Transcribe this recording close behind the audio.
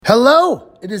Hello,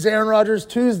 it is Aaron Rodgers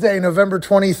Tuesday, November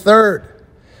 23rd.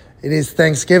 It is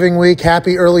Thanksgiving week.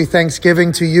 Happy early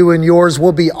Thanksgiving to you and yours.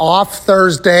 We'll be off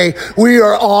Thursday. We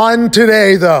are on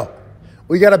today, though.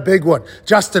 We got a big one.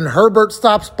 Justin Herbert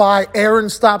stops by. Aaron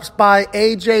stops by.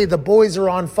 AJ, the boys are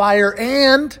on fire.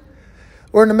 And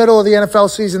we're in the middle of the NFL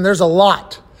season. There's a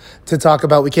lot to talk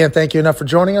about. We can't thank you enough for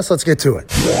joining us. Let's get to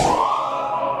it.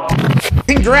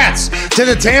 Congrats to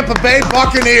the Tampa Bay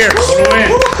Buccaneers.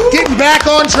 Getting back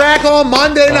on track on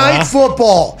Monday Night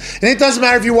Football. And it doesn't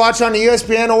matter if you watch on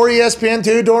ESPN or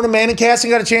ESPN2 during the Manning cast, you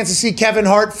got a chance to see Kevin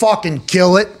Hart fucking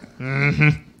kill it. Mm-hmm.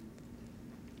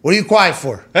 What are you quiet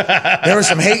for? There was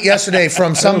some hate yesterday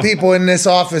from some people in this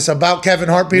office about Kevin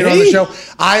Hart being on the show.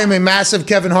 I am a massive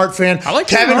Kevin Hart fan. I like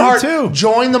Kevin Hart too.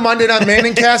 Joined the Monday Night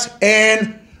Manning cast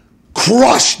and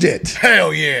crushed it.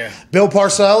 Hell yeah. Bill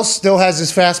Parcells still has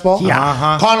his fastball. Yeah.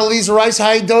 Uh-huh. Condoleezza Rice,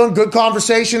 how you doing? Good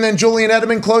conversation. And Julian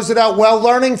Edelman closed it out well.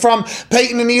 Learning from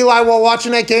Peyton and Eli while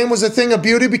watching that game was a thing of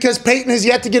beauty because Peyton has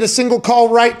yet to get a single call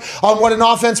right on what an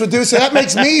offense would do. So that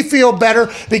makes me feel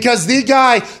better because the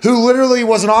guy who literally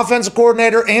was an offensive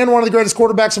coordinator and one of the greatest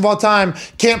quarterbacks of all time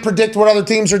can't predict what other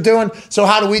teams are doing. So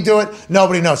how do we do it?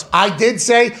 Nobody knows. I did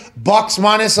say Bucks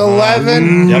minus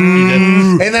 11. Yep, you did.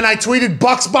 And then I tweeted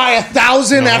Bucks by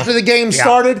 1,000 after the game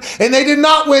started. And they did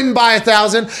not win by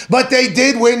 1,000, but they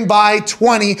did win by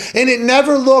 20. And it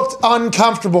never looked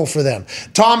uncomfortable for them.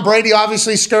 Tom Brady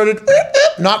obviously skirted,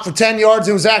 not for 10 yards.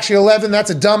 It was actually 11. That's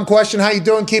a dumb question. How you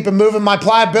doing? Keep it moving. My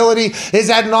pliability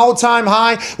is at an all-time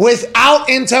high. Without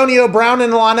Antonio Brown in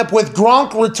the lineup, with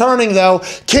Gronk returning, though,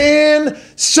 can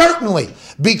certainly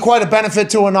be quite a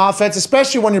benefit to an offense,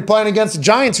 especially when you're playing against the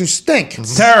Giants who stink.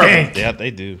 Terrible. Yeah,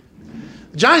 they do.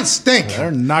 Giants stink. They're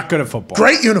not good at football.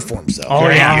 Great uniforms, though. Oh,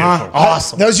 yeah.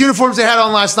 Awesome. Those uniforms they had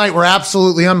on last night were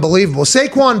absolutely unbelievable.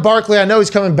 Saquon Barkley, I know he's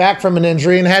coming back from an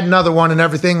injury and had another one and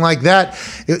everything like that.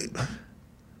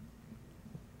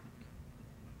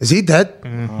 Is he dead?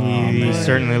 He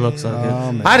certainly looks like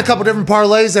it. I had a couple different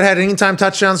parlays that had anytime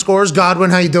touchdown scores. Godwin,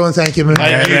 how you doing? Thank you, man.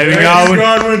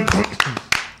 Godwin.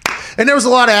 And there was a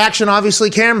lot of action, obviously.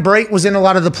 Cam Brate was in a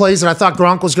lot of the plays that I thought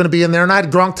Gronk was going to be in there. And I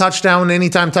had Gronk touchdown,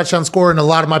 anytime touchdown score in a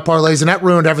lot of my parlays, and that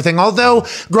ruined everything. Although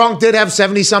Gronk did have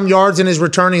 70-some yards in his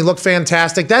return, he looked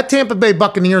fantastic. That Tampa Bay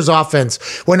Buccaneers offense,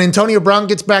 when Antonio Brown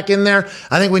gets back in there,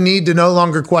 I think we need to no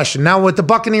longer question. Now, with the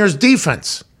Buccaneers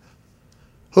defense,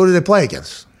 who do they play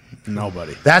against?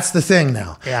 Nobody. That's the thing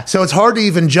now. Yeah. So it's hard to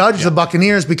even judge the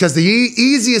Buccaneers because the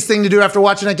easiest thing to do after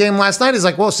watching that game last night is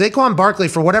like, well, Saquon Barkley,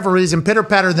 for whatever reason,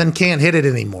 pitter-patter then can't hit it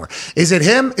anymore. Is it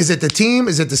him? Is it the team?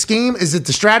 Is it the scheme? Is it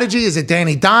the strategy? Is it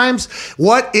Danny Dimes?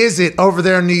 What is it over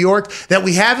there in New York that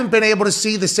we haven't been able to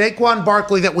see the Saquon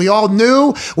Barkley that we all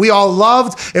knew, we all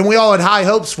loved, and we all had high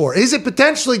hopes for? Is it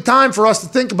potentially time for us to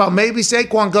think about maybe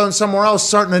Saquon going somewhere else,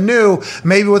 starting anew,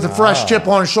 maybe with a fresh chip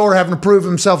on his shoulder, having to prove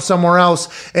himself somewhere else,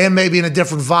 and maybe in a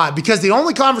different vibe? Because the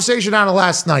only conversation out of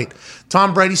last night,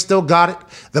 Tom Brady still got it.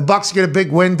 The Bucs get a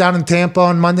big win down in Tampa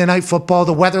on Monday Night Football.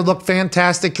 The weather looked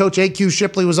fantastic. Coach A.Q.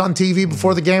 Shipley was on TV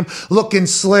before the game, looking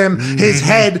slim. His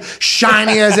head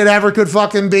shiny as it ever could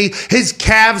fucking be. His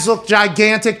calves looked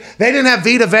gigantic. They didn't have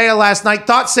Vita Vea last night.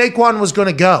 Thought Saquon was going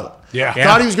to go.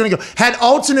 Thought he was going to go. Had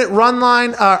alternate run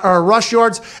line or rush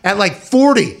yards at like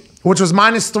 40, which was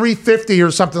minus 350 or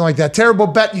something like that. Terrible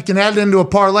bet. You can add it into a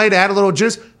parlay to add a little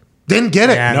juice. Didn't get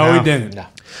it. Yeah, No, he didn't. No.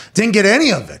 Didn't get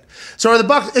any of it. So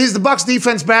is the Bucs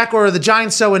defense back, or are the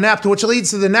Giants so inept? Which leads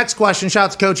to the next question. Shout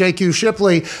out to Coach A.Q.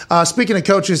 Shipley. Speaking of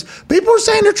coaches, people are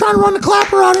saying they're trying to run the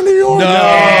clapper out of New York.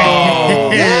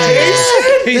 No.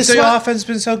 The offense has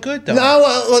been so good, though. No,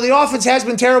 well, the offense has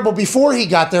been terrible before he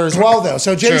got there as well, though.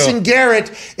 So Jason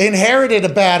Garrett inherited a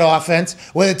bad offense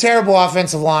with a terrible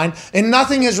offensive line, and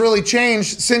nothing has really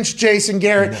changed since Jason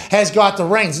Garrett has got the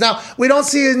reins. Now, we don't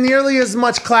see nearly as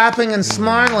much clapping and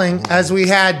smiling as we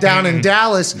had down in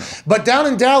Dallas, but down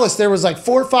in Dallas, there was like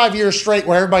 4 or 5 years straight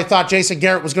where everybody thought Jason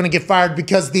Garrett was going to get fired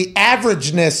because the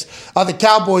averageness of the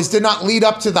Cowboys did not lead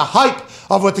up to the hype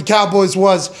of what the Cowboys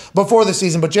was before the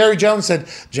season. But Jerry Jones said,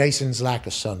 Jason's like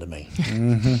a son to me.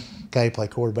 Okay, play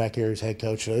quarterback here as head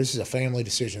coach. So this is a family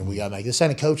decision we got to make. This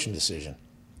ain't a coaching decision.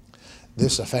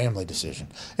 This is a family decision.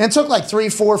 And it took like 3,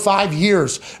 4, 5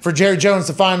 years for Jerry Jones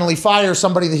to finally fire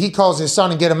somebody that he calls his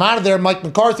son and get him out of there. Mike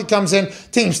McCarthy comes in.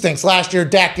 Team stinks. Last year,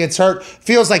 Dak gets hurt.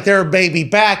 Feels like they're a baby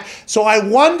back. So I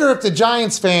wonder if the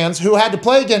Giants fans, who had to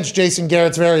play against Jason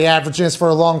Garrett's very averageness for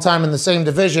a long time in the same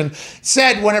division,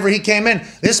 said whenever he came in,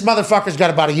 this motherfucker's got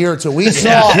about a year or two. We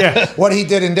saw what he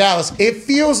did in Dallas. It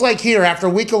feels like here, after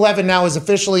week 11 now is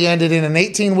officially ended in an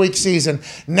 18-week season,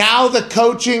 now the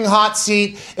coaching hot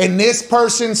seat in this this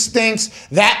person stinks,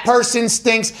 that person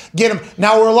stinks, get him.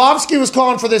 Now, Orlovsky was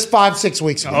calling for this 5-6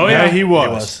 weeks ago. Oh, yeah, he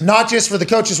was. Not just for the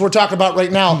coaches we're talking about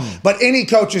right now, but any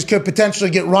coaches could potentially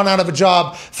get run out of a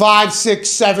job 5, 6,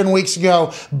 7 weeks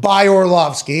ago by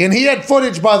Orlovsky. And he had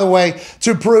footage, by the way,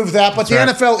 to prove that. But the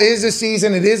NFL is a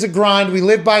season. It is a grind. We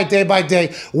live by it day by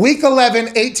day. Week 11,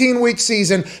 18-week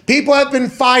season. People have been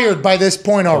fired by this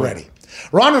point already.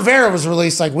 Ron Rivera was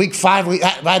released like week 5.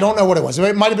 I don't know what it was.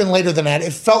 It might have been later than that.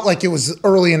 It felt like it was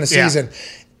early in the season.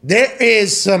 There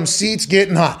is some seats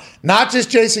getting hot. Not just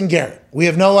Jason Garrett. We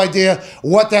have no idea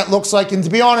what that looks like. And to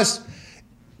be honest,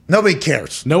 nobody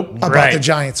cares about the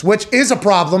Giants, which is a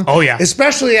problem. Oh, yeah.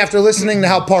 Especially after listening to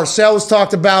how Parcells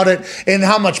talked about it and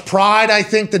how much pride I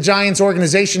think the Giants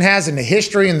organization has in the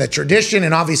history and the tradition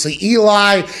and obviously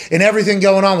Eli and everything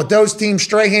going on with those teams.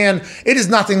 Strahan, it is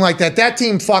nothing like that. That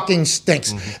team fucking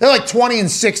stinks. They're like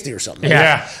 20-60 or something.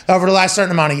 Over the last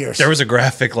certain amount of years. There was a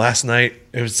graphic last night.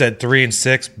 It said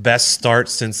 3-6, best start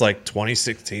since like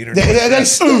 2016 or something. They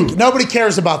stink. Nobody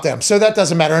cares about them, so that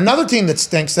doesn't matter. Another team that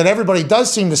stinks that everybody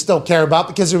does seem to still care about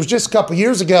because it was just a couple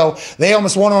years ago they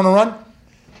almost won on a run.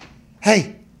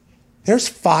 Hey, there's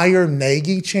Fire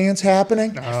Nagy chants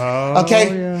happening. There's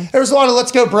a lot of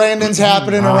Let's Go Brandon's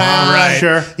happening around.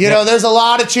 Sure. You know, there's a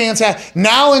lot of chants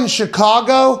now in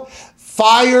Chicago.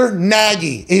 Fire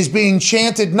Nagy is being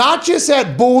chanted not just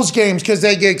at Bulls games because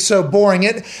they get so boring.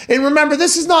 And remember,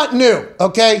 this is not new,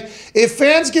 okay? If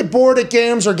fans get bored at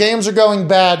games or games are going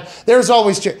bad, there's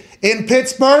always in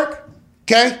Pittsburgh,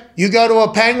 okay? You go to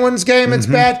a Penguins game, it's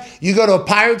bad. You go to a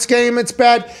Pirates game, it's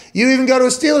bad. You even go to a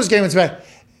Steelers game, it's bad.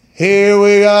 Here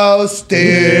we go,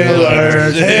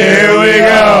 Steelers. Here we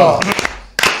go.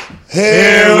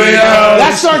 Here we go.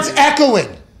 That starts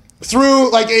echoing through,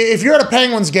 like, if you're at a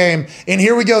Penguins game and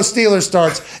Here We Go Steelers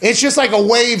starts, it's just like a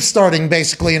wave starting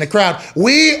basically in a crowd.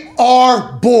 We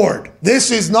are bored. This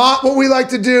is not what we like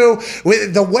to do.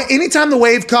 Anytime the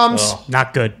wave comes,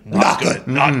 not good. Not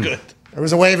good. There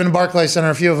was a wave in the Barclays Center,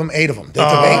 a few of them, 8 of them. They took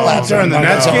 8 laps. During the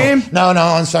Nets game? No,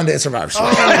 on Sunday at Survivor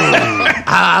Series.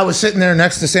 I was sitting there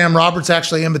next to Sam Roberts,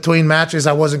 actually in between matches.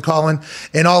 I wasn't calling.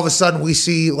 And all of a sudden, we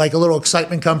see like a little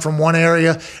excitement come from one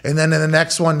area, and then in the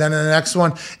next one, then in the next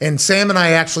one. And Sam and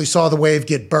I actually saw the wave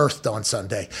get birthed on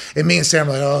Sunday. And me and Sam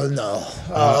were like, oh, no.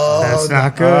 That's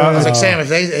not good. I was like, Sam, if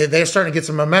they're starting to get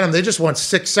some momentum, they just want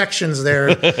 6 sections there.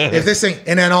 If this thing,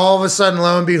 and then all of a sudden,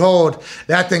 lo and behold,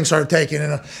 that thing started taking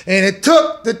it. And it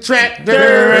took the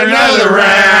tractor another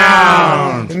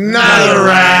round. And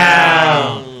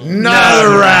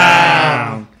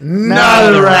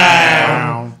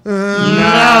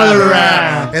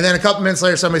then a couple minutes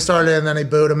later, somebody started it, and then they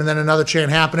booed him, and then another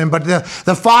chant happening. But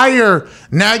the Fire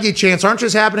Nagy chants aren't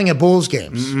just happening at Bulls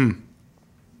games.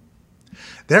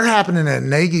 They're happening at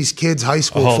Nagy's kids' high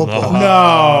school football.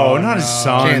 No, not his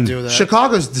son. Can't do that.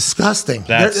 Chicago's disgusting.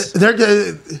 That's- They're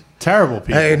good. Terrible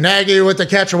people. Hey, Nagy with the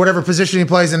catch or whatever position he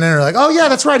plays, and then they're like, oh, yeah,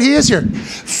 that's right, he is here.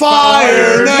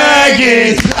 Fire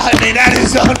Nagy! I mean, that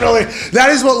is unbelievable. That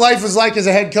is what life is like as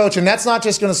a head coach, and that's not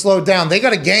just going to slow down. They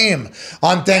got a game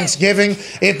on Thanksgiving.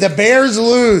 If the Bears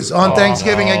lose on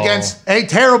Thanksgiving against a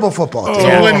terrible football team. It's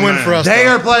a win-win for us. They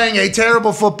are playing a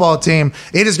terrible football team.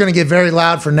 It is going to get very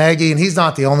loud for Nagy, and he's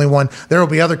not the only one. There will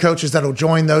be other coaches that will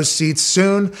join those seats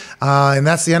soon, and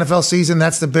that's the NFL season.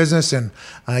 That's the business, and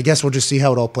I guess we'll just see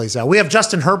how it all plays out. We have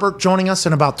Justin Herbert joining us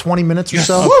in about 20 minutes or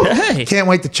so. Okay. Can't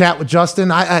wait to chat with Justin.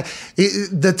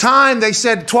 The time, they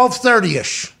said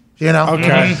 12:30-ish. You know,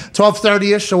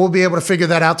 12:30-ish, so we'll be able to figure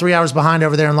that out. 3 hours behind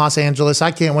over there in Los Angeles.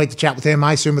 I can't wait to chat with him.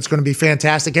 I assume it's going to be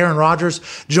fantastic. Aaron Rodgers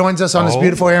joins us on this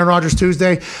beautiful Aaron Rodgers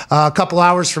Tuesday. A couple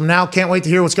hours from now. Can't wait to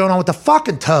hear what's going on with the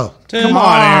fucking toe. Come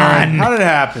on, Aaron. How did it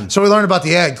happen? So we learned about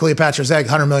the egg, Cleopatra's egg,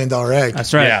 $100 million egg.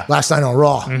 That's right. Yeah. Last night on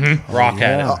Raw. Rock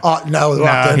had it. No, The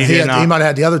Rock didn't. he did not. He might have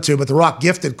had the other two, but The Rock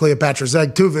gifted Cleopatra's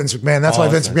egg to Vince McMahon. That's why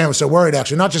Vince McMahon was so worried,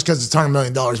 actually. Not just because it's $100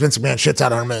 million. Vince McMahon shits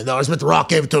out $100 million, but The Rock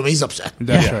gave it to him. He's upset.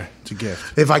 That's right. It's a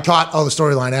gift. If I caught all the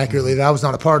storyline accurately, that I was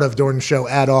not a part of during the show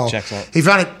at all. Checks out. He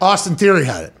found it. Austin Theory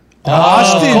had it.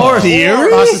 Austin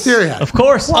Theory? Austin Theory had it. Of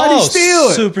course. Why'd he steal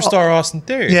it? Superstar Austin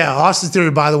Theory. Yeah, Austin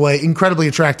Theory, by the way, incredibly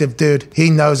attractive dude.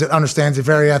 He knows it, understands it,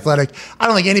 very athletic. I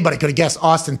don't think anybody could have guessed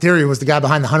Austin Theory was the guy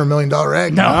behind the $100 million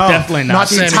egg. No, definitely not. Not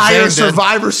the Sami entire Zayn did.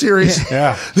 Survivor Series.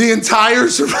 Yeah. The entire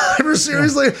Survivor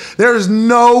Series. There is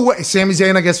no way. Sami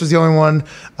Zayn, I guess, was the only one,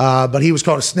 but he was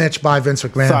called a snitch by Vince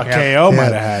McMahon. Thought KO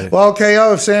might have had it. Well,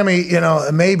 KO, if Sammy,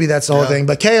 maybe that's the whole thing,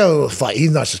 but KO will fight.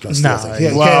 He's not just going to steal No. things.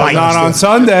 Yeah, Well, KO not on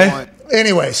Sunday. Sunday.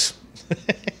 Anyways.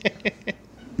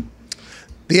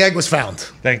 The egg was found.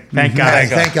 Thank God.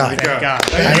 Thank God. Thank God.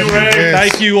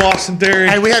 Thank you, Austin Theory.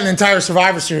 Hey, we had an entire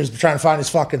Survivor Series trying to find this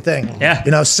fucking thing. Yeah.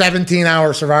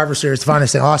 17-hour Survivor Series to find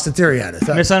this thing. Austin Theory had it.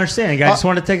 Misunderstanding. Guy just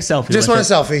wanted to take a selfie. Just want a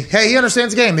selfie. Hey, he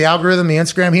understands the game, the algorithm, the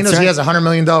Instagram. He knows he has a $100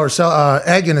 million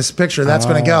egg in his picture. That's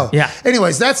going to go. Yeah.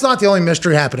 Anyways, that's not the only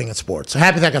mystery happening in sports. So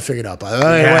happy that got figured out, by the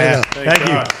way. Way to go. Thank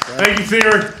you. Thank you,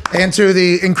 Theory. And to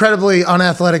the incredibly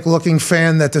unathletic looking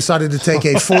fan that decided to take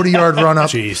a 40-yard run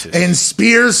up and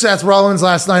spears Seth Rollins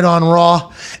last night on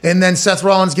Raw, and then Seth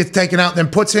Rollins gets taken out and then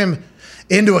puts him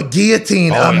into a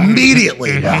guillotine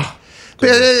immediately. Yeah.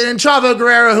 And Chavo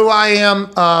Guerrero, who I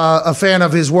am a fan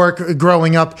of his work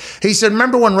growing up, he said,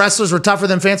 remember when wrestlers were tougher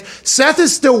than fans? Seth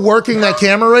is still working that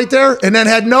camera right there and then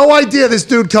had no idea this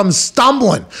dude comes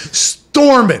stumbling,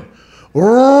 storming,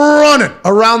 running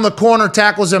around the corner,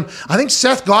 tackles him. I think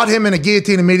Seth got him in a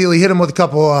guillotine immediately, hit him with a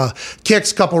couple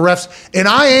kicks, couple refs. And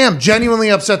I am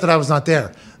genuinely upset that I was not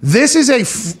there. This is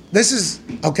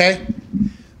okay.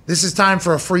 This is time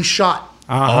for a free shot.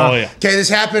 Oh, yeah. Okay, this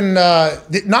happened,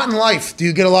 not in life do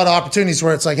you get a lot of opportunities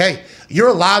where it's like, hey, you're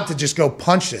allowed to just go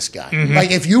punch this guy.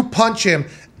 Like, if you punch him,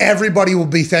 everybody will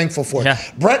be thankful for it. Yeah.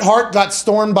 Bret Hart got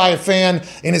stormed by a fan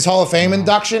in his Hall of Fame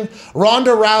induction.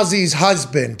 Ronda Rousey's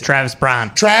husband, Travis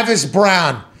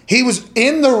Brown. He was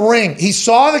in the ring. He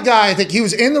saw the guy. I think he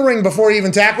was in the ring before he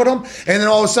even tackled him. And then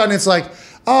all of a sudden it's like,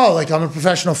 oh, like I'm a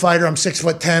professional fighter. I'm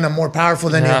 6'10". I'm more powerful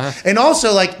than you. And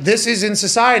also, like, this is in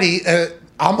society.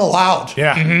 I'm allowed.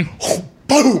 Yeah.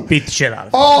 Boom. Beat the shit out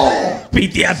of him. Oh.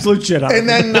 Beat the absolute shit out of him. And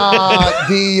then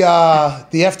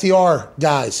the FTR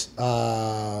guys,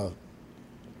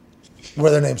 what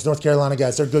are their names? North Carolina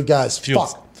guys. They're good guys.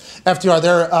 Fuck. FTR,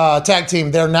 their tag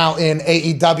team, they're now in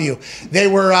AEW. They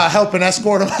were helping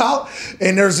escort him out,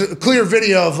 and there's a clear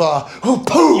video of right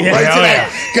today.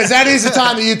 Because that is the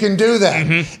time that you can do that.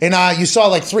 And you saw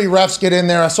like 3 refs get in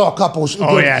there. I saw a couple. Good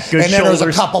and then there was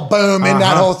a couple, boom, in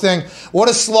that whole thing. What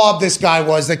a slob this guy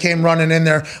was that came running in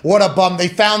there. What a bum. They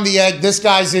found the egg. This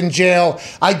guy's in jail.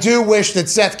 I do wish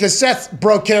that because Seth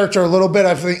broke character a little bit.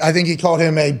 I think he called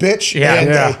him a bitch and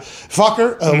a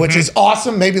fucker, which is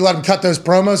awesome. Maybe let him cut those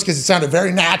promos because it sounded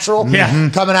very natural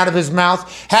coming out of his mouth.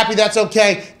 Happy that's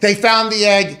okay. They found the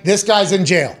egg. This guy's in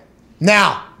jail.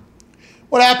 Now,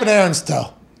 what happened to Aaron's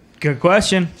toe? Good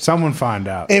question. Someone find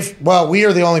out. We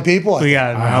are the only people.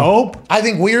 I hope. I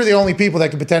think we are the only people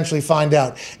that could potentially find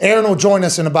out. Aaron will join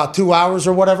us in about 2 hours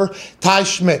or whatever. Ty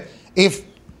Schmidt. I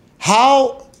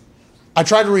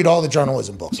tried to read all the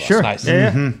journalism books last night. Nice.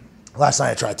 Yeah. Last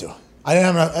night I tried to. I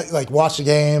didn't have watch the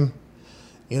game,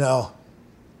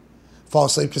 fall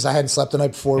asleep because I hadn't slept the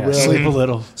night before. Really. Sleep a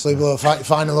little.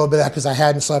 Find a little bit of that because I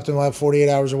hadn't slept in like 48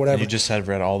 hours or whatever. You just had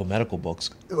read all the medical books.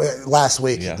 Last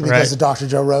week because of Dr.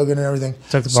 Joe Rogan and everything.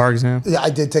 Took the bar exam. Yeah, I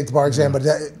did take the bar exam, but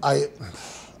I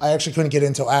actually couldn't get in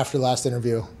until after the last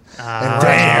interview.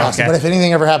 Okay. But if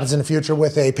anything ever happens in the future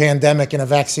with a pandemic and a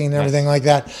vaccine and everything like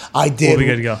that, I did. We'll be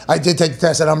good to go. I did take the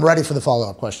test, and I'm ready for the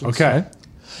follow-up questions. Okay.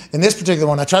 In this particular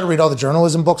one, I tried to read all the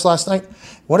journalism books last night.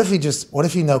 What if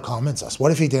he no comments us?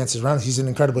 What if he dances around? He's an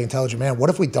incredibly intelligent man. What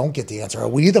if we don't get the answer? Are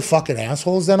we the fucking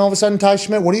assholes then all of a sudden, Ty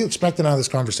Schmidt? What are you expecting out of this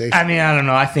conversation? I mean, I don't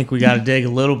know. I think we got to dig a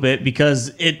little bit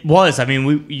because it was. I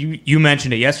mean, you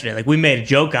mentioned it yesterday. Like, we made a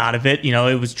joke out of it.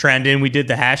 It was trending. We did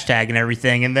the hashtag and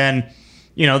everything. And then,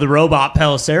 the robot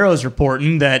Pelissero is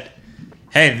reporting that,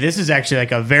 hey, this is actually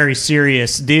like a very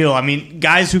serious deal. I mean,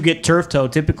 guys who get turf toe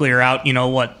typically are out,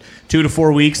 2 to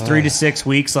 4 weeks, 3 to 6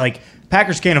 weeks. Like,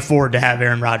 Packers can't afford to have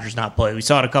Aaron Rodgers not play. We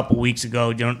saw it a couple weeks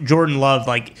ago. Jordan Love,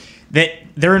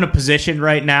 they're in a position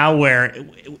right now where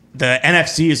the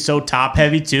NFC is so top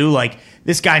heavy too. Like,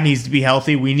 this guy needs to be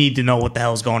healthy. We need to know what the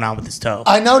hell's going on with his toe.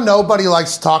 I know nobody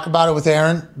likes to talk about it with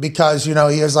Aaron because, he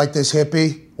is like this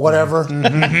hippie, whatever.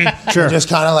 Sure. Just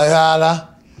kind of like,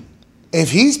 If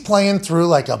he's playing through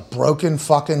like a broken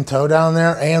fucking toe down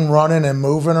there and running and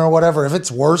moving or whatever, if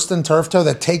it's worse than turf toe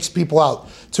that takes people out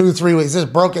 2 to 3 weeks, it's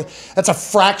broken. That's a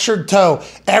fractured toe.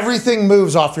 Everything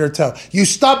moves off your toe. You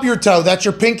stub your toe. That's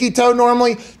your pinky toe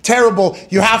normally. Terrible.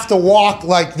 You have to walk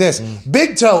like this.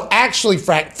 Big toe actually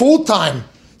full-time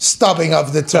stubbing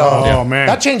of the toe. Oh, man.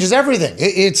 That changes everything.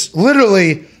 It's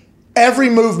literally every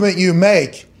movement you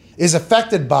make is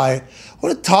affected by it.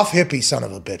 What a tough hippie son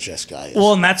of a bitch this guy is.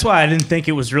 Well, and that's why I didn't think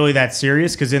it was really that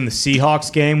serious, because in the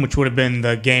Seahawks game, which would have been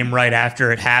the game right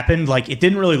after it happened, it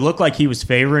didn't really look like he was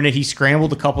favoring it. He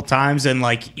scrambled a couple times, and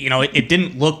it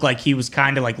didn't look like he was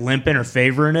kind of limping or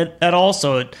favoring it at all.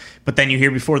 But then you hear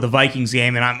before the Vikings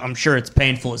game, and I'm sure it's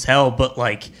painful as hell, but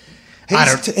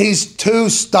He's too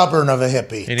stubborn of a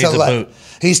hippie. He needs a boot.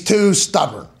 He's too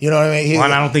stubborn. You know what I mean?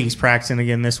 I don't think he's practicing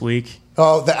again this week.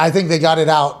 Oh, I think they got it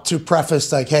out to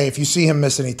preface like, hey, if you see him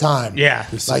miss any time,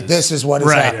 this is what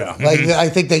is happening. Like I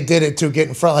think they did it to get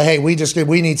in front. Like, hey,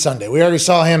 we need Sunday. We already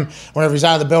saw him whenever he's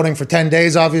out of the building for 10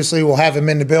 days. Obviously, we'll have him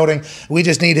in the building. We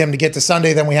just need him to get to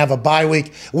Sunday. Then we have a bye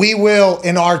week. We will,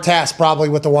 in our task, probably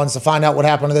with the ones to find out what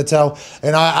happened to the toe.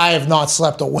 And I have not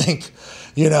slept a wink.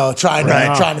 Trying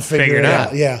to figure it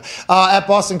out. Yeah. At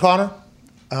Boston Connor.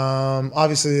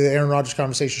 Obviously, the Aaron Rodgers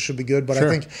conversation should be good, but I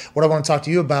think what I want to talk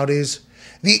to you about is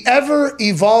the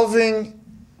ever-evolving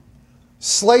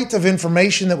slate of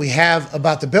information that we have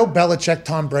about the Bill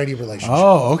Belichick-Tom Brady relationship.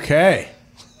 Oh, okay.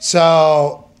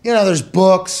 So, there's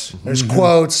books, there's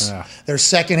quotes, there's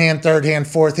secondhand, third-hand,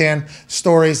 fourth-hand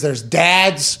stories, there's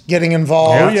dads getting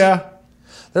involved. Oh, yeah.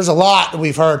 There's a lot that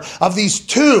we've heard of these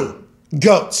two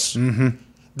GOATs.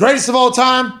 Greatest of all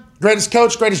time. Greatest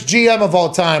coach, greatest GM of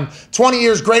all time. 20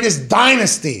 years, greatest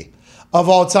dynasty of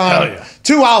all time. Hell yeah.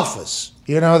 Two alphas,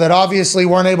 that obviously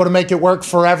weren't able to make it work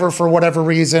forever for whatever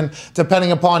reason,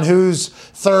 depending upon whose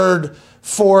third,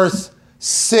 fourth,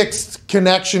 sixth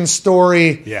connection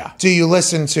story do you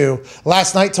listen to.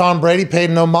 Last night, Tom Brady paid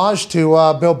an homage to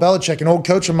Bill Belichick. An old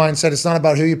coach of mine said it's not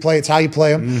about who you play, it's how you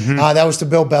play them. That was to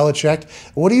Bill Belichick.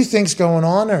 What do you think's going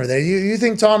on there? You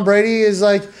think Tom Brady is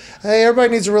like, hey,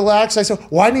 everybody needs to relax? I said,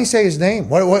 why didn't he say his name?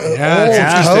 What old coach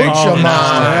of mine?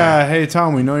 Yeah, hey,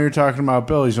 Tom, we know you're talking about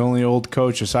Bill. He's the only old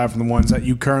coach aside from the ones that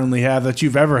you currently have that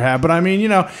you've ever had. But I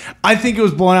mean, I think it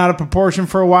was blown out of proportion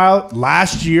for a while.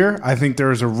 Last year, I think there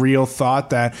was a real thought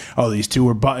that, these two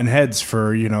were button heads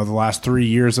for, the last 3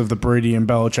 years of the Brady and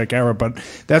Belichick era. But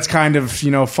that's kind of,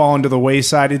 fallen to the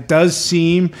wayside. It does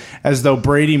seem as though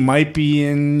Brady might be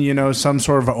in, some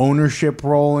sort of ownership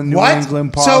role in New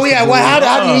England. Possibly. So,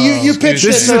 how do you pitched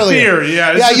this earlier? Theory.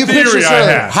 Yeah, you pitched this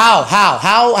earlier.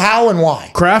 How, and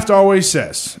why? Kraft always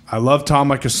says, I love Tom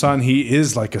like a son. He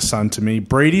is like a son to me.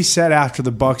 Brady said after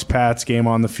the Bucks-Pats game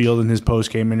on the field in his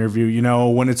post-game interview,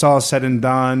 when it's all said and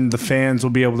done, the fans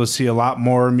will be able to see a lot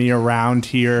more of me around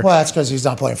here. Well, that's because he's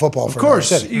not playing football for another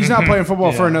city. Of course, he's not playing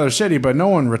football for another city, but no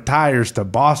one retires to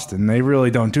Boston. They really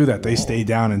don't do that. They stay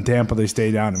down in Tampa. They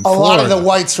stay down in Florida. A lot of the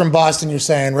whites from Boston, you're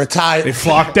saying, retire. They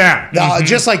flock down. No,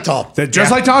 just like Tom.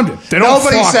 Just like Tom did. They don't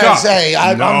Nobody flock says, up. hey,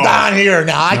 I'm down here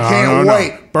now. I can't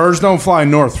wait. Birds don't fly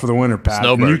north for the winter, Pat.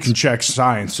 Snowbirds. And you can check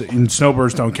science. And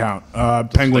snowbirds don't count.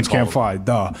 Penguins can't fly.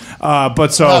 Duh.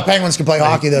 Penguins can play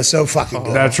hockey, though. So fucking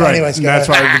good. That's right. Anyways, that's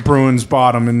why the Bruins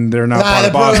bought them, and they're not part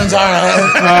of Boston. The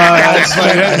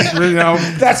Bruins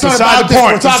aren't. That's not beside about the this.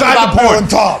 point. We're talking Beside about the Bill point. and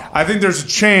Tom. I think there's a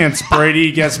chance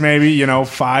Brady gets maybe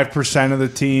 5% of the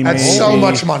team. That's maybe. so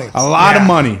much money. A lot of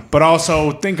money. But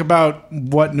also think about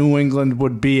what New England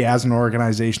would be as an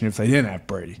organization if they didn't have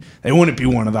Brady. They wouldn't be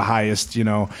one of the highest,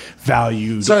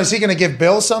 valued. So is he going to give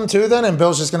Bill some too then, and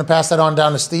Bill's just going to pass that on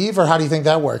down to Steve, or how do you think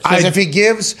that works?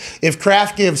 Because if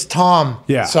Kraft gives Tom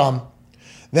some,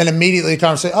 then immediately the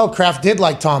conversation, Kraft did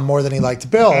like Tom more than he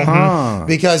liked Bill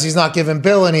because he's not giving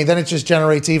Bill any. Then it just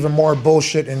generates even more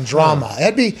bullshit and drama.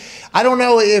 I don't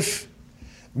know if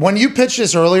when you pitched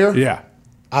this earlier,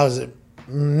 I was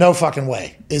no fucking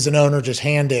way is an owner just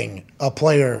handing a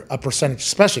player a percentage,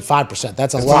 especially 5%.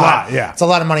 That's a lot. It's a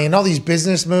lot of money. And all these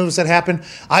business moves that happen,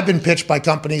 I've been pitched by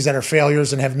companies that are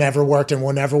failures and have never worked and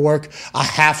will never work,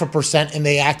 0.5%, and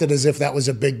they acted as if that was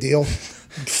a big deal.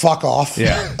 Fuck off.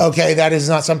 Yeah. Okay, that is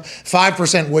not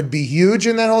 5% would be huge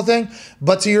in that whole thing.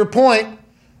 But to your point,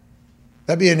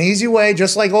 that'd be an easy way,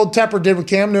 just like old Tepper did with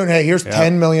Cam Newton. Hey, here's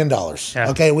 $10 million.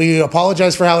 Okay, we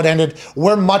apologize for how it ended.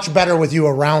 We're much better with you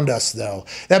around us, though.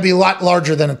 That'd be a lot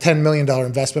larger than a $10 million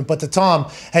investment. But to Tom,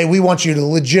 hey, we want you to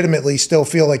legitimately still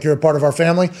feel like you're a part of our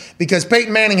family because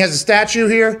Peyton Manning has a statue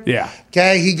here. Yeah.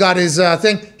 Okay, he got his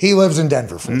thing. He lives in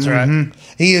Denver full time. Right.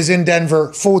 He is in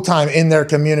Denver full time in their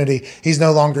community. He's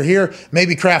no longer here.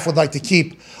 Maybe Kraft would like to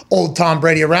keep old Tom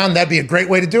Brady around. That'd be a great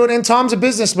way to do it. And Tom's a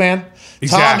businessman.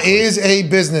 Exactly. Tom is a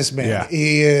businessman. Yeah.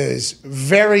 He is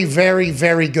very, very,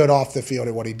 very good off the field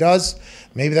at what he does.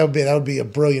 Maybe that would be a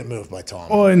brilliant move by Tom.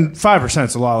 Well, and 5%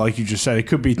 is a lot, like you just said. It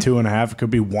could be 2.5%. It could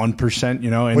be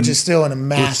 1%. And which is still in a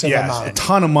massive amount. A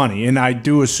ton of money. And I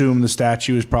do assume the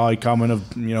statue is probably coming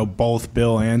of both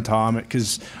Bill and Tom,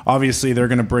 because obviously they're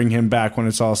going to bring him back when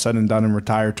it's all said and done and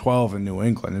retire 12 in New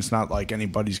England. It's not like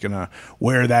anybody's going to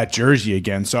wear that jersey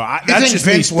again. So you think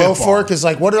Vince Wilfork is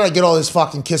like, what did I get all his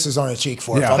fucking kisses on the cheek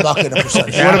for if I'm not getting a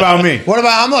percentage? What about me? What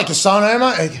about I'm like a son, am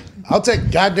I? I'll take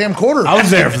goddamn quarter. I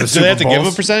was there for the Super Do they have to Bowls. give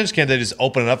him a percentage? Can't they just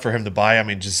open it up for him to buy? I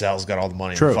mean, Giselle's got all the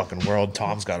money in the fucking world.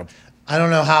 Tom's got I don't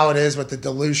know how it is with the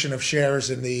dilution of shares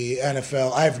in the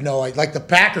NFL. I have no idea. Like the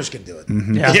Packers can do it.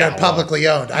 Yeah. They're publicly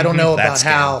owned. I don't know about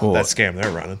how. That scam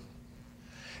they're running.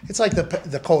 It's like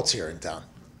the Colts here in town.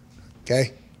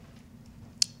 Okay?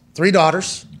 3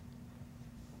 daughters.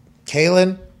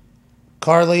 Kaylin,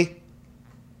 Carly,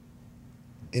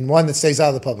 and one that stays out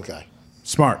of the public eye.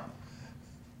 Smart.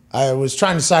 I was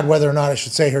trying to decide whether or not I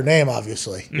should say her name,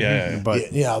 obviously. Yeah.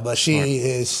 But But she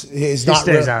is not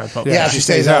stays out of the public Yeah, eye. she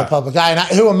stays out of the public eye. And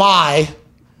who am I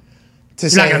to You're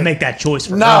say? not going to make that choice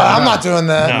for No, her. I'm not doing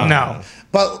that. No.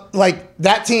 But like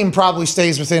that team probably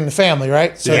stays within the family,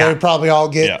 right? So Yeah. they probably all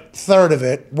get Yeah. third of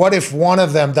it. What if one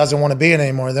of them doesn't want to be it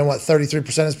anymore? Then what?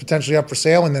 33% is potentially up for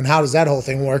sale, and then how does that whole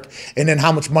thing work? And then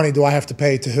how much money do I have to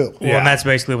pay to who? Well, and that's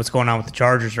basically what's going on with the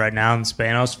Chargers right now in the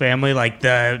Spanos family. Like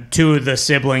the 2 of the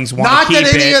siblings want Not to keep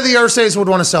that any it. of the Ursays would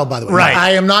want to sell, by the way. Right.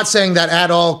 I am not saying that at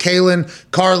all. Kaylin,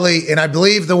 Carly, and I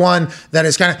believe the one that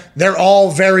is they're all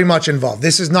very much involved.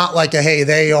 This is not like a, hey,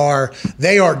 they are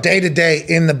day to day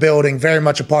in the building, very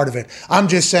much a part of it. I'm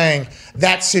just saying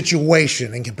that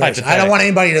situation in comparison. I don't want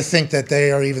anybody to think that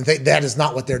they are even that is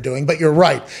not what they're doing. But you're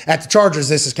right. At the Chargers,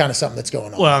 this is kind of something that's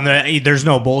going on. Well, and there's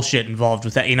no bullshit involved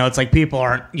with that. It's like people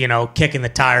aren't, kicking the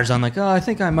tires on like, oh, I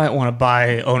think I might want to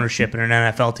buy ownership in an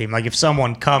NFL team. Like if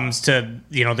someone comes to,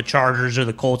 the Chargers or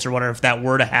the Colts or whatever, if that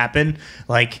were to happen,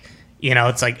 like,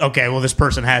 it's like, okay, well, this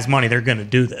person has money. They're going to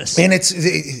do this. And it's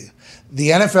the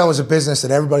NFL is a business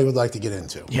that everybody would like to get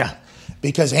into. Yeah.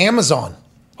 Because Amazon.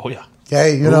 Oh, yeah.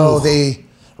 Okay, the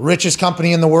richest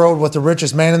company in the world with the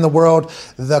richest man in the world,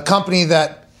 the company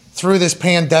that through this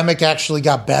pandemic actually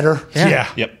got better. yeah.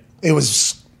 Yep. It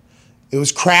was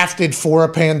crafted for a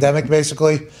pandemic,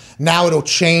 basically. Now it'll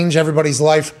change everybody's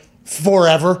life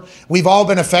forever. We've all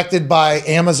been affected by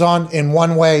Amazon in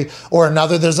one way or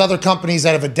another. There's other companies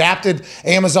that have adapted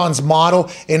Amazon's model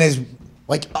and is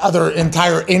like other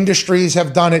entire industries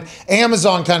have done it.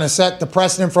 Amazon kind of set the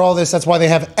precedent for all this. That's why they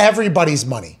have everybody's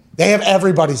money. They have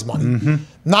everybody's money.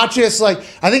 Not just like,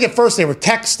 I think at first they were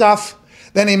tech stuff.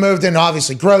 Then they moved into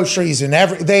obviously groceries and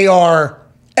they are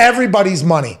everybody's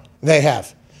money they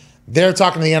have. They're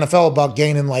talking to the NFL about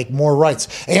gaining like more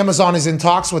rights. Amazon is in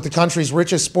talks with the country's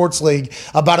richest sports league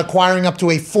about acquiring up to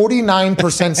a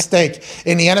 49% stake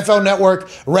in the NFL Network,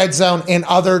 Red Zone, and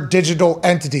other digital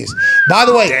entities. By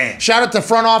the way, shout out to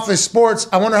Front Office Sports.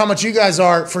 I wonder how much you guys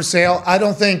are for sale. I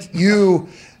don't think you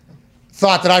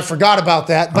thought that I forgot about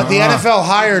that, but the NFL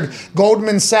hired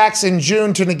Goldman Sachs in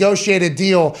June to negotiate a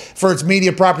deal for its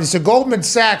media property. So Goldman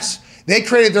Sachs, they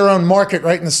created their own market,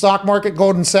 right? In the stock market,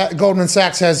 Goldman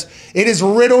Sachs it is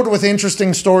riddled with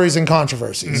interesting stories and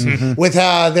controversies with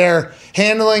their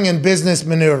handling and business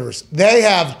maneuvers. They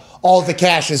have all the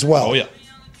cash as well. Oh, yeah.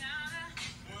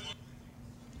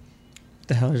 What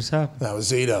the hell just happened? That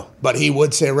was Zito. But he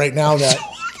would say right now that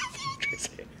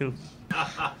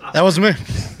That was me.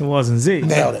 It wasn't Z.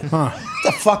 nailed it. What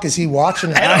the fuck is he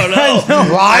watching? I don't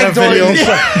know. Live video.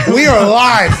 We are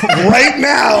live right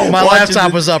now. My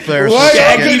laptop was up there. So What?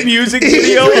 Jackie music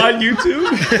video on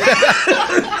YouTube.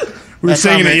 We were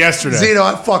singing it yesterday. Zito,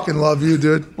 I fucking love you,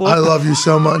 dude. I love you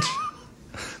so much.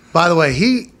 By the way,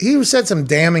 he said some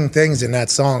damning things in that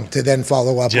song to then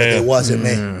follow up with "It Wasn't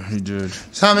Me." Yeah, he did.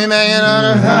 Tommy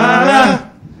man.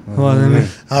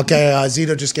 Okay,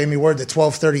 Zito just gave me word that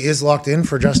 12:30 is locked in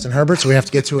for Justin Herbert, so we have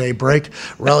to get to a break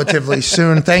relatively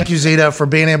soon. Thank you, Zito, for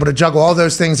being able to juggle all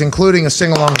those things, including a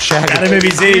sing-along with Shaggy. Got it, baby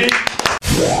Z.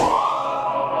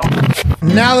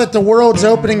 Now that the world's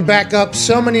opening back up,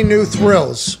 so many new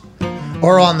thrills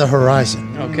are on the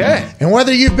horizon. Okay. And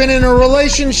whether you've been in a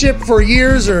relationship for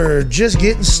years or just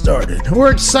getting started,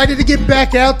 we're excited to get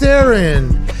back out there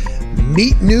and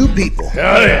meet new people.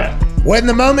 Hell yeah. When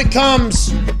the moment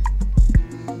comes,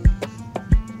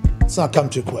 let's not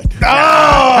come too quick.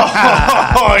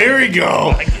 Oh, here we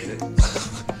go.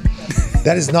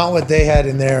 That is not what they had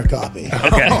in their copy.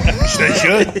 They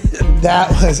should. That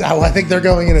was, I think they're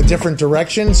going in a different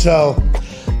direction, so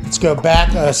let's go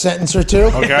back a sentence or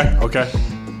two. Okay.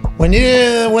 When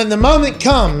the moment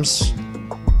comes,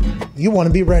 you want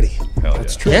to be ready.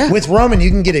 That's true. Yeah. With Roman, you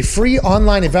can get a free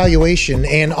online evaluation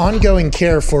and ongoing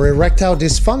care for erectile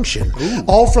dysfunction,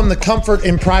 all from the comfort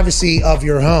and privacy of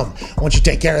your home. Once you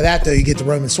take care of that, though, you get the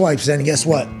Roman swipes, and guess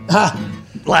what?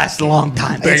 Lasts a long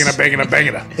time. Banging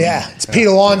it. Yeah, it's Pete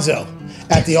Alonso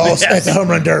at the at the home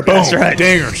run derby. Boom. That's right.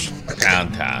 Dingers.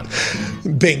 Downtown.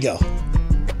 Bingo.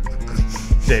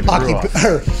 David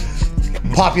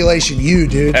Ruoff. Population, you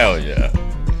dude. Hell yeah.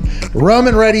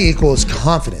 Roman Ready equals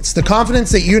confidence. The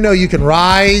confidence that you know you can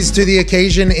rise to the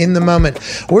occasion in the moment.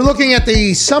 We're looking at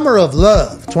the Summer of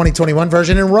Love 2021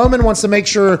 version, and Roman wants to make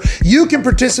sure you can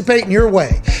participate in your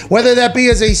way, whether that be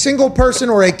as a single person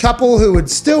or a couple who would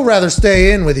still rather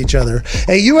stay in with each other.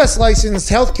 A U.S. licensed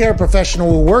healthcare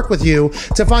professional will work with you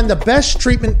to find the best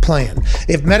treatment plan.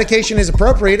 If medication is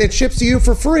appropriate, it ships to you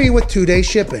for free with 2-day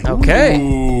shipping. Okay.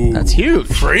 Ooh. That's huge.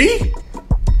 Free?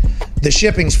 The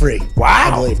shipping's free. Wow.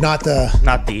 I believe, not the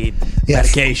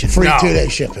medication. Free 2-day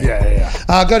shipping.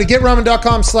 Yeah. Go to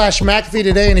GetRoman.com/McAfee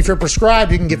today, and if you're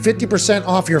prescribed, you can get 50%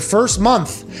 off your first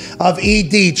month of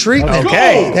ED treatment.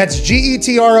 Okay. That's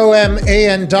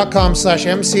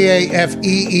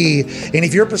GetRoman.com/MCAFEE. And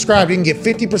if you're prescribed, you can get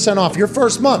 50% off your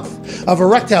first month of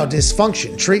erectile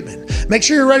dysfunction treatment. Make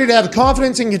sure you're ready to have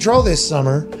confidence and control this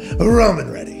summer.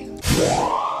 Roman Ready.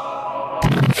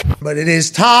 But it is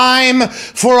time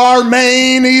for our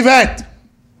main event.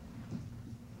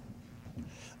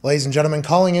 Ladies and gentlemen,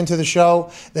 calling into the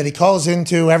show that he calls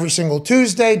into every single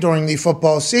Tuesday during the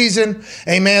football season,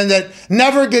 a man that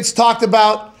never gets talked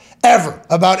about ever,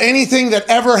 about anything that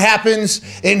ever happens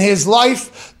in his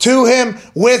life, to him,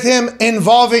 with him,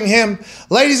 involving him.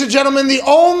 Ladies and gentlemen, the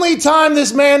only time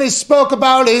this man is spoke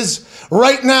about is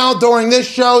right now during this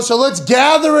show, so let's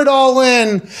gather it all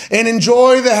in and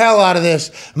enjoy the hell out of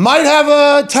this. Might have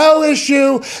a toe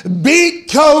issue, beat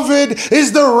COVID,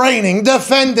 is the reigning,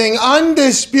 defending,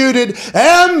 undisputed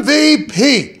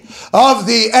MVP of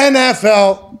the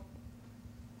NFL,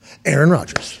 Aaron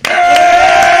Rodgers.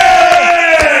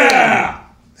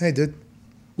 Hey, dude.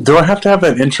 Do I have to have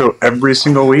that intro every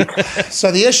single week? So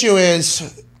the issue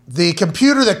is the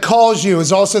computer that calls you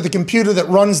is also the computer that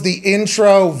runs the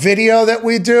intro video that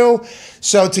we do.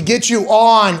 So to get you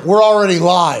on, we're already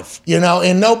live,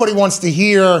 and nobody wants to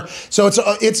hear. So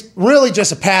it's really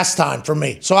just a pastime for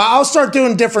me. So I'll start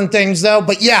doing different things though.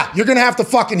 But yeah, you're going to have to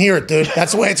fucking hear it, dude.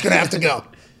 That's the way it's going to have to go.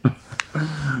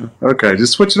 Okay,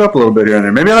 just switch it up a little bit here and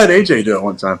there. Maybe I'll let AJ do it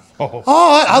one time. Oh,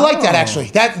 I like that actually.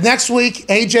 That next week,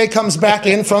 AJ comes back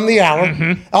in from the hour.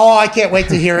 Mm-hmm. Oh, I can't wait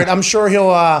to hear it. I'm sure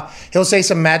he'll say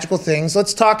some magical things.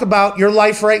 Let's talk about your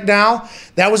life right now.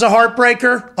 That was a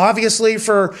heartbreaker, obviously,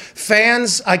 for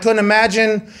fans. I couldn't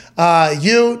imagine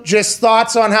you. Just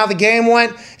thoughts on how the game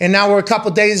went, and now we're a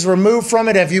couple days removed from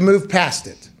it. Have you moved past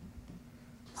it?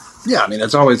 Yeah, I mean,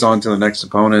 it's always on to the next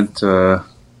opponent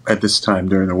at this time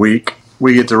during the week.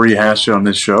 We get to rehash it on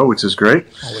this show, which is great.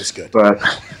 Always good. But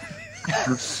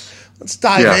let's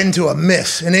dive into a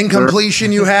miss, an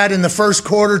incompletion you had in the first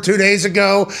quarter 2 days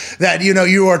ago that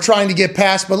you are trying to get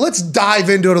past. But let's dive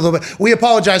into it a little bit. We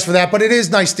apologize for that, but it is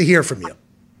nice to hear from you.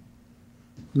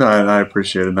 No, and I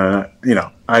appreciate it. I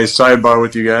sidebar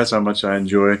with you guys how much I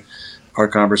enjoy our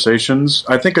conversations.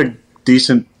 I think a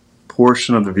decent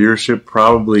portion of the viewership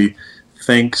probably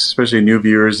thinks, especially new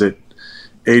viewers, that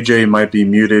AJ might be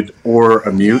muted or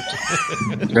a mute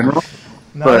in general.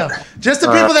 No. Just the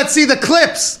people that see the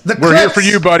clips. We're here for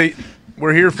you, buddy.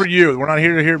 We're here for you. We're not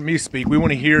here to hear me speak. We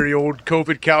want to hear the old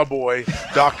COVID cowboy,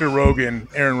 Dr. Rogan,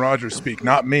 Aaron Rodgers speak,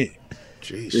 not me.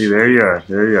 Jeez. See, there you are.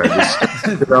 Just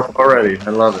it up already.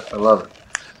 I love it.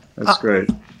 That's great.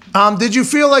 Did you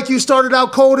feel like you started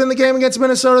out cold in the game against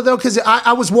Minnesota, though? Because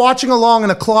I was watching along in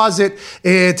a closet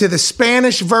to the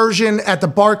Spanish version at the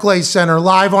Barclays Center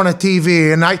live on a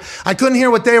TV, and I couldn't hear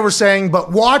what they were saying,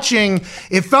 but watching,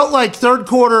 it felt like third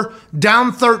quarter,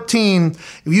 down 13,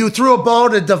 you threw a ball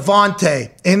to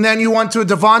Devontae, and then you went to a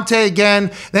Devontae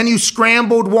again, then you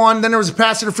scrambled one, then there was a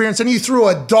pass interference, then you threw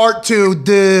a dart to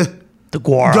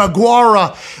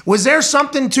DeGuara. Was there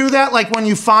something to that? Like when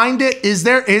you find it, is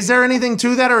there anything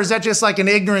to that, or is that just like an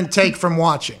ignorant take from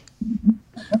watching?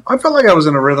 I felt like I was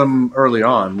in a rhythm early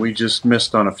on. We just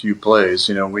missed on a few plays.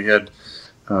 We had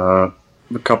a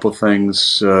couple of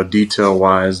things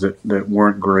detail-wise that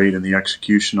weren't great in the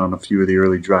execution on a few of the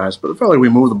early drives. But I felt like we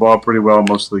moved the ball pretty well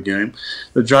most of the game.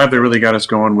 The drive that really got us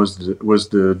going was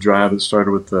the drive that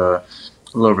started with a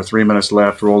little over 3 minutes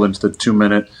left, rolled into the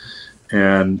 2-minute,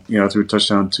 and threw a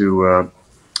touchdown to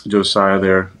Josiah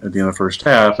there at the end of the first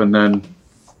half. And then,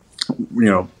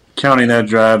 counting that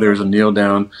drive, there was a kneel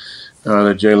down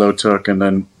that J-Lo took, and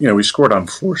then we scored on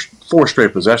four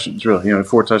straight possessions. Really,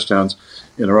 4 touchdowns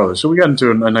in a row. So we got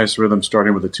into a nice rhythm,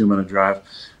 starting with a 2-minute drive.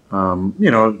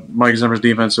 Mike Zimmer's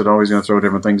defense is always going to throw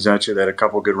different things at you. They had a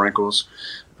couple good wrinkles.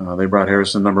 They brought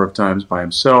Harrison a number of times by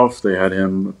himself. They had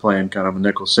him playing kind of a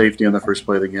nickel safety on the first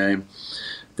play of the game.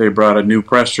 They brought a new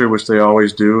pressure, which they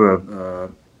always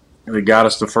do. They got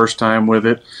us the first time with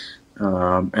it.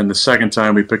 And the second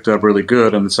time we picked up really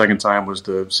good, and the second time was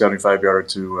the 75-yarder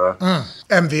to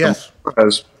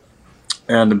MVS.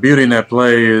 And the beauty in that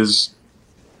play is,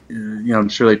 I'm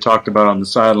sure they talked about on the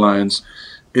sidelines.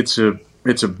 It's a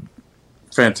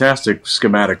fantastic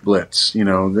schematic blitz.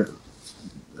 The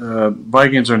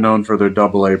Vikings are known for their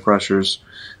double-A pressures.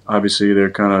 Obviously, they're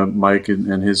kind of Mike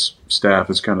and his staff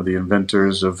is kind of the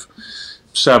inventors of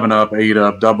 7-up,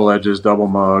 8-up, double edges, double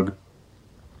mug.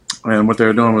 And what they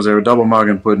were doing was they were double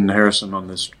mugging, putting Harrison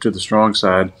to the strong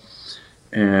side.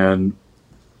 And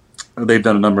they've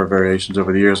done a number of variations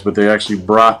over the years, but they actually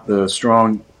brought the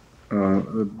strong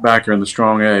backer in the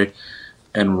strong A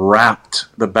and wrapped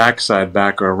the backside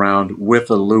backer around with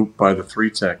a loop by the 3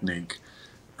 technique.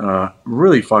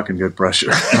 Really fucking good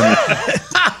pressure.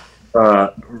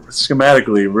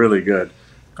 Schematically, really good.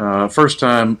 First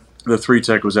time, the 3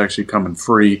 tech was actually coming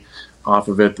free off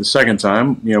of it. The second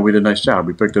time, we did a nice job.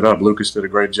 We picked it up. Lucas did a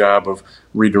great job of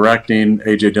redirecting.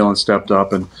 A.J. Dillon stepped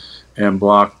up and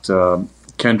blocked.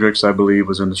 Kendricks, I believe,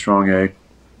 was in the strong A.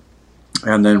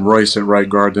 And then Royce at right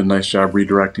guard did a nice job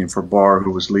redirecting for Barr,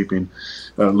 who was looping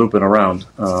around,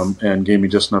 and gave me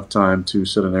just enough time to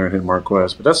sit in there and hit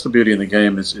Marquez. But that's the beauty in the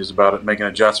game is about it, making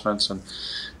adjustments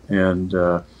and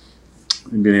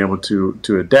being able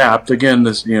to adapt. Again,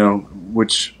 this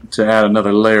which to add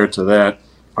another layer to that,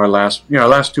 our last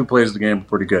 2 plays of the game were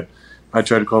pretty good. I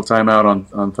tried to call timeout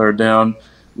on third down.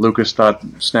 Lucas thought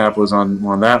snap was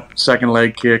on that second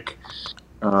leg kick.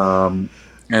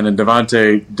 And then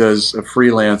Devontae does a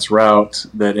freelance route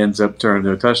that ends up turning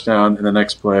into a touchdown, and the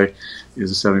next play is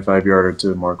a 75-yarder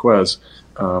to Marquez.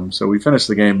 So we finished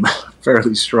the game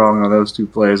fairly strong on those 2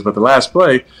 plays. But the last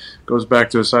play goes back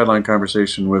to a sideline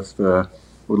conversation with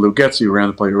Luke Getz, who ran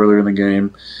the play earlier in the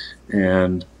game,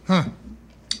 and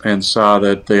saw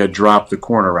that they had dropped the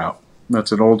corner route.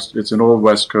 It's an old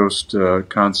West Coast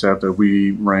concept that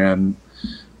we ran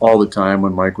all the time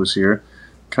when Mike was here.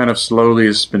 Kind of slowly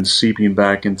has been seeping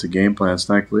back into game plans,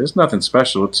 thankfully. It's nothing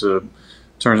special.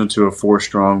 Turns into a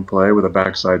 4-strong play with a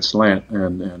backside slant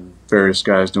and various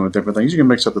guys doing different things. You can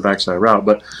mix up the backside route.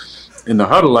 But in the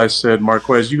huddle, I said,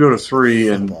 Marquez, you go to 3,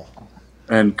 and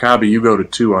Kabi, you go to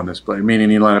 2 on this play,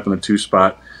 meaning you line up in the 2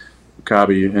 spot,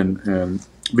 Kabi, and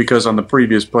because on the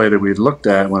previous play that we had looked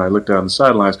at, when I looked out on the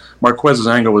sidelines, Marquez's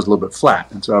angle was a little bit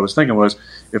flat. And so I was thinking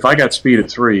if I got speed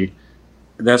at 3,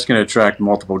 that's going to attract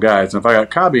multiple guys. And if I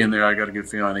got Kabi in there, I got a good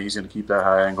feeling that he's going to keep that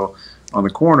high angle on the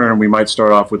corner, and we might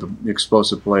start off with an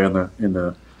explosive play in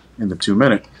the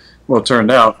 2-minute. Well, it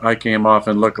turned out I came off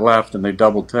and looked left, and they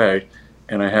double Tay,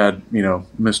 and I had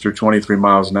Mr. 23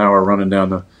 miles an hour running down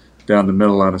the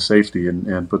middle on a safety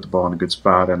and put the ball in a good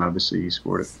spot, and obviously he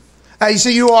scored it. Hey, so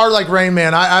you are like Rain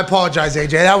Man. I apologize,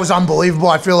 AJ. That was unbelievable.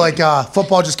 I feel like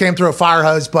football just came through a fire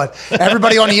hose, but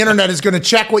everybody on the internet is going to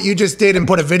check what you just did and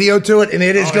put a video to it, and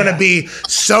it is going to be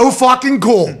so fucking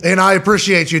cool, and I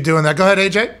appreciate you doing that. Go ahead,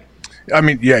 AJ. I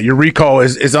mean, yeah, your recall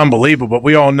is unbelievable, but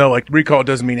we all know, recall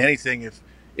doesn't mean anything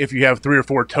if you have 3 or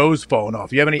 4 toes falling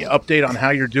off. You have any update on how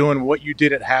you're doing, what you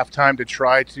did at halftime to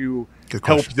try to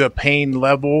help the pain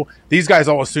level? These guys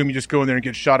all assume you just go in there and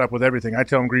get shot up with everything. I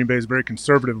tell them Green Bay is very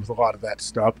conservative with a lot of that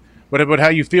stuff. But how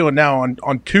you feeling now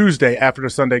on Tuesday after the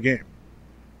Sunday game?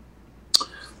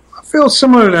 I feel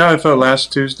similar to how I felt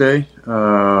last Tuesday.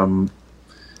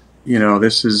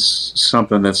 This is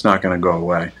something that's not going to go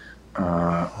away.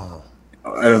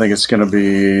 I don't think it's going to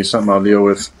be something I'll deal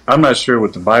with. I'm not sure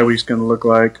what the bye week's going to look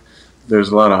like. There's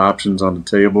a lot of options on the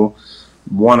table.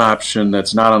 One option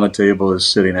that's not on the table is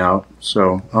sitting out.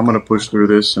 So I'm going to push through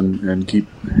this and keep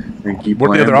playing.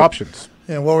 What are the other options?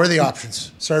 Yeah, what were the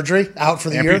options? Surgery? Out for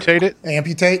the year? Amputate it?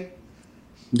 Amputate?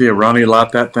 Yeah, Ronnie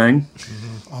lot that thing.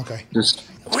 Mm-hmm. Okay. Just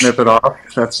snip it off.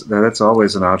 That's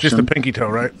always an option. Just the pinky toe,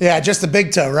 right? Yeah, just the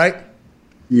big toe, right?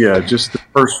 Yeah, just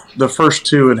the first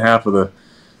 2 and half of the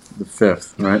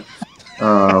 5th, right?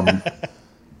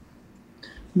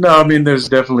 No, I mean, there's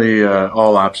definitely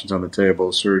all options on the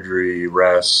table: surgery,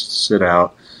 rest, sit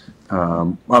out.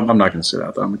 I'm not going to sit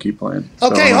out, though. I'm going to keep playing.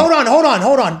 Okay, so,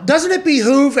 hold on. Doesn't it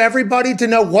behoove everybody to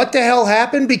know what the hell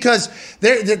happened? Because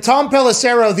Tom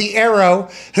Pelissero, the Arrow,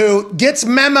 who gets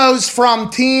memos from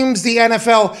teams, the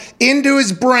NFL, into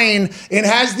his brain and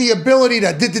has the ability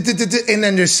to and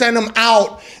then just send them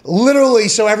out literally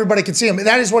so everybody can see him.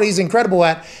 That is what he's incredible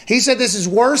at. He said this is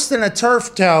worse than a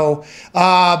turf toe,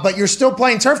 but you're still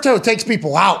playing. Turf toe takes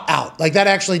people out. Like that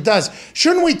actually does.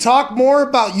 Shouldn't we talk more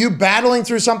about you battling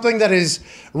through something that is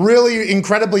really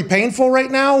incredibly painful right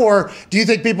now? Or do you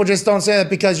think people just don't say that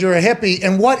because you're a hippie?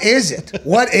 And what is it?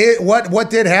 What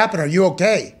did happen? Are you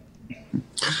okay?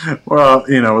 Well,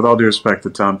 with all due respect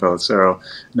to Tom Pelissero,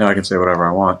 now I can say whatever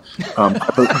I want.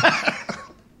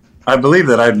 I believe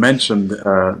that I mentioned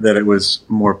that it was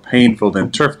more painful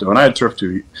than turf toe, and I had turf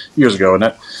toe years ago. And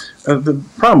the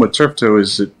problem with turf toe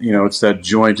is that it's that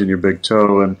joint in your big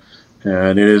toe, and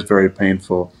it is very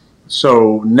painful.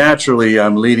 So naturally,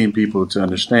 I'm leading people to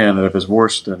understand that if it's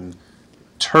worse than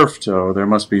turf toe, there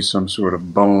must be some sort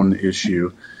of bone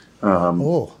issue.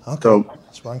 Okay. So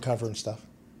we're uncovering stuff.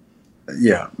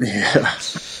 Yeah.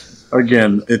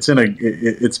 Again, it's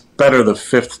better the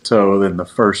fifth toe than the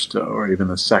first toe, or even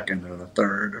the second or the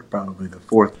third, or probably the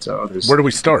fourth toe. Where do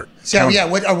we start? So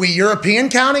are we European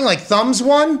counting, like thumbs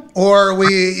one, or are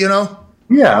we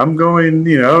Yeah, I'm going,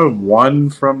 one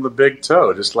from the big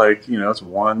toe, just like, it's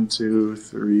 1, 2,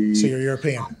 3. So you're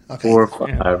European. Okay. 4,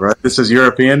 5, right? This is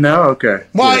European now? Okay.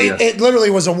 Well, it literally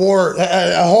was a war,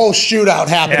 a whole shootout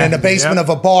happened in the basement of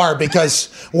a bar because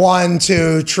 1,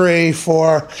 2, 3,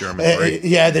 4. German, right?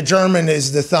 The German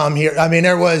is the thumb here. I mean,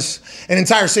 there was an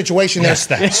entire situation there.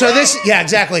 So this,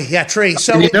 exactly. Yeah, tree.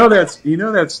 So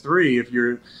that's 3 if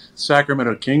you're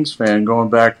Sacramento Kings fan going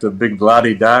back to Big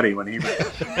Vladdy Dottie when he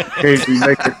occasionally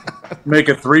make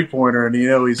a 3-pointer and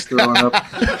he's throwing up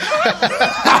 3.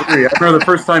 I remember the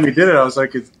first time he did it, I was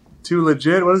like, it's too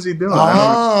legit. What is he doing? Too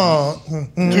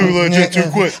legit, too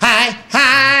quick. Hi.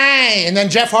 And then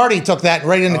Jeff Hardy took that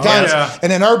right in the guns. Yeah.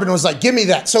 And then Urban was like, give me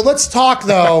that. So let's talk,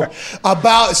 though,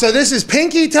 about – so this is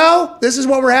pinky toe? This is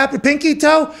what we're happy – pinky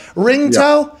toe? Ring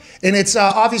toe? And it's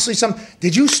obviously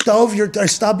did you stub your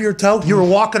toe? You were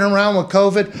walking around with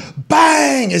COVID.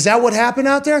 Bang! Is that what happened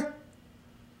out there?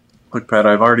 Look, Pat,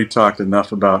 I've already talked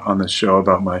enough on this show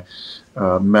about my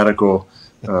medical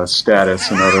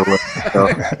status and other ways. So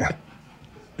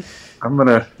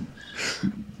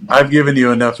I've given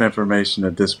you enough information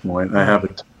at this point. I have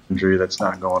an injury that's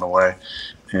not going away,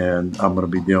 and I'm going to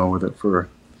be dealing with it for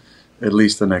at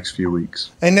least the next few weeks.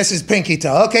 And this is pinky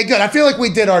toe. Okay, good. I feel like we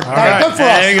did our all right. Good for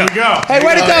us. There you go. Hey,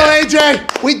 way to go,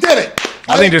 AJ. We did it.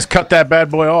 I think just cut that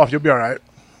bad boy off. You'll be all right.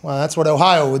 Well, that's what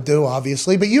Ohio would do,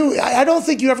 obviously. But I don't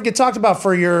think you ever get talked about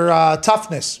for your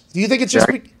toughness. Do you think it's just...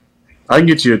 I can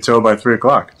get you a toe by 3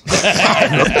 o'clock.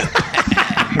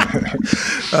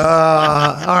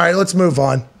 All right, let's move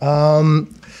on.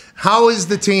 How is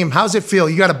the team? How's it feel?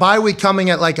 You got a bye week coming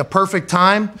at like a perfect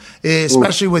time,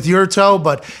 especially with your toe.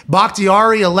 But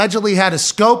Bakhtiari allegedly had a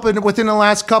scope within the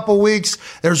last couple weeks.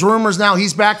 There's rumors now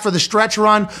he's back for the stretch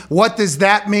run. What does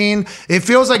that mean? It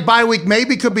feels like bye week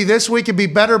maybe could be this week, could be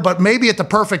better, but maybe at the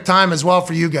perfect time as well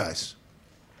for you guys.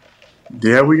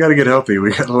 Yeah, we got to get healthy. We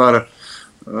got a lot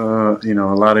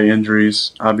of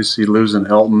injuries. Obviously, losing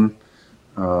Elton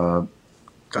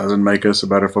doesn't make us a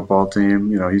better football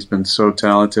team. He's been so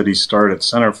talented. He started at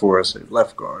center for us, at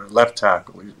left guard, left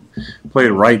tackle. He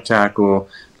played right tackle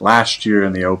last year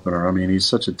in the opener. I mean, he's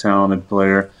such a talented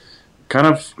player. Kind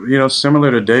of,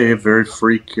 similar to Dave, very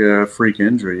freak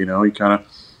injury. He kind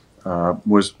of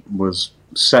was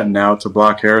setting out to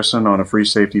block Harrison on a free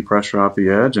safety pressure off the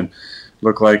edge and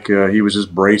looked like he was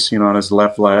just bracing on his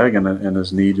left leg and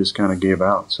his knee just kind of gave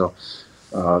out. So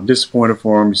disappointed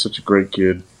for him. He's such a great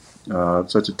kid.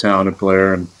 Such a talented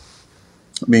player, and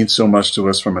it means so much to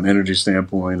us from an energy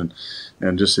standpoint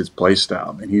and just his play style.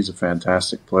 I mean, he's a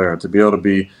fantastic player. To be able to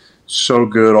be so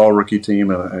good, all rookie team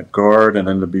at guard, and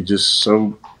then to be just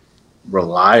so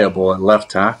reliable at left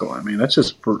tackle. I mean, that's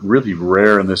just really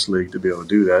rare in this league to be able to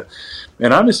do that.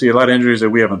 And obviously, a lot of injuries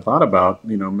that we haven't thought about.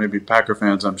 Maybe Packer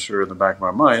fans, I'm sure, in the back of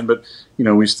our mind, but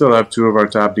we still have 2 of our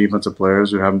top defensive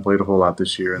players who haven't played a whole lot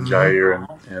this year, and Jair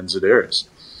and Za'Darius.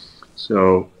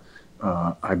 So.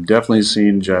 I've definitely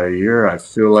seen Jair. I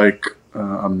feel like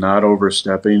I'm not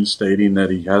overstepping, stating that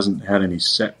he hasn't had any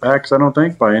setbacks, I don't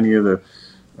think, by any of the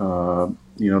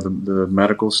the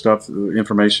medical stuff, the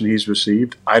information he's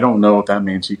received. I don't know if that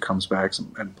means he comes back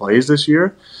and plays this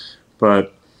year,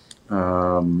 but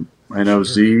I know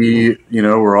Z,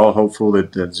 we're all hopeful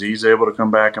that Z's able to come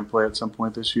back and play at some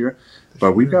point this year.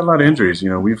 But we've got a lot of injuries.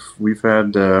 We've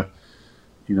had a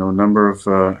number of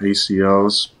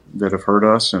ACLs that have hurt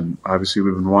us, and obviously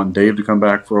we've been wanting Dave to come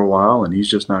back for a while, and he's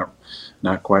just not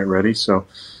quite ready. So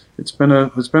it's been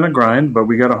a grind, but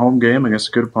we got a home game against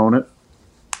a good opponent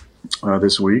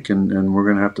this week, and we're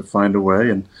going to have to find a way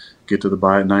and get to the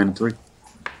bye at 9-3.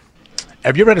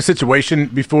 Have you ever had a situation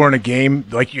before in a game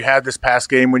like you had this past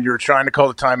game when you were trying to call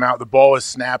the timeout, the ball is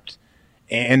snapped,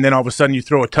 and then all of a sudden you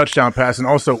throw a touchdown pass, and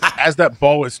also as that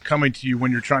ball is coming to you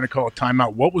when you're trying to call a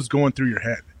timeout, what was going through your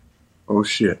head? Oh,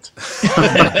 shit.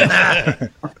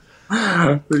 It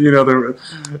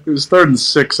was 3rd and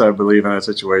 6, I believe, in that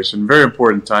situation. Very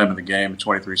important time in the game,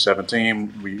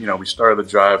 23-17. We started the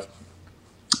drive,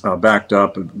 backed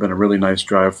up. It's been a really nice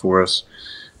drive for us.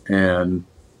 And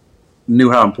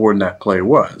knew how important that play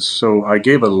was. So I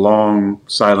gave a long,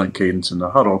 silent cadence in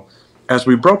the huddle. As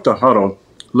we broke the huddle,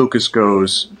 Lucas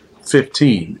goes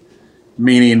 15,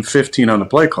 meaning 15 on the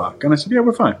play clock. And I said, yeah,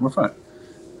 we're fine.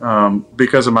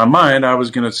 Because in my mind, I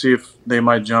was going to see if they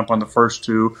might jump on the first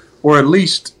two, or at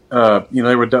least,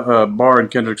 they were Barr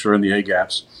and Kendricks were in the A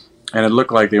gaps, and it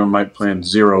looked like they might plan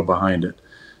 0 behind it,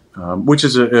 which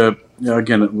is,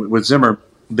 again, with Zimmer,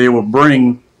 they will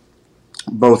bring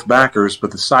both backers,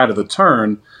 but the side of the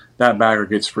turn, that backer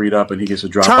gets freed up and he gets a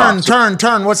drop off.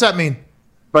 Turn. What's that mean?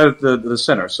 But at the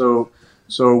center. So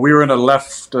we were in a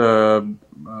left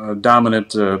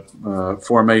dominant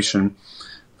formation.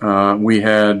 We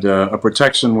had a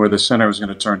protection where the center was going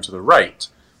to turn to the right.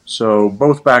 So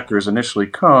both backers initially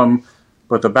come,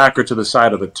 but the backer to the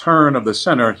side of the turn of the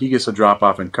center, he gets a drop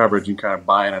off in coverage and kind of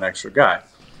buy in an extra guy.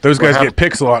 Those guys get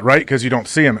picks a lot, right? Because you don't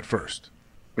see them at first.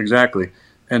 Exactly.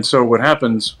 And so what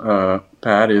happens,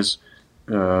 Pat, is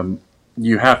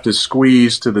you have to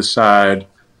squeeze to the side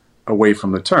away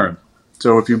from the turn.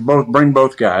 So if you bring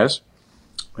both guys,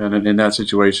 and in that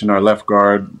situation, our left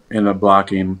guard ended up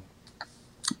blocking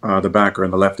the backer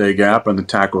in the left A gap, and the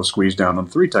tackle squeezed down on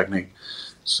the 3 technique.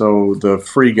 So the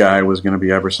free guy was going to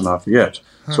be Everson off the edge.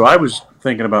 So I was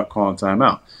thinking about calling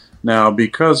timeout. Now,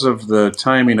 because of the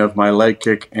timing of my leg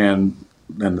kick and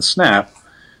the snap,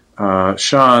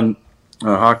 Sean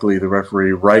Hockley, the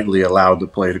referee, rightly allowed the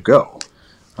play to go.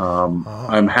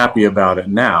 I'm happy about it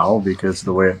now because of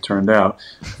the way it turned out.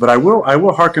 But I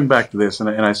will harken back to this, and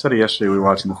I said it yesterday. We were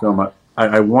watching the film.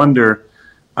 I wonder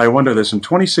this. In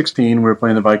 2016, we were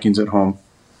playing the Vikings at home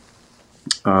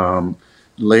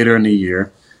later in the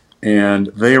year, and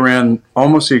they ran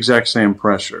almost the exact same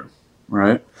pressure,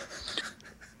 right?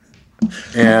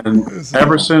 And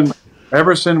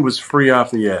Everson was free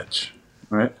off the edge,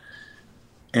 right?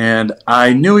 And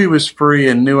I knew he was free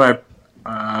and knew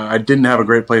I didn't have a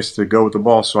great place to go with the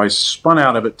ball, so I spun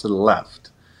out of it to the left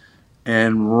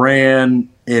and ran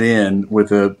it in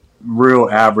with a real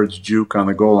average juke on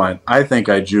the goal line. I think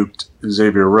I juked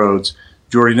Xavier Rhodes.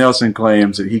 Jordy Nelson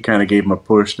claims that he kind of gave him a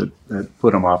push that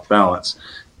put him off balance.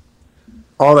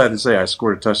 All that to say, I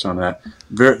scored a touchdown on that.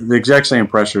 The exact same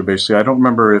pressure, basically. I don't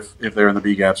remember if they're in the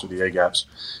B gaps or the A gaps,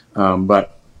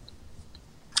 but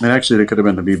and actually they could have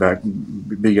been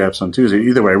the B gaps on Tuesday.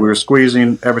 Either way, we were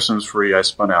squeezing. Everson was free. I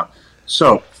spun out.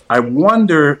 So I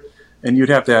wonder, and you'd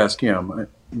have to ask him,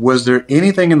 was there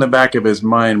anything in the back of his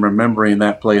mind remembering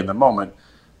that play in the moment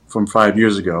from 5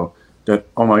 years ago that,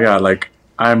 oh my God, like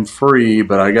I'm free,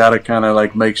 but I got to kind of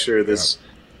like make sure this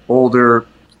older,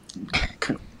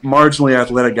 marginally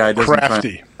athletic guy doesn't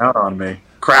try out on me.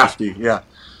 Crafty, yeah.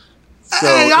 So,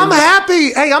 I'm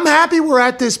happy we're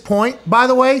at this point, by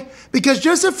the way, because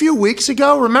just a few weeks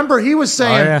ago, remember he was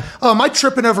saying, am I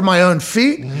tripping over my own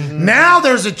feet? Mm-hmm. Now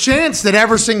there's a chance that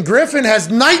Everson Griffin has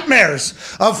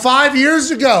nightmares of 5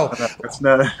 years ago. It's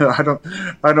not,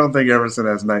 I don't think Everson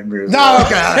has nightmares. No,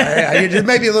 okay. You're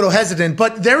maybe a little hesitant,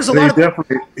 but there's a lot of...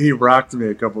 He rocked me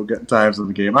a couple of times in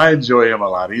the game. I enjoy him a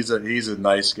lot. He's a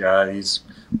nice guy. He's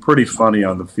pretty funny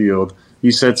on the field.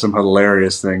 He said some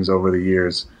hilarious things over the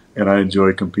years, and I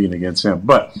enjoy competing against him.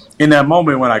 But in that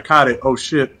moment when I caught it, oh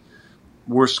shit,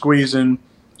 we're squeezing.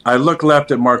 I look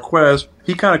left at Marquez.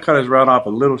 He kind of cut his route off a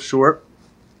little short.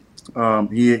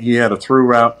 He had a through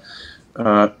route,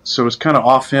 so it was kind of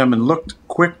off him and looked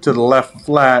quick to the left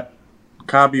flat.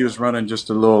 Cobby was running just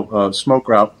a little smoke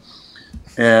route,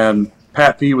 and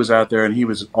Pat P was out there and he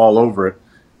was all over it.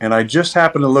 And I just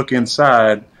happened to look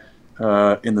inside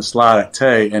in the slot at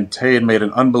Tay, and Tay had made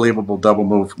an unbelievable double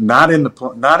move, not in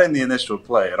the initial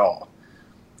play at all.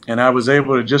 And I was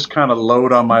able to just kind of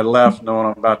load on my left,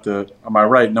 on my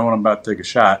right, knowing I'm about to take a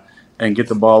shot, and get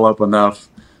the ball up enough.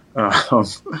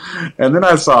 And then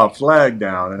I saw a flag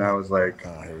down, and I was like,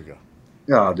 "Oh, here we go.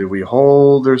 Oh, did we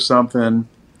hold or something?"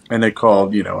 And they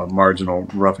called, a marginal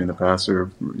roughing the passer,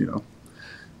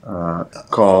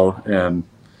 call, and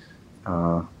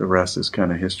the rest is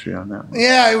kind of history on that one.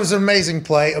 Yeah, it was an amazing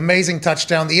play, amazing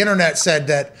touchdown. The internet said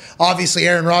that obviously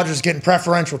Aaron Rodgers getting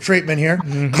preferential treatment here.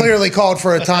 Mm-hmm. Clearly called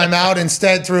for a timeout,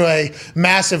 instead threw a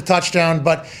massive touchdown.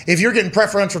 But if you're getting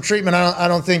preferential treatment, I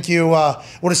don't think you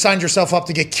would have signed yourself up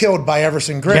to get killed by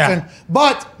Everson Griffin. Yeah.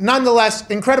 But nonetheless,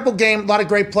 incredible game. A lot of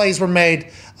great plays were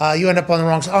made. You end up on the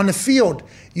wrong side. On the field,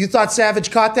 you thought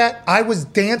Savage caught that? I was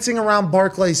dancing around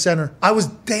Barclays Center. I was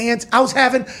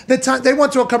having the time. They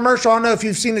went to a commercial. I don't know if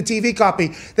you've seen the TV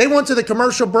copy. They went to the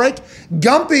commercial break.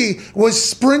 Gumpy was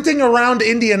sprinting around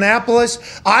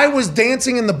Indianapolis. I was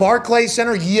dancing in the Barclays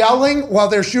Center, yelling while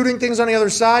they're shooting things on the other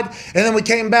side. And then we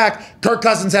came back. Kirk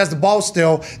Cousins has the ball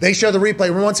still. They show the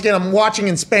replay. Once again, I'm watching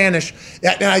in Spanish.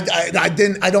 And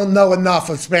I don't know enough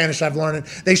of Spanish. I've learned it.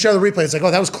 They show the replay. It's like,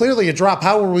 oh, that was clearly a drop.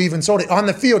 How were we even sold it? On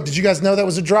the field, did you guys know that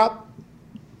was a drop?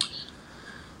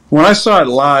 When I saw it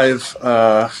live,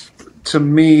 to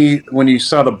me, when you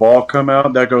saw the ball come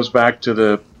out, that goes back to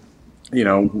the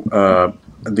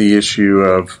issue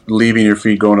of leaving your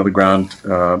feet going to the ground.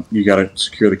 You got to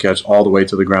secure the catch all the way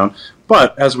to the ground.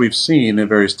 But as we've seen at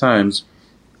various times,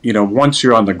 once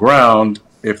you're on the ground,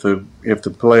 if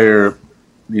the player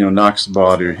knocks the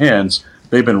ball out of your hands,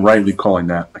 they've been rightly calling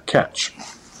that a catch.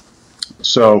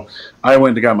 So I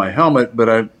went and got my helmet,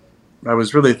 but I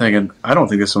was really thinking, I don't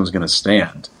think this one's going to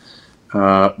stand.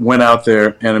 Went out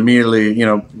there and immediately,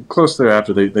 close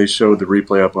thereafter, they showed the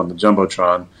replay up on the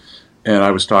Jumbotron, and I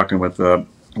was talking with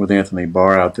Anthony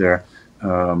Barr out there,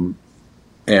 and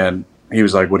he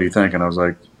was like, "What do you think?" And I was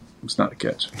like, "It's not a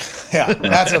catch." Yeah,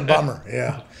 that's a bummer.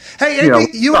 Yeah. Hey, AB,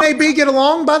 you and AB get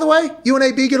along, by the way? You and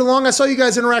AB get along? I saw you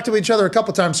guys interact with each other a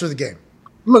couple times through the game.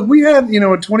 Look, we had, in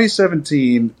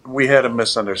 2017, we had a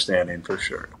misunderstanding for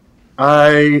sure.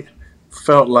 I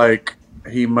felt like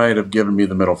he might have given me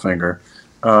the middle finger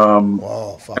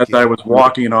as I was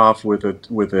walking off with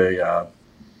a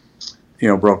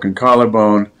broken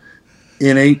collarbone.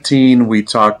 In 18, we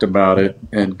talked about it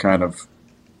and kind of,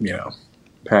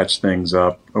 patched things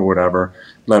up or whatever.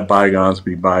 Let bygones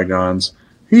be bygones.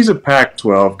 He's a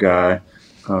Pac-12 guy.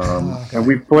 And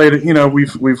we've played it,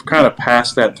 we've kind of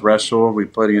passed that threshold.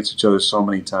 We've played against each other so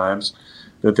many times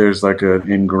that there's like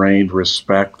an ingrained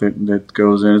respect that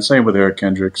goes in. And same with Eric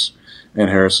Kendricks and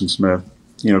Harrison Smith.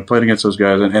 Played against those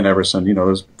guys and Everson.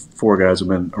 Those four guys have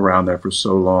been around there for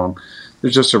so long.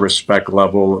 There's just a respect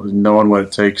level, knowing what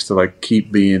it takes to keep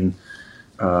being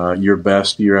your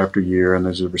best year after year, and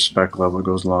there's a respect level that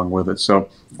goes along with it. So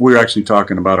we were actually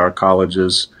talking about our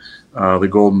colleges. The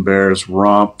Golden Bears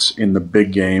romped in the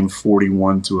big game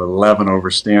 41-11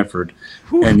 over Stanford.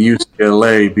 Whew. And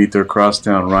UCLA beat their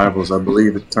crosstown rivals. I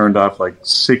believe it turned off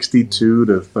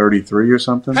 62-33 or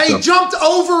something. Hey, he jumped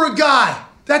over a guy.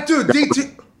 That dude,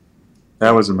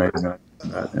 that was amazing.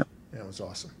 That was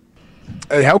awesome.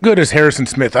 Hey, how good is Harrison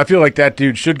Smith? I feel like that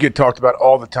dude should get talked about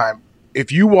all the time.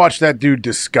 If you watch that dude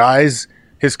disguise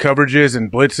his coverages and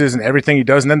blitzes and everything he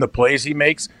does, and then the plays he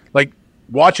makes,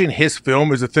 watching his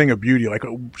film is a thing of beauty.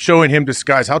 Showing him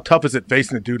disguise. How tough is it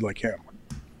facing a dude like him?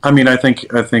 I mean, I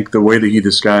think the way that he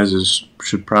disguises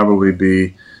should probably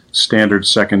be standard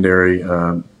secondary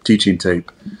teaching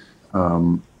tape.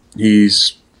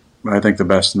 He's, I think, the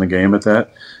best in the game at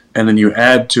that. And then you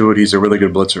add to it, he's a really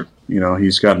good blitzer.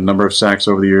 He's got a number of sacks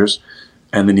over the years.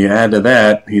 And then you add to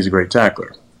that, he's a great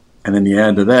tackler. And then you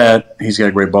add to that, he's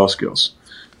got great ball skills.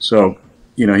 So,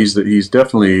 he's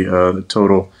definitely the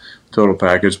total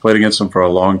package. Played against him for a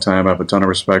long time. I have a ton of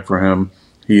respect for him.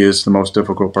 He is the most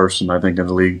difficult person, I think, in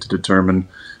the league to determine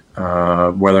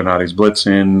whether or not he's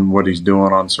blitzing, what he's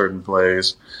doing on certain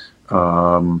plays.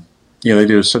 They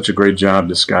do such a great job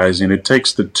disguising. It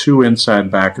takes the two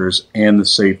inside backers and the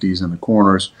safeties and the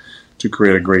corners to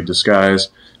create a great disguise.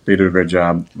 They do a great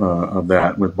job of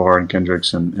that with Barr and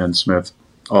Kendricks and Smith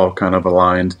all kind of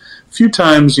aligned. A few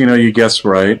times, you guess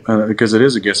right because it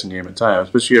is a guessing game at times.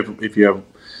 Especially if you have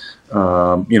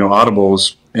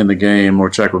audibles in the game or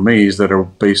check with me's that are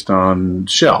based on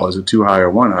shell. Is it too high or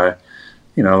one high?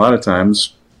 A lot of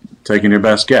times taking your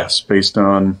best guess based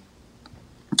on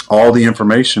all the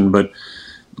information, but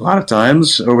a lot of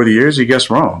times over the years you guess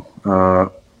wrong.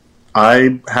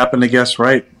 I happen to guess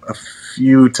right a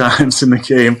few times in the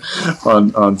game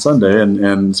on Sunday,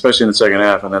 and especially in the second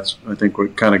half, and that's, I think,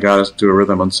 what kind of got us to a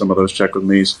rhythm on some of those check with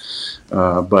me's.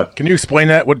 But can you explain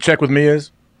that? What check with me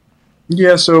is?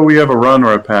 Yeah, so we have a run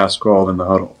or a pass called in the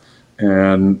huddle,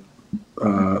 and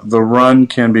the run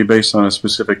can be based on a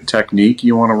specific technique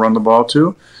you want to run the ball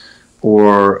to,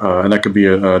 or and that could be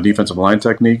a defensive line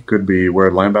technique, could be where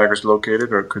the linebacker's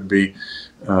located, or it could be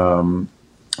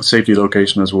safety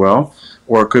location as well,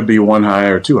 or it could be one high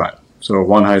or two high. So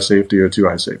one high safety or two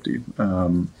high safety.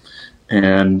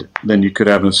 And then you could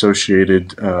have an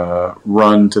associated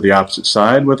run to the opposite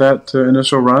side with that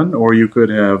initial run, or you could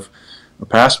have a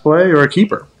pass play or a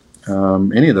keeper,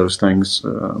 any of those things.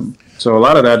 So a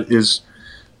lot of that is,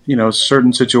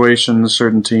 certain situations,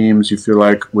 certain teams, you feel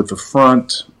like with the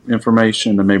front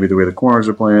information and maybe the way the corners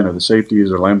are playing or the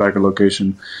safeties or linebacker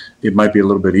location, it might be a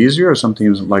little bit easier. Or some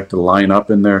teams like to line up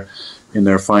in their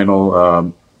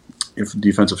final if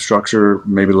defensive structure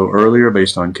maybe a little earlier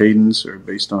based on cadence or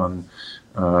based on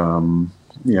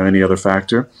any other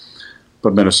factor.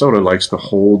 But Minnesota likes to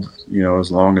hold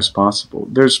as long as possible.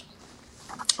 There's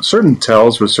certain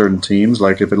tells with certain teams,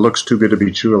 like if it looks too good to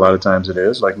be true, a lot of times it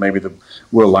is. Like maybe the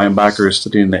will linebacker is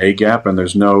sitting in the A gap and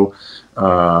there's no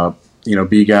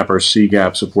B gap or C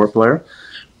gap support player.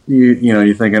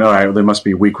 You're thinking, all right, there must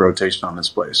be weak rotation on this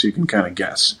play, so you can kind of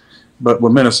guess. But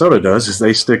what Minnesota does is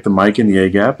they stick the Mike in the A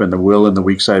gap and the Will in the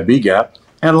weak side B gap,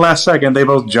 and last second they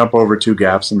both jump over two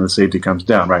gaps and the safety comes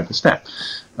down right at the snap.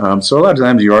 So a lot of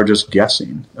times you are just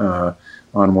guessing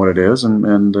on what it is,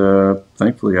 and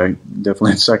thankfully, I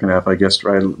definitely in the second half I guessed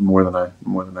right more than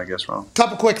I guessed wrong.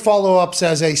 Couple quick follow-ups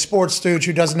as a sports dude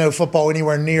who doesn't know football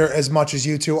anywhere near as much as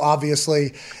you two,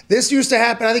 obviously. This used to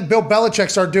happen. I think Bill Belichick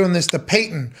started doing this to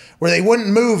Peyton, where they wouldn't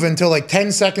move until like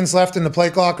 10 seconds left in the play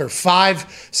clock or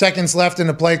 5 seconds left in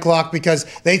the play clock because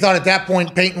they thought at that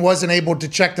point Peyton wasn't able to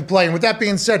check the play. And with that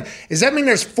being said, does that mean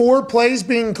there's 4 plays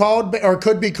being called or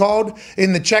could be called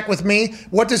in the check with me?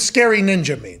 What does Scary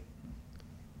Ninja mean?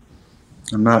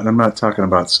 I'm not talking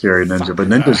about Scary Ninja, but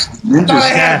ninjas.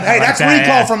 Hey, that's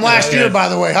recall from last year, by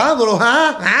the way, huh?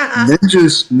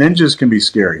 Ninjas can be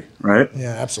scary, right?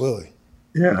 Yeah, absolutely.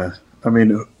 Yeah, I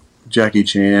mean, Jackie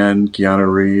Chan, Keanu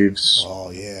Reeves. Oh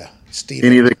yeah, Steven.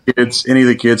 Any of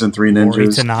the kids in Three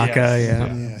Ninjas. Tanaka,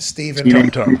 yeah. Steven.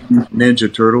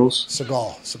 Ninja Turtles.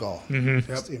 Seagal.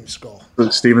 Mm-hmm. Yep. Steven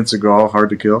Seagal. Steven Seagal, hard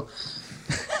to kill.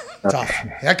 Tough.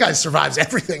 That guy survives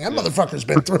everything. That motherfucker's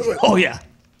been through it. Oh yeah.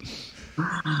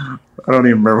 I don't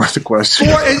even remember what the question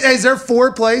is there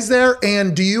 4 plays there?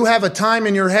 And do you have a time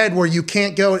in your head where you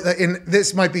can't go? And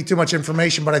this might be too much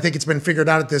information, but I think it's been figured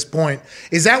out at this point.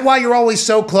 Is that why you're always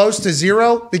so close to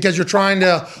 0? Because you're trying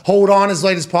to hold on as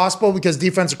late as possible because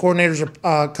defensive coordinators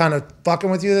are kind of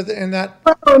fucking with you in that?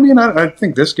 I mean, I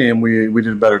think this game we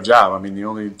did a better job. I mean, the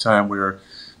only time we were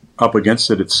up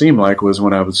against it seemed like, was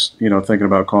when I was thinking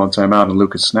about calling timeout and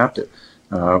Lucas snapped it.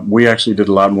 We actually did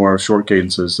a lot more short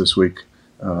cadences this week,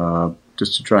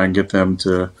 just to try and get them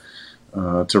to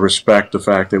respect the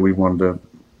fact that we wanted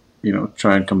to,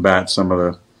 try and combat some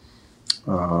of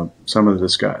the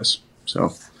disguise.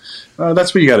 So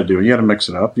that's what you got to do. You got to mix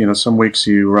it up. Some weeks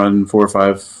you run 4,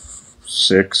 5,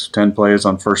 6, 10 plays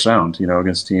on first sound.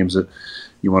 Against teams that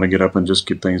you want to get up and just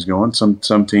get things going.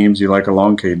 Some teams you like a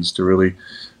long cadence to really.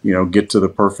 Get to the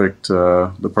perfect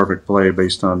play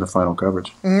based on the final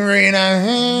coverage.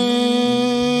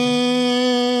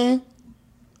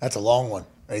 That's a long one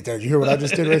right there. Did you hear what I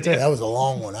just did right there? That was a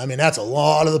long one. I mean, that's a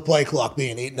lot of the play clock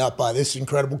being eaten up by this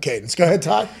incredible cadence. Go ahead,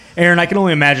 Todd. Aaron, I can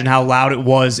only imagine how loud it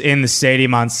was in the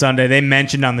stadium on Sunday. They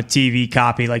mentioned on the TV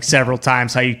copy like several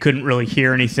times how you couldn't really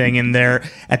hear anything in there.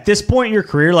 At this point in your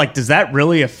career, does that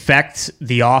really affect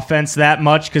the offense that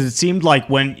much? Because it seemed like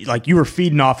when you were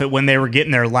feeding off it when they were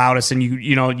getting their loudest, and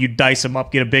you dice them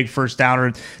up, get a big first down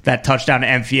or that touchdown to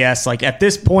MVS. At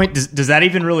this point, does that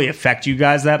even really affect you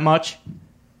guys that much?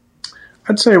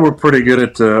 I'd say we're pretty good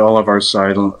at all of our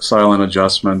silent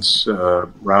adjustments,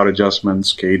 route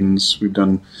adjustments, cadence. We've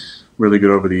done really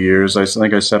good over the years. I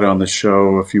think I said it on the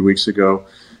show a few weeks ago.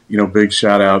 Big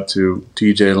shout out to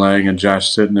TJ Lang and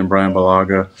Josh Sitton and Brian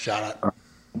Balaga. Shout out.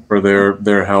 For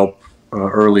their help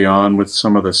early on with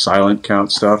some of the silent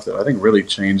count stuff that I think really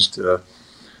changed the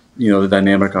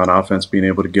dynamic on offense, being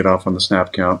able to get off on the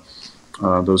snap count.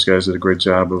 Those guys did a great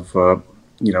job of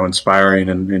inspiring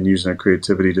and using their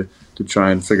creativity to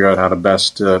try and figure out how to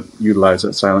best utilize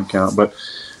that silent count. But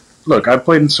look, I've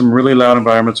played in some really loud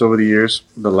environments over the years.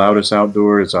 The loudest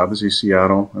outdoor is obviously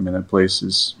Seattle. I mean, that place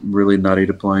is really nutty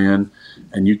to play in,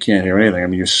 and you can't hear anything. I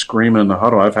mean, you're screaming in the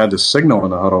huddle. I've had to signal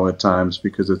in the huddle at times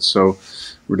because it's so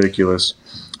ridiculous.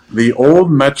 The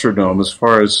old Metrodome, as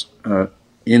far as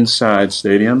inside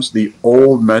stadiums, the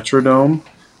old Metrodome,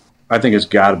 I think has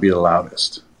got to be the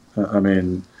loudest. I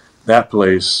mean, that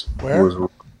place was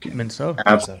Minnesota.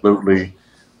 Absolutely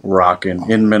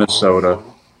rocking in Minnesota.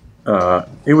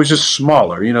 It was just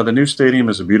smaller. The new stadium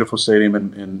is a beautiful stadium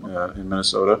in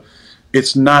Minnesota.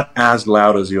 It's not as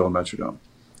loud as the old Metrodome.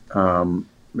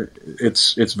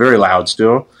 It's very loud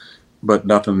still, but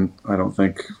nothing. I don't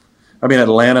think. I mean,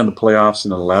 Atlanta in the playoffs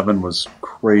in 11 was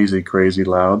crazy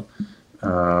loud,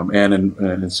 and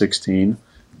in 16.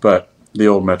 But the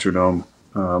old Metrodome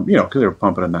because they were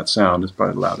pumping in that sound. It's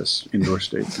probably the loudest indoor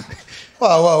stadium.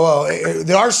 Whoa.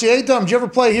 The RCA Dome, did you ever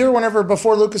play here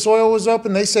before Lucas Oil was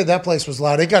open? They said that place was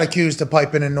loud. They got accused of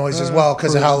piping in noise as well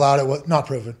because of how loud it was. Not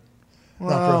proven.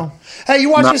 Not proven. Hey, you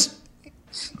watch this?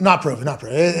 Not proven.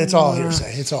 It's all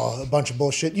hearsay. It's all a bunch of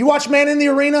bullshit. You watch Man in the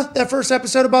Arena, that first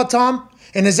episode about Tom?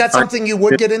 And is that something you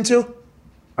would get into?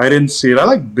 I didn't see it. I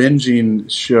like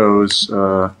binging shows.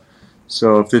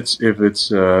 So if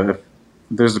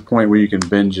there's a point where you can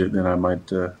binge it, then I might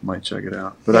check it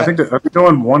out. But I think are they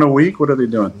doing one a week? What are they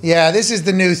doing? Yeah, this is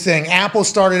the new thing. Apple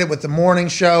started it with the morning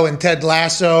show and Ted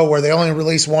Lasso, where they only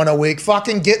release one a week.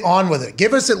 Fucking get on with it.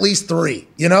 Give us at least 3.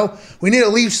 We need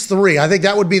at least 3. I think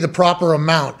that would be the proper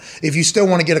amount if you still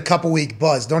want to get a couple week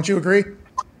buzz. Don't you agree?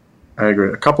 I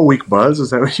agree. A couple week buzz,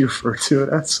 is that what you refer to it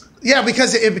as? Yeah,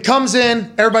 because it comes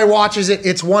in, everybody watches it.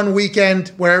 It's one weekend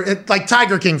where, like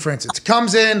Tiger King, for instance,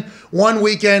 comes in one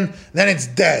weekend, then it's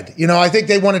dead. I think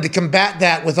they wanted to combat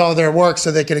that with all their work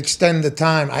so they could extend the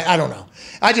time. I don't know.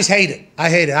 I just hate it.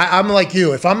 I hate it. I'm like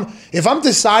you. If I'm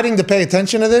deciding to pay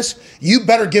attention to this, you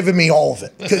better give me all of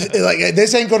it, because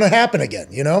this ain't going to happen again.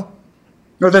 No,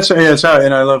 that's how.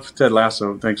 And I love Ted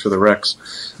Lasso. Thanks for the recs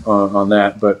on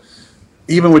that. But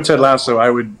even with Ted Lasso,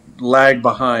 I would lag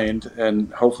behind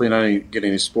and hopefully not get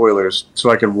any spoilers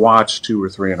so I could watch 2 or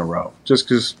 3 in a row. Just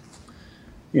because,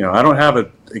 I don't have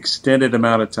an extended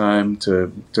amount of time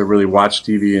to really watch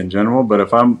TV in general. But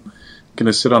if I'm going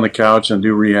to sit on the couch and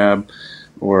do rehab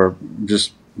or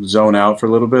just zone out for a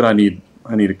little bit, I need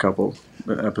a couple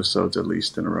episodes at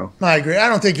least in a row. I agree. I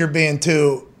don't think you're being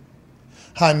too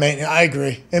high maintenance. I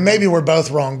agree. And maybe we're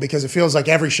both wrong because it feels like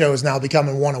every show is now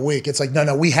becoming one a week. It's like,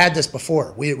 no, we had this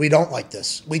before. We don't like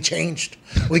this. We changed.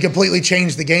 We completely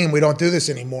changed the game. We don't do this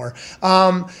anymore.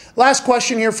 Last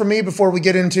question here for me before we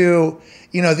get into,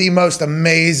 the most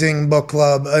amazing book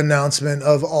club announcement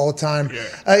of all time.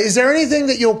 Is there anything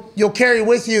that you'll carry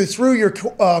with you through your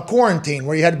quarantine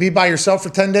where you had to be by yourself for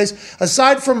 10 days?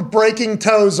 Aside from breaking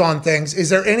toes on things, is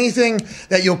there anything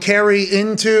that you'll carry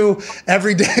into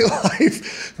everyday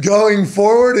life going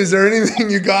forward? Is there anything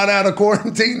you got out of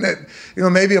quarantine that,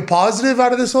 maybe a positive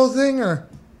out of this whole thing? Or?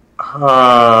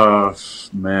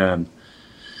 Man.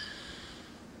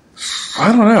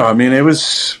 I don't know. I mean, it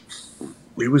was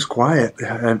quiet.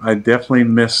 I definitely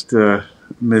missed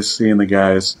seeing the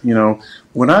guys.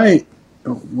 When I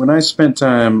spent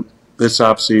time this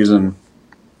off season,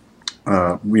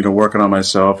 working on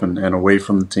myself and away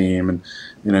from the team and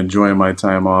enjoying my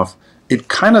time off, it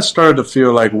kind of started to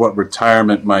feel like what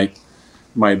retirement might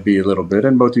be a little bit.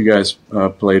 And both you guys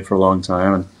played for a long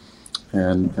time,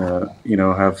 and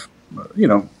have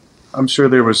I'm sure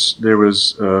there was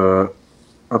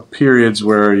periods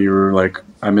where you were like,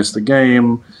 I miss the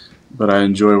game, but I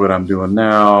enjoy what I'm doing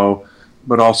now.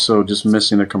 But also just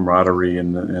missing the camaraderie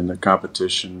and the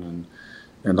competition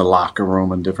and the locker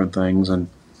room and different things. And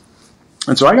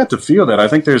so I got to feel that. I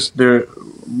think there,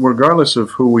 regardless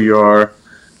of who we are,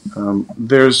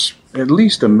 there's at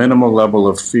least a minimal level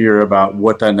of fear about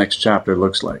what that next chapter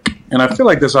looks like. And I feel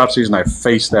like this offseason I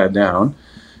faced that down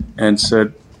and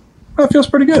said, well, it feels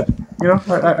pretty good.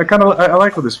 I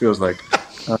like what this feels like.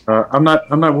 I'm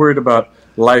not worried about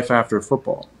life after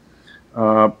football,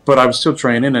 but I was still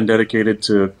training and dedicated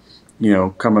to,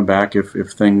 coming back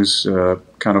if things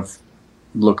kind of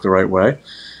look the right way.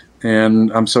 And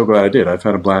I'm so glad I did. I've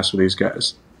had a blast with these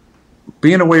guys.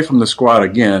 Being away from the squad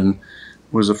again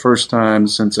was the first time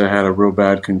since I had a real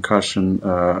bad concussion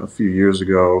a few years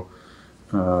ago,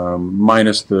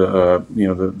 minus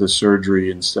the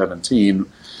surgery in 2017.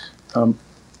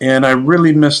 And I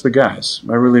really missed the guys.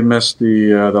 I really missed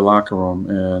the locker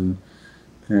room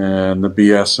and the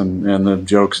BS and the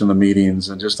jokes and the meetings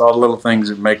and just all the little things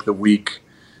that make the week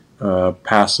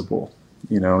passable.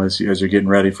 As you're getting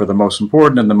ready for the most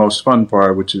important and the most fun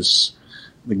part, which is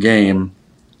the game.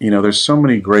 There's so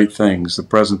many great things: the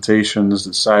presentations,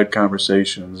 the side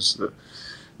conversations,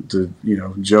 the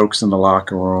jokes in the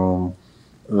locker room,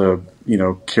 the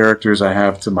characters I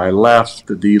have to my left,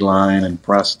 the D line and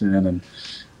Preston and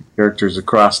characters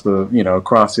across the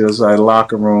other side of the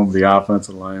locker room, the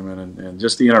offensive linemen, and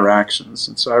just the interactions.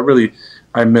 And so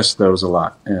I miss those a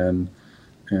lot, and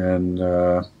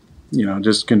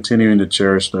just continuing to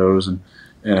cherish those and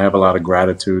have a lot of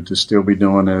gratitude to still be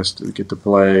doing this, to get to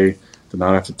play, to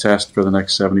not have to test for the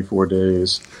next 74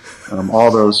 days.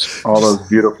 All those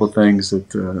beautiful things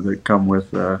that come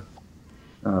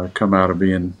out of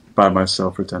being by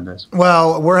myself for 10 days.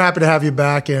 Well, we're happy to have you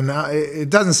back, and it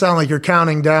doesn't sound like you're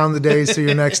counting down the days to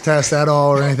your next test at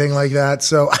all or anything like that.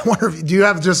 So I wonder, do you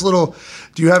have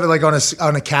it like on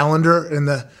a calendar in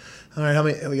the All right, how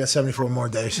many? We got 74 more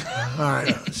days. All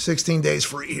right, 16 days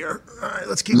free here. All right,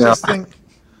 let's keep this thing.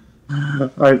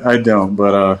 I don't,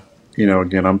 but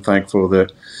again, I'm thankful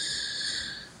that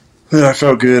I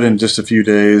felt good in just a few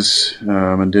days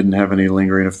and didn't have any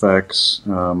lingering effects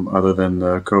other than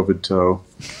the COVID toe.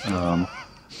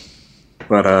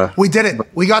 But we did it.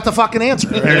 We got the fucking answer.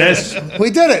 There it is. We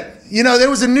did it. You know, there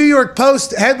was a New York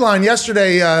Post headline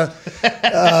yesterday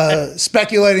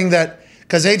speculating that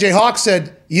because AJ Hawk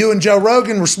said you and Joe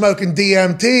Rogan were smoking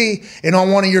DMT, and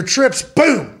on one of your trips,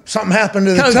 boom, something happened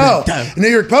to the toe. The New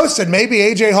York Post said maybe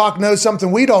AJ Hawk knows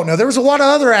something we don't know. There was a lot of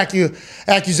other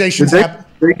accusations happening.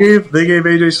 They gave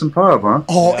AJ some pub, huh?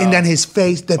 Oh, and then his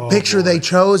face, the picture they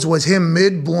chose was him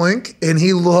mid-blink, and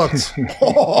he looked, it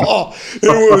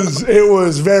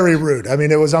was very rude. I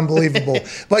mean, it was unbelievable.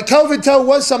 But COVID toe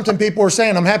was something people were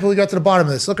saying. I'm happy we got to the bottom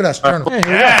of this. Look at us, journalists.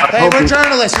 Hey, we're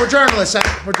journalists. We're journalists.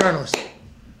 We're journalists.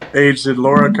 Age, did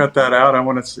Laura cut that out? I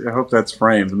hope that's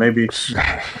framed. Maybe.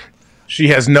 She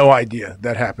has no idea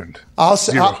that happened.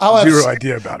 Zero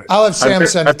idea about it. I'll have Sam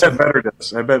send it to me.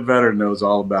 I bet Vetter knows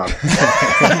all about it.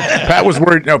 Pat was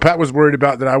worried. No, Pat was worried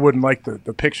about that I wouldn't like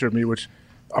the picture of me, which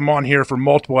I'm on here for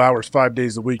multiple hours, 5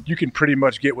 days a week. You can pretty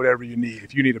much get whatever you need.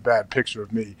 If you need a bad picture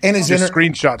of me, and just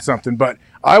screenshot something. But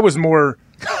I was more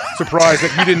surprised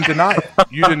that you didn't deny it.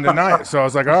 You didn't deny it. So I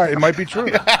was like, all right, it might be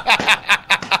true.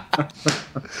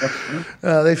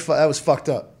 That was fucked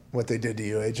up. What they did to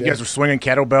you, AJ. You guys were swinging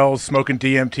kettlebells, smoking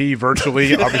DMT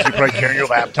virtually, obviously probably carrying your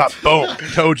laptop. Boom.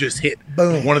 Toe just hit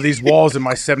one of these walls in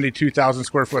my 72,000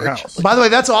 square foot house. By the way,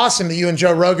 that's awesome that you and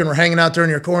Joe Rogan were hanging out during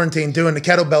your quarantine doing the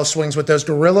kettlebell swings with those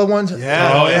gorilla ones.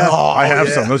 Yeah. I have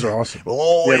some. Those are awesome. We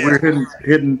were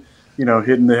hitting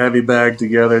the heavy bag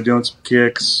together, doing some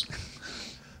kicks.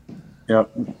 Yep.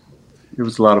 It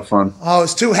was a lot of fun. Oh,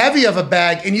 it's too heavy of a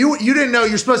bag, and you didn't know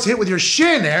you're supposed to hit with your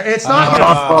shin there. It's not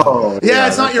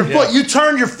it's not your foot. You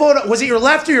turned your foot. Was it your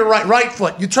left or your right? Right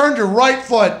foot. You turned your right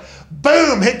foot.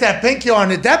 Boom! Hit that pinky on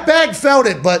it. That bag felt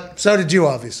it, but so did you,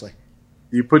 obviously.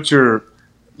 You put your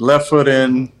left foot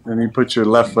in, and you put your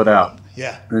left foot out.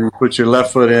 Yeah. And you put your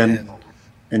left foot in,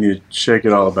 and you shake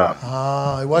it all about.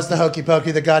 Oh, it was the hokey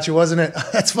pokey that got you, wasn't it?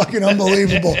 That's fucking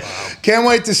unbelievable. Can't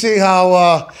wait to see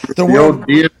how the world. Old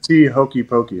DMT hokey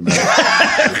pokey, man.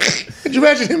 Could you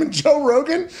imagine him and Joe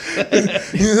Rogan? That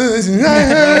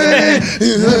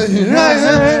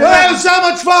was so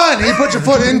much fun. You put your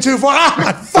foot in too far. Oh,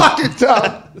 my fucking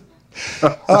toe.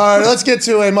 All right, let's get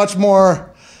to a much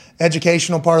more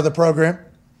educational part of the program.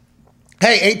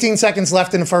 Hey, 18 seconds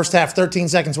left in the first half, 13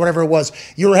 seconds, whatever it was.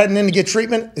 You were heading in to get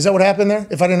treatment? Is that what happened there?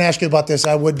 If I didn't ask you about this,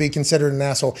 I would be considered an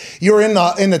asshole. You were in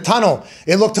the tunnel.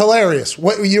 It looked hilarious.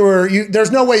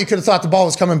 There's no way you could have thought the ball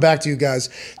was coming back to you guys.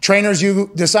 Trainers, you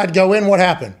decide to go in. What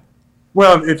happened?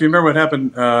 Well, if you remember what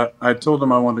happened, I told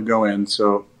them I wanted to go in.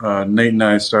 So Nate and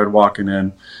I started walking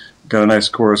in. Got a nice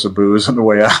chorus of boos on the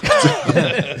way out.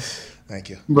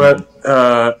 Thank you. But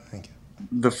thank you.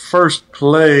 The first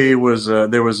play was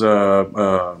there was a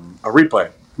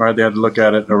replay, right? They had to look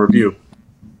at it, a review,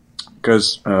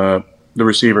 because the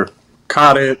receiver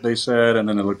caught it. They said, and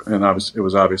then it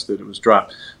was obvious that it was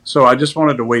dropped. So I just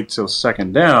wanted to wait till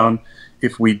second down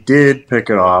if we did pick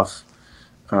it off,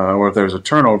 or if there was a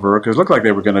turnover, because it looked like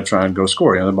they were going to try and go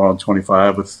score. The ball on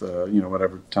 25 with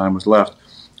whatever time was left.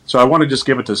 So I wanted to just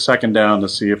give it to second down to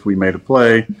see if we made a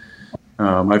play.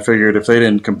 I figured if they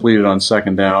didn't complete it on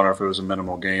second down, or if it was a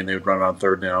minimal gain, they would run it on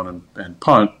third down and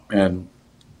punt. And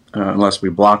unless we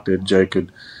blocked it, Jay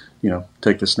could,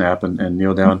 take the snap and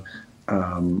kneel down.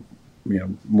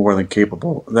 More than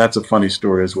capable. That's a funny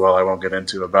story as well. I won't get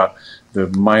into about the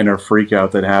minor freak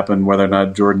out that happened, whether or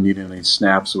not Jordan needed any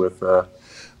snaps with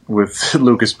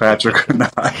Lucas Patrick or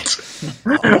not.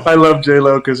 I love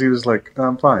J-Lo because he was like,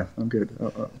 I'm fine. I'm good.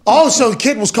 Oh, so the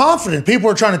kid was confident. People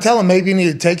were trying to tell him maybe you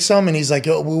need to take some, and he's like,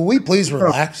 will we please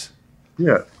relax?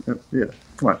 Yeah.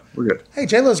 Come on. We're good. Hey,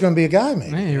 J-Lo's going to be a guy,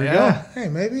 maybe. Hey, here we go. Hey,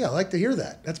 maybe. I like to hear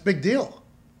that. That's a big deal.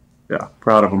 Yeah,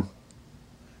 proud of him.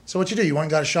 So what you do? You went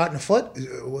and got a shot in the foot?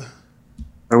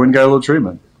 I went and got a little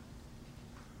treatment.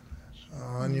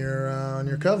 On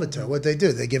your COVID toe. What'd they do?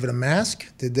 Did they give it a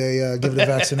mask? Did they give it a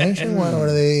vaccination? What do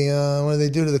they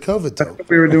do to the COVID toe?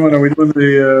 Are we doing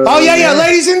the... oh, yeah.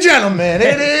 Ladies and gentlemen,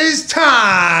 it is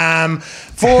time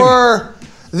for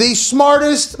the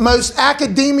smartest, most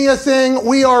academia thing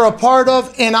we are a part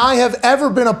of, and I have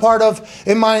ever been a part of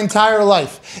in my entire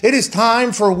life. It is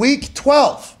time for week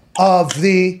 12 of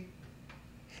the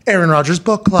Aaron Rodgers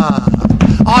Book Club.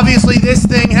 Obviously, this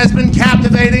thing has been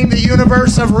captivating the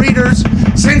universe of readers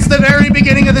since the very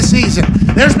beginning of the season.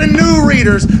 There's been new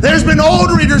readers. There's been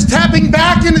old readers tapping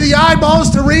back into the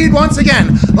eyeballs to read once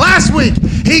again. Last week,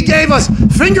 He gave us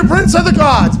Fingerprints of the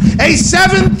Gods, a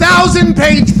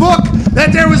 7,000-page book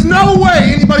that there was no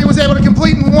way anybody was able to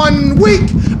complete in 1 week,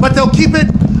 but they'll keep it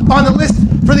on the list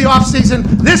for the off-season.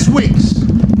 This week's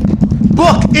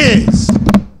book is...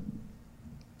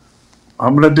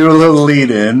 I'm gonna do a little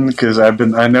lead in because I've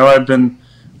been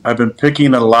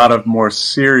picking a lot of more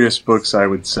serious books, I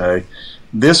would say.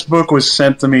 This book was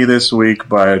sent to me this week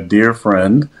by a dear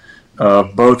friend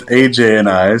of both AJ and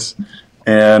I's,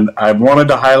 and I wanted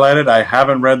to highlight it. I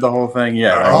haven't read the whole thing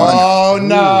yet. Oh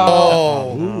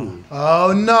no!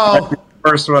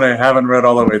 First one I haven't read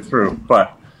all the way through,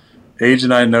 but AJ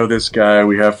and I know this guy.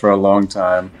 We have for a long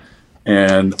time,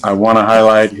 and I want to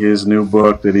highlight his new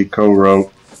book that he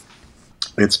co-wrote.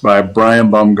 It's by Brian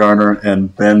Baumgartner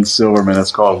and Ben Silverman.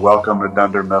 It's called Welcome to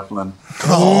Dunder Mifflin.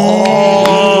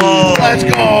 Oh, let's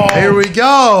go. Here we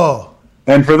go.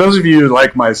 And for those of you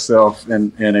like myself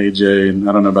and AJ, and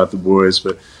I don't know about the boys,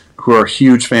 but who are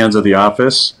huge fans of The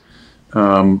Office,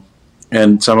 and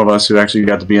some of us who actually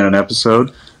got to be in an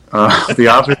episode, The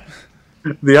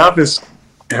Office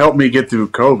helped me get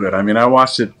through COVID. I mean, I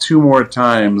watched it 2 more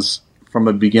times from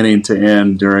the beginning to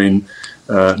end during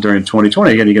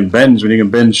 2020. Again, you can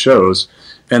binge shows,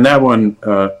 and that one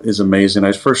is amazing.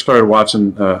 I first started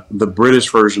watching the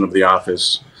British version of The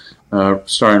Office,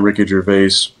 starring Ricky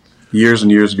Gervais, years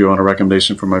and years ago on a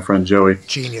recommendation from my friend Joey.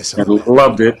 Genius. And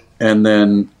loved it. And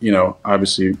then,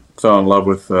 obviously fell in love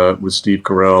with Steve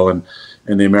Carell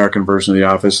and the American version of The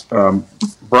Office.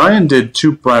 Brian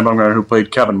Baumgartner, who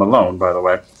played Kevin Malone, by the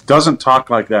way, doesn't talk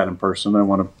like that in person. I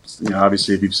want to,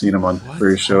 obviously, if you've seen him on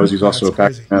various shows, he's also a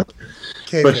Pac-Man.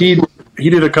 But he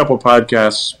did a couple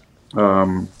podcasts.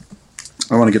 I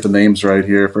want to get the names right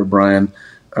here for Brian.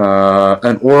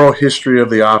 An oral history of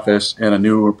The Office and a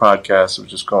newer podcast,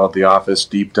 which is called The Office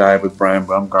Deep Dive with Brian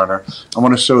Baumgartner. I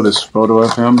want to show this photo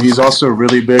of him. He's also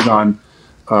really big on.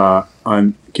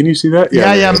 Can you see that?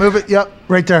 Yeah. Move it. Yep,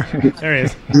 right there. There he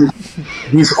is.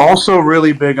 He's also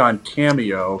really big on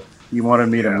Cameo. He wanted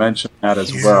me to mention that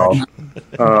as well.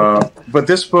 But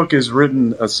this book is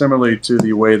written similarly to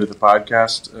the way that the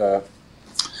podcast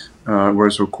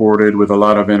was recorded, with a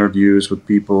lot of interviews with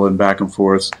people and back and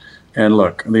forth. And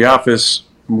look, The Office,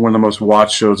 one of the most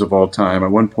watched shows of all time.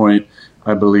 At one point,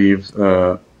 I believe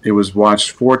it was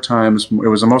watched 4 times. It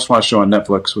was the most watched show on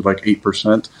Netflix with like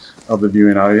 8% of the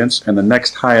viewing audience, and the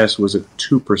next highest was at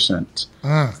 2%.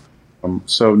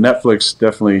 So Netflix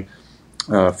definitely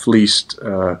fleeced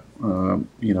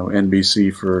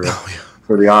NBC for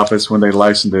The Office when they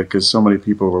licensed it, because so many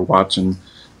people were watching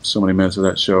so many minutes of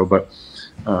that show. But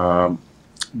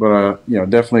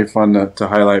definitely fun to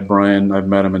highlight Brian. I've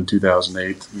met him in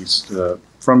 2008. He's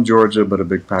from Georgia, but a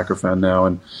big Packer fan now,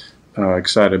 and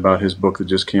excited about his book that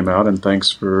just came out. And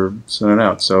thanks for sending it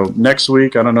out. So next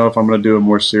week, I don't know if I'm going to do a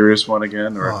more serious one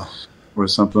again or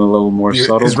something a little more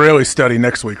subtle. Israeli study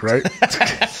next week, right?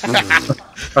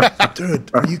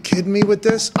 Dude, are you kidding me with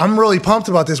this? I'm really pumped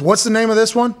about this. What's the name of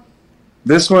this one?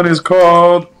 This one is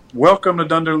called Welcome to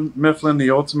Dunder Mifflin,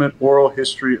 the ultimate oral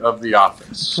history of The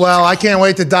Office. Well, I can't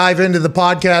wait to dive into the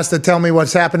podcast to tell me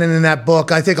what's happening in that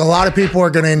book. I think a lot of people are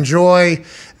going to enjoy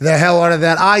the hell out of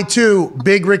that. I, too,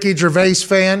 big Ricky Gervais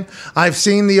fan. I've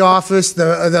seen The Office.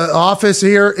 The Office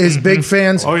here is big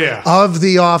fans of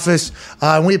The Office.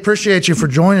 We appreciate you for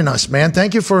joining us, man.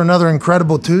 Thank you for another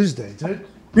incredible Tuesday, dude.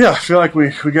 Yeah, I feel like we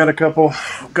got a couple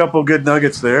good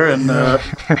nuggets there, and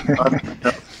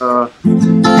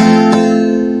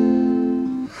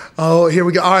oh, here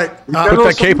we go. All right, put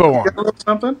that capo on.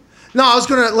 Something? No, I was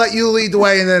going to let you lead the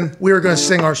way, and then we were going to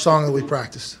sing our song that we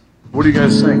practiced. What do you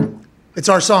guys sing? It's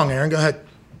our song, Aaron. Go ahead.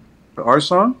 Our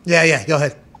song? Yeah. Go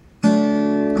ahead.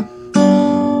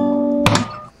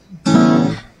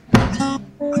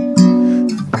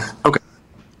 Okay.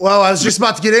 Well, I was just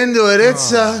about to get into it.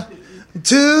 It's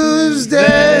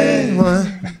Tuesday.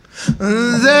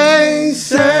 They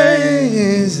say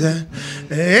is that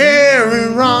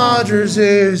Aaron Rodgers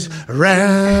is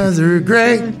rather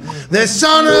great. The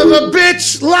son of a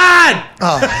bitch lied.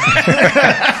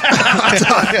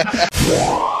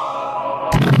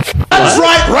 That's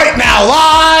right now,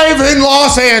 live in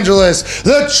Los Angeles,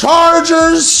 the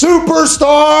Chargers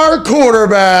superstar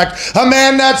quarterback, a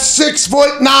man that's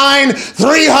 6'9",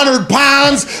 300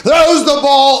 pounds, throws the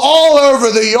ball all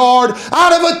over the yard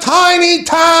out of a tiny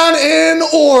town in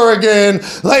Oregon.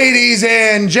 Ladies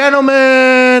and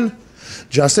gentlemen,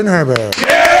 Justin Herbert.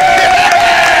 Yeah!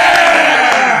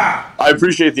 I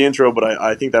appreciate the intro, but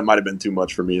I think that might have been too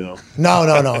much for me, though.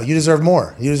 No. You deserve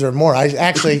more. I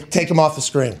actually take him off the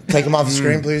screen. Take him off the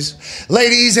screen, please.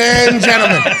 Ladies and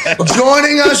gentlemen,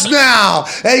 joining us now,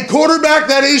 a quarterback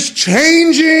that is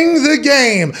changing the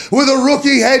game with a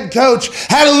rookie head coach,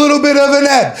 had a little bit of an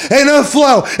ebb and a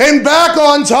flow, and back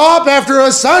on top after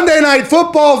a Sunday night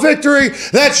football victory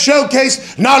that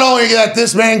showcased not only that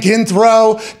this man can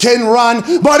throw, can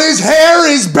run, but his hair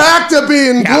is back to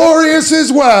being glorious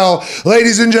as well.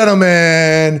 Ladies and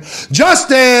gentlemen,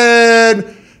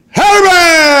 Justin Herbert!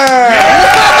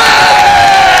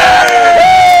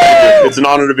 It's an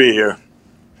honor to be here.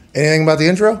 Anything about the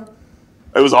intro?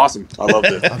 It was awesome. I loved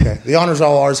it. Okay, the honor's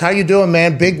all ours. How you doing,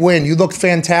 man? Big win. You looked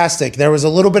fantastic. There was a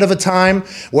little bit of a time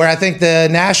where I think the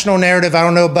national narrative, I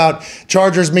don't know about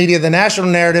Chargers media, the national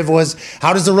narrative was,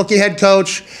 how does the rookie head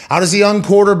coach, how does the young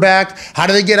quarterback, how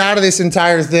do they get out of this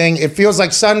entire thing? It feels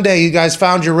like Sunday you guys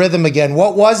found your rhythm again.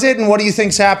 What was it, and what do you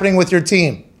think's happening with your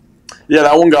team? Yeah,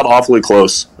 that one got awfully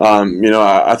close.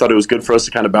 I thought it was good for us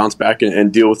to kind of bounce back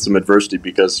and deal with some adversity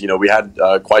because, we had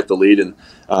quite the lead and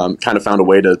kind of found a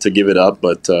way to give it up.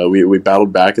 But we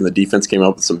battled back and the defense came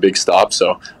up with some big stops.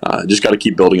 So just got to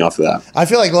keep building off of that. I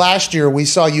feel like last year we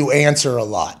saw you answer a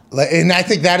lot. And I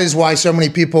think that is why so many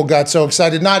people got so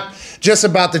excited, not just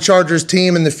about the Chargers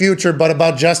team in the future, but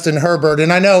about Justin Herbert.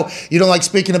 And I know you don't like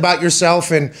speaking about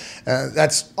yourself, and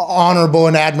that's honorable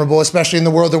and admirable, especially in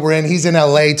the world that we're in. He's in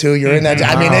L.A. too. You're in that.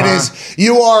 I mean,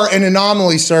 you are an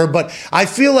anomaly, sir. But I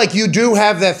feel like you do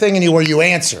have that thing in you where you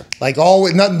answer. Like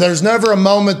always, there's never a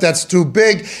moment that's too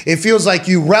big. It feels like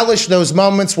you relish those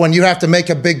moments when you have to make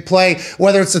a big play,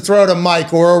 whether it's a throw to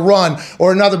Mike or a run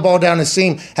or another ball down the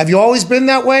seam. Have you always been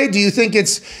that way? Do you think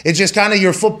it's just kind of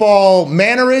your football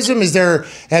mannerism? Is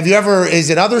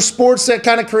it other sports that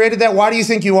kind of created that? Why do you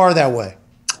think you are that way?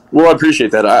 Well, I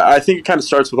appreciate that. I think it kind of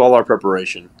starts with all our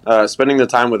preparation. Spending the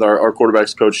time with our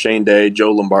quarterbacks coach, Shane Day,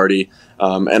 Joe Lombardi,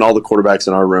 and all the quarterbacks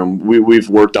in our room. We've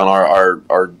worked on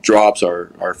our drops,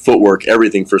 our footwork,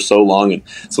 everything for so long, and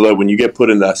so that when you get put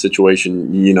in that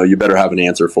situation, you better have an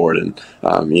answer for it. And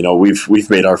we've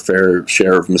made our fair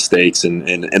share of mistakes and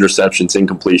interceptions,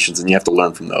 incompletions, and you have to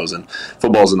learn from those. And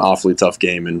football is an awfully tough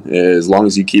game, and as long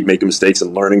as you keep making mistakes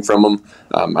and learning from them,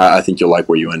 I think you'll like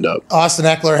where you end up. Austin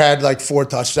Eckler had like 4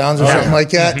 touchdowns or something like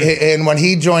that, and when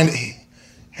he joined,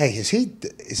 hey, is he?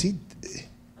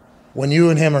 When you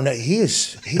and him are, he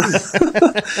is.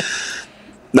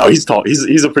 No, he's tall.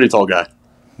 He's a pretty tall guy.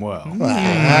 Well, it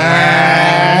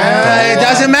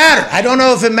doesn't matter. I don't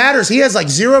know if it matters. He has like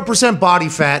 0% body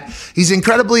fat. He's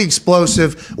incredibly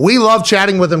explosive. We love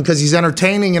chatting with him because he's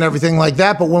entertaining and everything like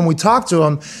that. But when we talked to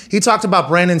him, he talked about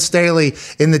Brandon Staley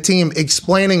and the team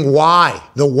explaining why,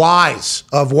 the whys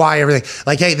of why everything.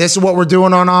 Like, hey, this is what we're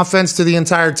doing on offense to the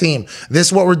entire team. This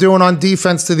is what we're doing on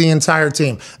defense to the entire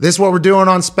team. This is what we're doing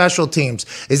on special teams.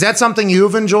 Is that something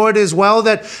you've enjoyed as well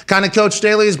that kind of Coach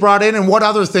Staley has brought in? And what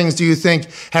other things do you think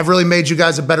have really made you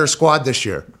guys a better squad this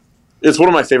year? It's one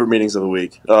of my favorite meetings of the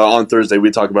week. On Thursday,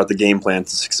 we talk about the game plan to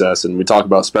success, and we talk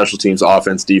about special teams,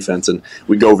 offense, defense, and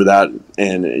we go over that,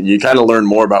 and you kind of learn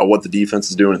more about what the defense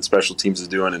is doing and special teams is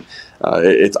doing. And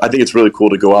I think it's really cool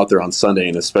to go out there on Sunday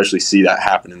and especially see that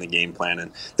happen in the game plan.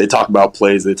 And they talk about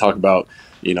plays, they talk about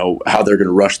how they're going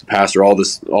to rush the passer, all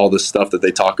this stuff that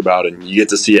they talk about, and you get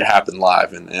to see it happen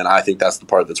live. And I think that's the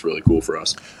part that's really cool for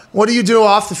us. What do you do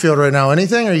off the field right now?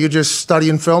 Anything? Are you just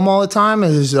studying film all the time?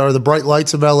 Are the bright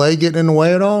lights of LA getting in the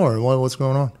way at all, or what's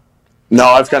going on? No,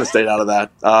 I've kind of stayed out of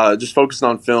that. Just focusing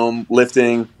on film,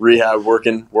 lifting, rehab,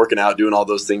 working out, doing all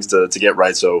those things to get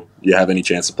right so you have any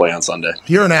chance to play on Sunday.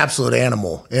 You're an absolute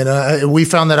animal. And we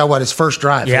found that out his first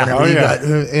drive. Yeah.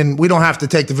 And we don't have to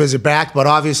take the visit back, but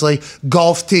obviously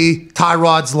golf tee, tie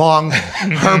rod's long,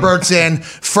 Herbert's in,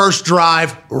 first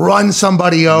drive, run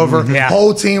somebody over. Yeah.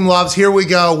 Whole team loves. Here we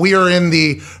go. We are in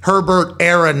the Herbert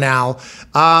era now.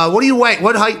 What do you weight?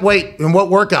 What height, weight, and what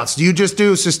workouts? Do you just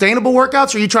do sustainable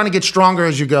workouts, or are you trying to get stronger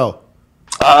as you go?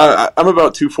 I'm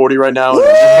about 240 right now.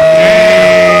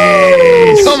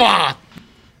 Come on.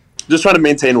 Just trying to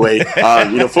maintain weight.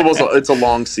 It's a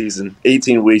long season.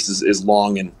 18 weeks is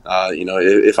long, and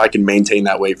if I can maintain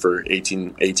that weight for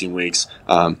 18 weeks,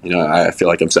 I feel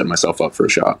like I'm setting myself up for a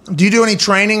shot. Do you do any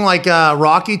training like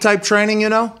Rocky type training?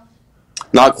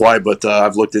 Not quite, but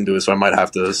I've looked into it, so I might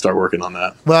have to start working on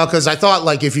that. Well, because I thought,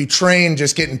 like, if you train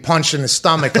just getting punched in the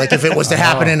stomach, like if it was to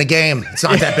happen in a game, it's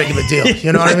not that big of a deal.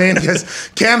 You know what I mean? Because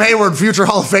Cam Hayward, future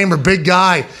Hall of Famer, big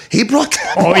guy, he brought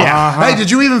that. Oh, yeah. Hey,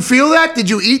 did you even feel that? Did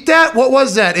you eat that? What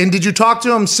was that? And did you talk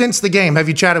to him since the game? Have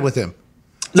you chatted with him?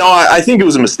 No, I think it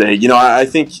was a mistake. I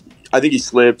think I think he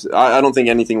slipped. I don't think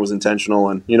anything was intentional.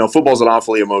 And, football's an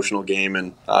awfully emotional game.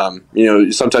 And,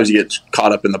 sometimes you get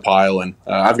caught up in the pile. And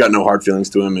I've got no hard feelings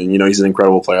to him. And, he's an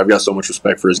incredible player. I've got so much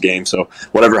respect for his game. So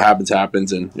whatever happens,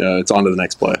 happens. And it's on to the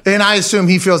next play. And I assume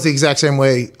he feels the exact same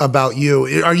way about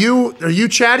you. Are you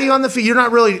chatty on the field? You're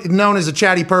not really known as a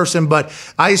chatty person, but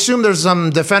I assume there's some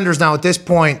defenders now at this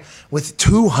point with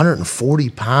 240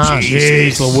 pounds.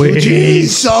 Jeez,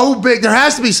 so big. There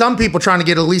has to be some people trying to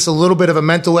get at least a little bit of a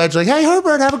mental edge. Like, hey,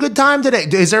 Herbert, have a good time today.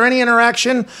 Is there any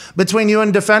interaction between you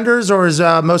and defenders, or is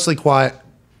mostly quiet?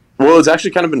 Well, it's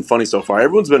actually kind of been funny so far.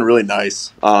 Everyone's been really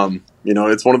nice.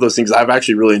 It's one of those things I've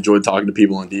actually really enjoyed talking to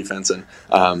people on defense. And,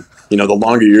 the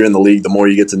longer you're in the league, the more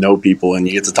you get to know people and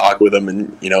you get to talk with them.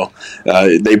 And,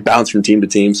 they bounce from team to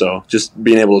team. So just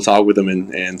being able to talk with them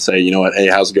and say, hey,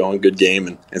 how's it going? Good game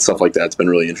and stuff like that. It's been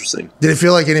really interesting. Did it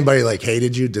feel like anybody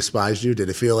hated you, despised you? Did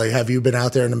it feel like, have you been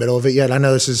out there in the middle of it yet? I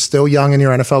know this is still young in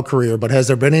your NFL career, but has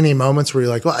there been any moments where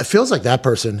you're like, well, it feels like that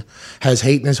person has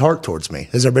hate in his heart towards me?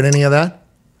 Has there been any of that?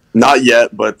 Not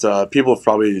yet, but people have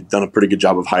probably done a pretty good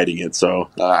job of hiding it. So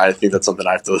I think that's something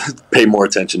I have to pay more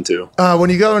attention to. When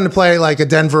you go in to play like a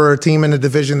Denver team in a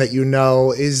division that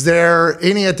is there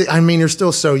any you're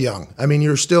still so young.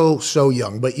 You're still so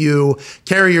young, but you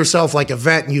carry yourself like a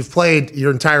vet and you've played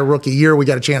your entire rookie year. We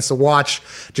got a chance to watch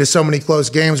just so many close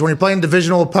games. When you're playing a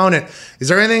divisional opponent, is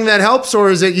there anything that helps, or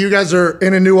is it you guys are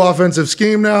in a new offensive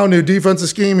scheme now, new defensive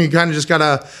scheme? You kind of just got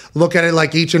to look at it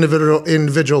like each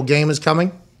individual game is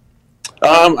coming?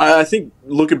 I think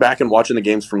looking back and watching the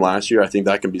games from last year, I think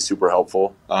that can be super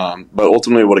helpful. But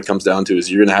ultimately what it comes down to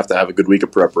is you're going to have a good week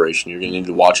of preparation. You're going to need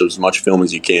to watch as much film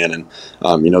as you can. And,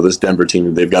 this Denver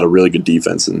team, they've got a really good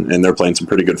defense and they're playing some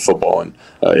pretty good football. And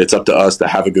it's up to us to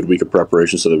have a good week of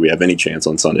preparation so that we have any chance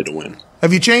on Sunday to win.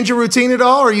 Have you changed your routine at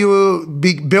all? Are you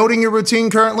building your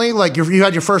routine currently? Like you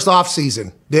had your first off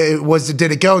season. Did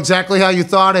it go exactly how you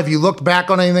thought? Have you looked back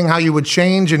on anything, how you would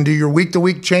change, and do your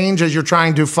week-to-week change as you're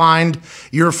trying to find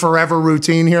your forever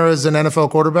routine here as an NFL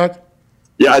quarterback?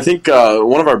 Yeah, I think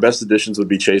one of our best additions would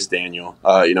be Chase Daniel.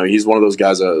 He's one of those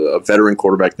guys, a veteran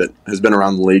quarterback that has been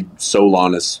around the league so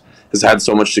long, has had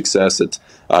so much success that,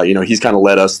 he's kind of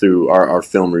led us through our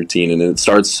film routine. And it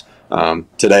starts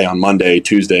today on Monday,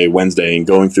 Tuesday, Wednesday, and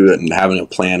going through it and having a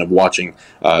plan of watching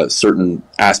certain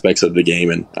aspects of the game.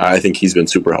 And I think he's been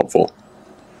super helpful.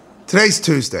 Today's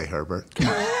Tuesday, Herbert.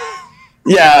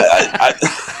 Yeah,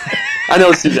 I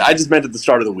know it's Tuesday. I just meant at the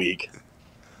start of the week.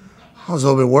 I was a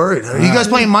little bit worried. Are you guys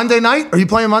playing Monday night? Are you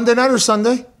playing Monday night or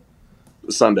Sunday?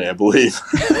 Sunday, I believe.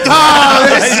 Wow.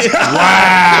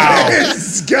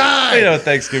 This guy.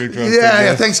 Thanksgiving.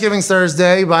 Yeah, Thanksgiving's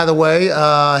Thursday, by the way.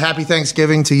 Happy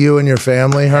Thanksgiving to you and your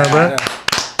family, Herbert.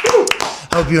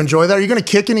 Hope you enjoy that. Are you going to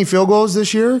kick any field goals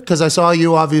this year? Because I saw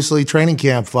you, obviously, training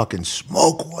camp fucking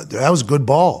smoke one. That was a good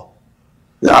ball.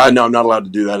 No, I'm not allowed to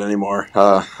do that anymore.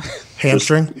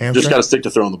 Hamstring? Just got to stick to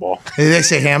throwing the ball. Did they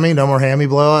say hammy? No more hammy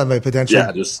blowout? Potentially?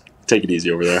 Yeah, just take it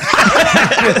easy over there.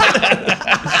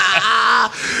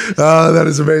 That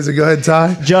is amazing. Go ahead,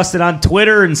 Ty. Justin, on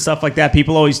Twitter and stuff like that,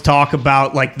 people always talk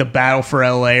about the battle for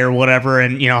LA or whatever,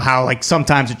 and how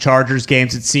sometimes at Chargers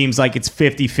games it seems like it's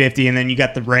 50-50, and then you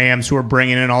got the Rams who are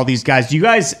bringing in all these guys. Do you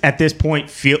guys at this point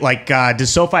feel like does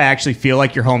SoFi actually feel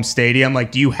like your home stadium?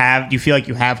 Do you feel like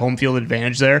you have home field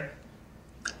advantage there?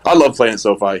 I love playing at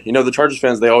SoFi. The Chargers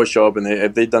fans, they always show up,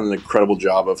 and they've done an incredible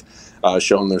job of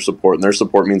showing their support, and their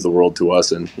support means the world to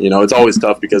us. And, it's always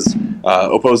tough because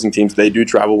opposing teams, they do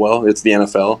travel well. It's the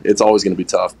NFL. It's always going to be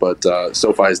tough, but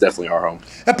SoFi is definitely our home.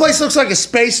 That place looks like a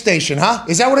space station, huh?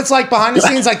 Is that what it's like behind the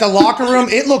scenes, like the locker room?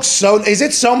 Is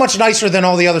it so much nicer than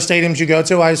all the other stadiums you go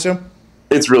to, I assume?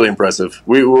 It's really impressive.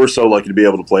 We're so lucky to be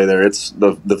able to play there. It's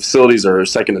the facilities are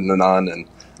second to none, and,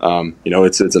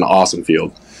 it's an awesome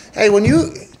field. Hey,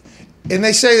 and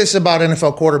they say this about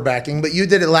NFL quarterbacking, but you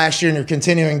did it last year and you're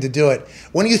continuing to do it.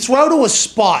 When you throw to a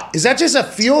spot, is that just a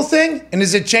feel thing? And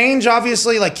does it change?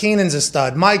 Obviously, like Keenan's a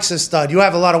stud, Mike's a stud, you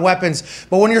have a lot of weapons.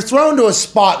 But when you're thrown to a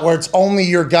spot where it's only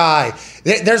your guy,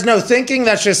 there's no thinking,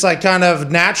 that's just kind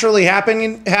of naturally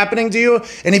happening to you?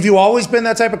 And have you always been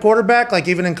that type of quarterback,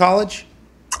 even in college?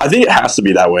 I think it has to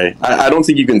be that way. I don't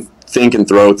think you can think and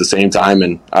throw at the same time.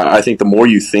 And I think the more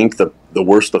you think, the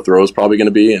worse the throw is probably going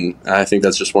to be. And I think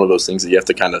that's just one of those things that you have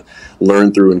to kind of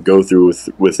learn through and go through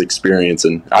with experience.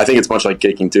 And I think it's much like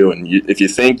kicking too. And if you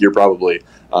think, you're probably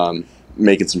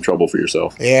making some trouble for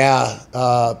yourself. Yeah,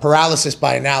 paralysis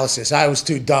by analysis. I was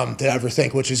too dumb to ever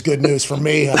think, which is good news for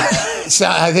me. So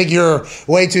I think you're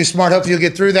way too smart. Hope you'll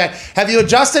get through that. Have you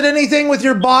adjusted anything with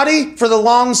your body for the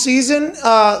long season,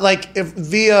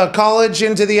 via college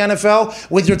into the NFL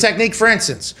with your technique? For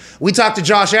instance, we talked to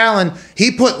Josh Allen.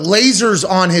 He put lasers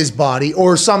on his body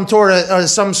or some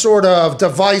sort of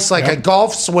device like a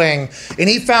golf swing, and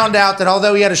he found out that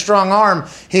although he had a strong arm,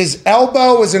 his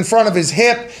elbow was in front of his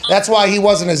hip. That's why he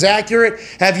wasn't as accurate.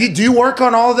 Do you work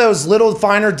on all those little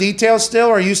finer details still?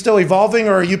 Are you still evolving,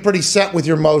 or are you pretty set with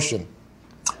your motion?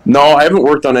 No, I haven't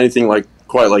worked on anything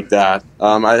quite like that.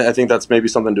 I think that's maybe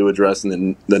something to address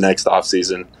in the next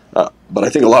offseason. But I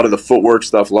think a lot of the footwork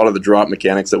stuff, a lot of the drop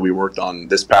mechanics that we worked on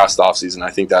this past offseason, I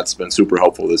think that's been super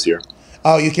helpful this year.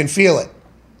 Oh, you can feel it.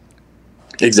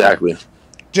 Exactly.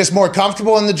 Just more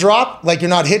comfortable in the drop? Like you're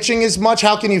not hitching as much?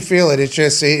 How can you feel it? It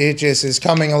just is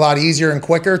coming a lot easier and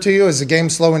quicker to you? Is the game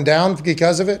slowing down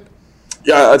because of it?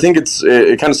 Yeah, I think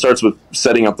it kind of starts with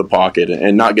setting up the pocket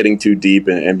and not getting too deep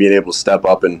and being able to step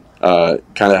up and kind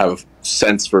of have a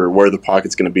sense for where the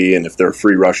pocket's going to be. And if there are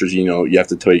free rushers, you have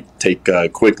to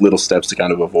take quick little steps to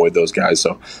kind of avoid those guys.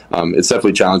 So it's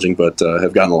definitely challenging, but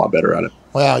have gotten a lot better at it.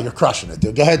 Wow, you're crushing it,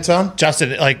 dude. Go ahead, Tom.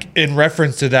 Justin, in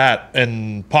reference to that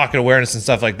and pocket awareness and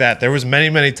stuff like that, there was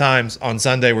many times on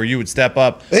Sunday where you would step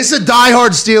up. It's a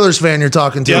diehard Steelers fan you're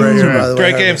talking to right here, by the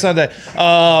way. Great game Sunday.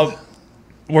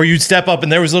 Where you'd step up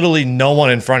and there was literally no one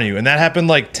in front of you. And that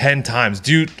happened 10 times.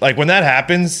 When that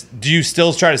happens, do you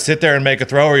still try to sit there and make a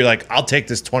throw, or you're like, I'll take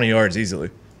this 20 yards easily?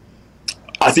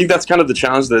 I think that's kind of the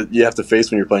challenge that you have to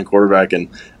face when you're playing quarterback. And,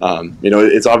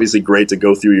 it's obviously great to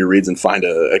go through your reads and find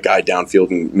a guy downfield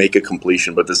and make a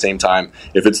completion. But at the same time,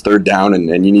 if it's third down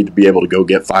and you need to be able to go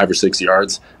get 5 or 6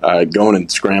 yards, going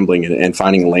and scrambling and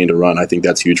finding a lane to run, I think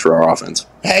that's huge for our offense.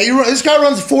 Hey, this guy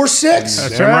runs 4.6.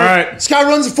 That's right. This guy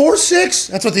runs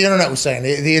 4.6. That's what the internet was saying.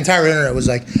 The entire internet was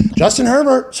like, Justin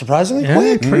Herbert, surprisingly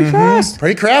quick. Pretty fast.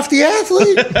 Pretty crafty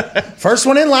athlete. First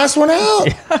one in, last one out.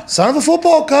 Yeah. Son of a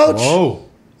football coach. Whoa.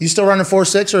 You still running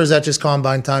 4.6, or is that just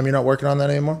combine time? You're not working on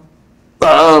that anymore?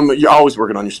 You're always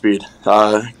working on your speed.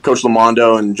 Coach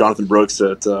Lamondo and Jonathan Brooks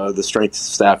at the strength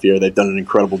staff here, they've done an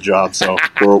incredible job, so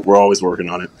we're always working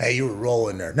on it. Hey, you were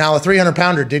rolling there. Now, a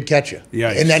 300-pounder did catch you,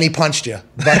 yeah, and then he punched you.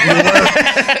 But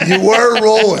you were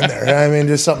rolling there. I mean,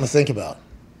 just something to think about.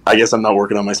 I guess I'm not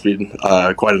working on my speed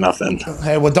quite enough then.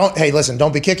 Hey, listen,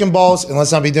 don't be kicking balls, and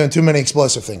let's not be doing too many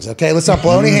explosive things, okay? Let's not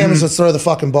blow any hammers. Let's throw the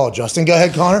fucking ball. Justin, go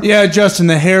ahead, Connor. Yeah, Justin,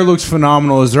 the hair looks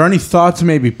phenomenal. Is there any thought to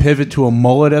maybe pivot to a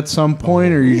mullet at some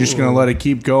point, or are you just going to let it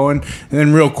keep going? And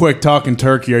then real quick, talking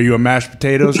turkey, are you a mashed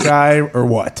potatoes guy or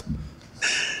what?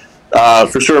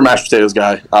 For sure a mashed potatoes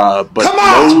guy. But Come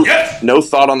on! No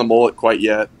thought on the mullet quite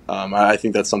yet. I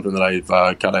think that's something that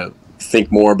I've kind of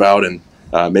think more about and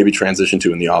maybe transition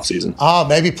to in the offseason.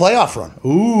 Maybe playoff run.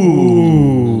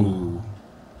 Ooh.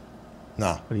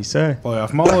 No. What do you say?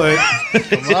 Playoff mullet.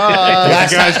 Come on.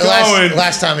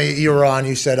 Last time you were on,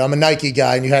 you said, I'm a Nike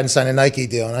guy, and you hadn't signed a Nike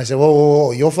deal. And I said,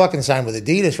 whoa, you'll fucking sign with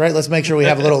Adidas, right? Let's make sure we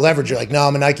have a little leverage. You're like, no,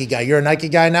 I'm a Nike guy. You're a Nike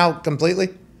guy now completely?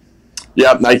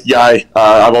 Yeah, Nike guy.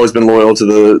 I've always been loyal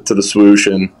to the swoosh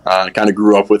and kind of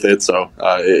grew up with it, so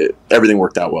everything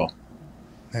worked out well.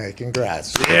 Hey,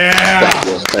 congrats. Yeah.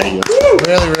 Thank you.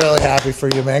 Really, really happy for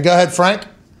you, man. Go ahead, Frank.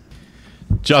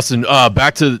 Justin,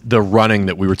 back to the running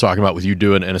that we were talking about with you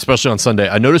doing, and especially on Sunday,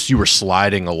 I noticed you were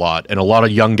sliding a lot, and a lot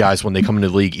of young guys, when they come into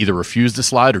the league, either refuse to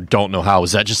slide or don't know how.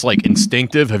 Is that just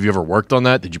instinctive? Have you ever worked on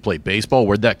that? Did you play baseball?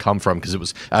 Where'd that come from? Because it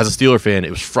was, as a Steeler fan,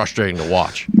 it was frustrating to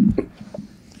watch.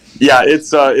 Yeah, it's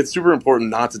super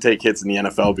important not to take hits in the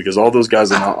NFL because all those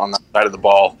guys on that side of the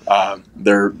ball,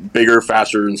 they're bigger,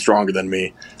 faster, and stronger than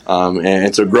me.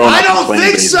 And so growing up, I don't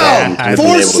think so.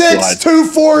 4'6",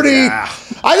 240. Yeah.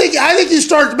 I think you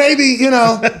start maybe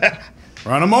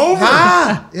run them over.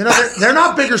 They're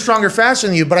not bigger, stronger, faster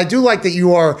than you. But I do like that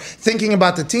you are thinking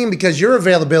about the team because your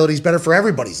availability is better for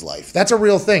everybody's life. That's a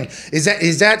real thing. Is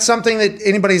that something that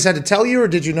anybody's had to tell you, or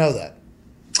did you know that?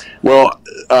 Well,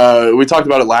 we talked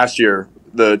about it last year.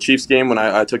 The Chiefs game, when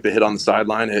I took the hit on the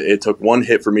sideline, it took one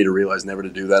hit for me to realize never to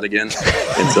do that again.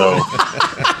 And so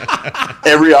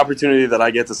every opportunity that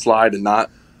I get to slide and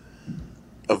not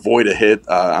avoid a hit,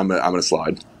 I'm going to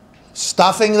slide.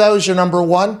 Stuffing, though, is your number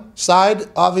one side,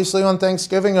 obviously, on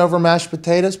Thanksgiving over mashed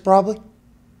potatoes, probably?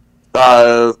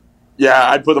 Yeah,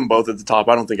 I'd put them both at the top.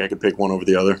 I don't think I could pick one over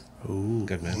the other. Ooh.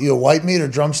 Good man. You a white meat or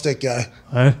drumstick guy?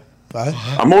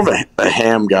 I'm more of a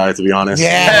ham guy, to be honest.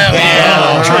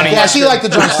 Yeah, so you like the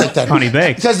drumstick then. Honey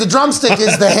baked. Because the drumstick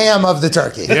is the ham of the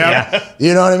turkey. Yeah.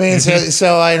 You know what I mean?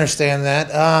 So I understand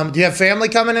that. Do you have family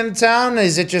coming into town?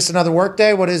 Is it just another work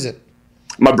day? What is it?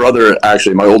 My brother,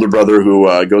 actually, my older brother,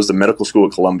 who goes to medical school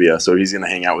at Columbia, so he's going to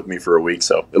hang out with me for a week.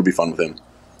 So it'll be fun with him.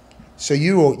 So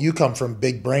you come from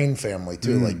big brain family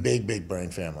too, like big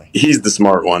brain family. He's the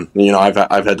smart one. You know, I've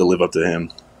had to live up to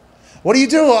him. What do you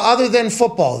do other than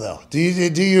football, though?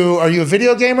 Are you a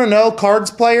video gamer? No,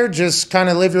 cards player? Just kind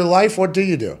of live your life? What do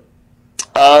you do?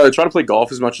 I try to play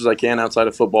golf as much as I can outside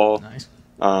of football. Nice.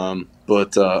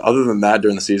 But other than that,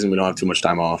 during the season, we don't have too much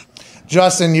time off.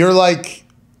 Justin, you're like,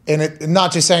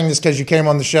 not just saying this because you came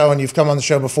on the show and you've come on the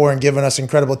show before and given us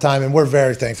incredible time, and we're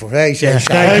very thankful. Hey,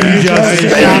 Thank you,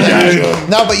 Justin.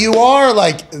 No, but you are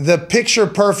like the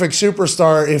picture-perfect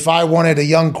superstar if I wanted a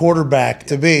young quarterback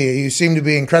to be. You seem to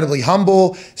be incredibly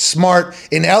humble, smart.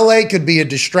 In LA, could be a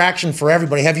distraction for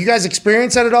everybody. Have you guys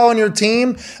experienced that at all on your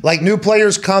team? Like new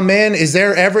players come in, is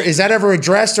that ever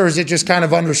addressed, or is it just kind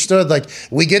of understood? Like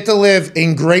we get to live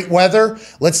in great weather.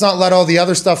 Let's not let all the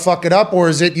other stuff fuck it up, or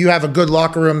is it you have a good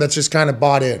locker room that's just kind of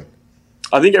bought in?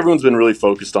 I think everyone's been really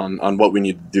focused on what we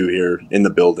need to do here in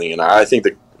the building. And I think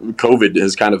that COVID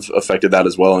has kind of affected that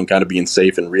as well, and kind of being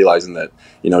safe and realizing that,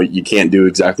 you know, you can't do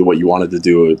exactly what you wanted to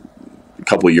do a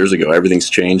couple of years ago. Everything's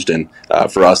changed. And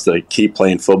for us to keep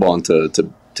playing football and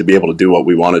to be able to do what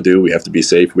we want to do, we have to be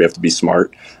safe. We have to be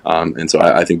smart. And so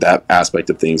I think that aspect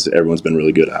of things everyone's been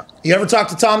really good at. You ever talk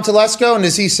to Tom Telesco, and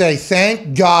does he say,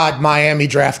 thank God Miami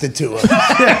drafted Tua?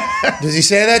 Does he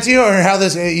say that to you? Or how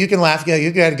this? You can laugh. Yeah,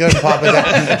 you can go ahead and pop it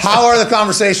down. How are the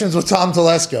conversations with Tom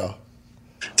Telesco?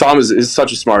 Tom is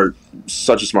such a smart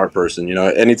person. You know,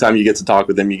 anytime you get to talk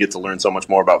with him, you get to learn so much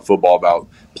more about football, about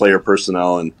player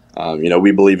personnel. And, you know,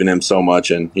 we believe in him so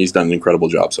much, and he's done an incredible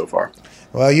job so far.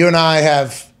 Well, you and I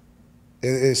have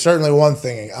it's certainly one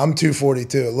thing. I'm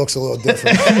 242. It looks a little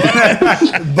different.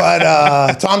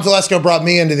 But Tom Telesco brought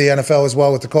me into the NFL as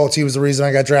well with the Colts. He was the reason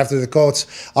I got drafted to the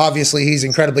Colts. Obviously, he's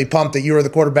incredibly pumped that you were the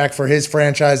quarterback for his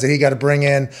franchise that he got to bring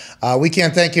in. We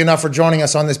can't thank you enough for joining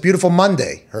us on this beautiful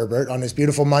Monday, Herbert, on this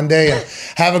beautiful Monday. And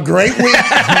have a great week.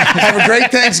 Have a great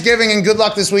Thanksgiving, and good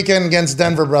luck this weekend against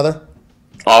Denver, brother.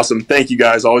 Awesome. Thank you,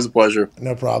 guys. Always a pleasure.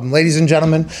 No problem. Ladies and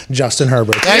gentlemen, Justin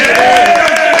Herbert. Thank you.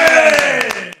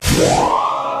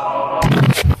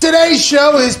 Today's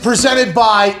show is presented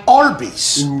by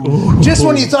Arby's. Just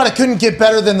when you thought it couldn't get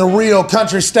better than the real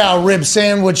country-style rib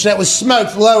sandwich that was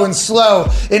smoked low and slow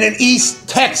in an East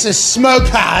Texas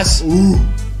smokehouse,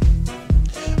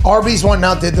 Arby's went and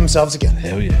outdid themselves again.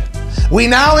 Hell yeah. We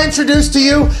now introduce to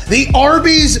you the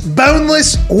Arby's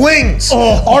boneless wings.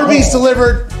 Arby's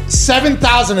delivered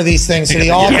 7,000 of these things to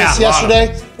the office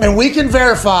yesterday, and we can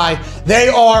verify they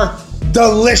are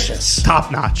delicious.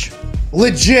 Top notch.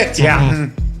 Legit. Yeah.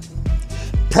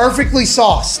 Perfectly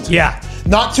sauced. Yeah.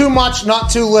 Not too much, not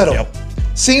too little. Yep.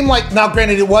 Seemed like, now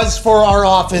granted, it was for our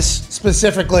office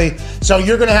specifically, so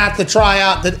you're going to have to try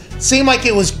out that. Seemed like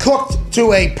it was cooked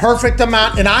to a perfect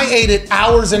amount, and I ate it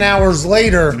hours and hours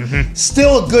later.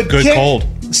 Still a good kick. Cold.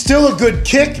 Still a good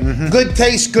kick, good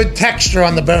taste, good texture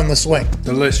on the boneless wing.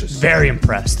 Delicious. Very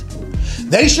impressed.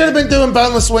 They should have been doing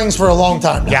boneless wings for a long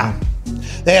time now. Yeah.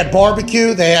 They had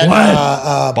barbecue. They had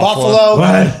buffalo.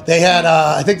 What? They had,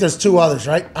 I think there's two others,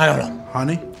 right? I don't know.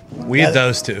 Honey? We had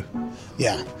those two.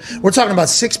 Yeah. We're talking about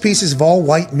 6 pieces of all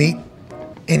white meat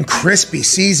in crispy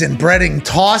seasoned breading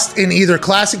tossed in either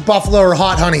classic buffalo or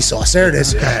hot honey sauce. There it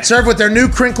is. Okay. Served with their new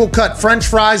crinkle cut French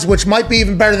fries, which might be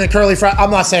even better than curly fries.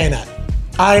 I'm not saying that.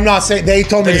 I'm not saying. They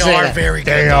told me to say that. They are very good.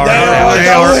 They are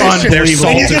delicious. They're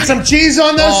salted. And you get some cheese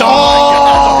on those?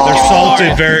 They're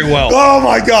salted very well. Oh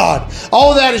my God.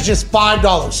 All of that is just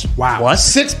 $5. Wow. What?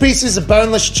 6 pieces of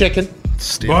boneless chicken.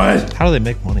 What? How do they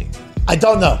make money? I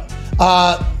don't know.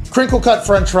 Crinkle cut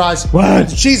French fries. What?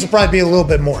 The cheese will probably be a little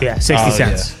bit more. Yeah, 60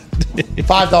 cents.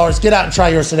 $5. Get out and try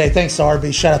yours today. Thanks to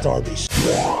Arby's. Shout out to Arby's.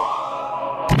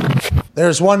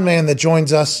 There's one man that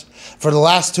joins us for the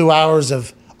last 2 hours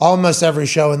of almost every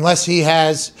show, unless he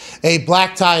has a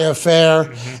black tie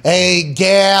affair, a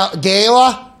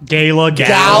gala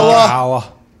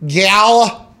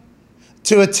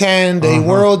to attend, a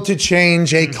world to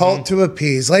change, a cult to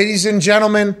appease. Ladies and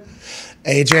gentlemen,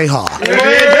 AJ Hall.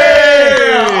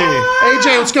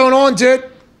 AJ, what's going on,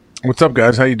 dude? What's up,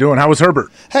 guys? How you doing? How was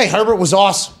Herbert? Hey, Herbert was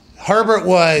awesome. Herbert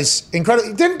was incredible.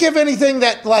 He didn't give anything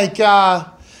that, like,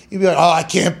 you'd be like, oh, I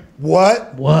can't.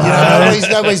 What? You know,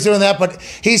 nobody's doing that, but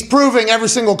he's proving every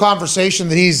single conversation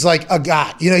that he's like a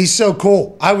guy. You know, he's so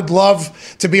cool. I would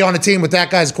love to be on a team with that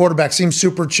guy as quarterback. Seems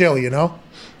super chill, you know?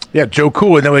 Yeah, Joe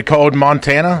Cool, and then we called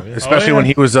Montana, especially when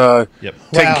he was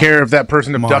taking care of that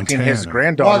person abducting his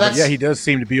granddaughter. But yeah, he does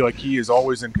seem to be like he is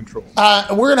always in control.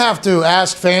 We're going to have to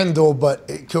ask FanDuel, but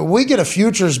could we get a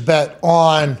futures bet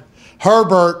on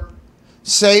Herbert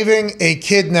saving a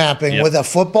kidnapping with a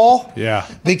football. Yeah.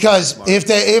 Because if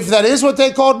that is what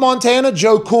they called Montana,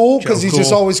 Joe Cool, because he's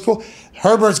just always cool.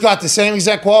 Herbert's got the same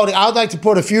exact quality. I would like to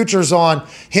put a futures on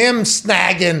him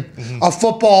snagging a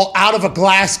football out of a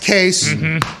glass case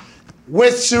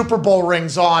with Super Bowl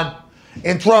rings on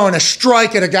and throwing a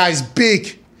strike at a guy's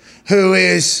beak who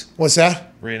is, what's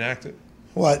that? Reenact it.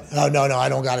 What? Oh, no, I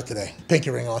don't got it today. Pinky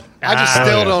ring on. I just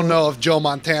still don't know if Joe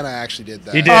Montana actually did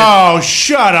that. He did. Oh,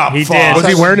 shut up, He Fox. did. Was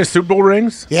he wearing his Super Bowl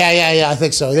rings? Yeah, I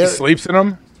think so. He sleeps in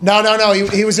them? No.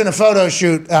 He was in a photo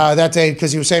shoot that day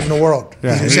because he was saving the world.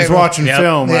 Yeah, he was saving- watching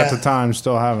film Yeah. at the time,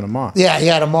 still having him on. Yeah, he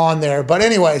had him on there. But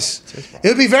anyways, it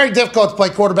would be very difficult to play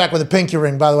quarterback with a pinky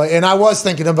ring, by the way. And I was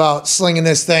thinking about slinging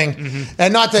this thing.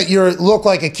 And not that you look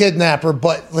like a kidnapper,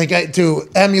 but like to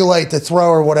emulate the throw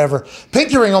or whatever.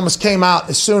 Pinky ring almost came out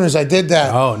as soon as I did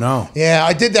that. Oh, no. Yeah,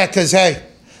 I did that because, hey,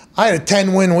 I had a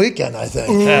 10-win weekend, I think.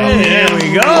 Hey, there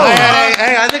we go.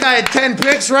 I think I had 10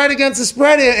 picks right against the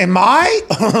spread. Am I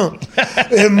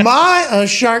a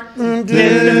shark? I'm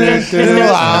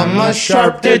a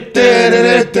shark. People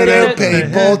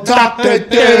talk.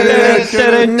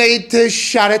 Need to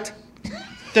shut it.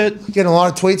 Getting a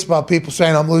lot of tweets about people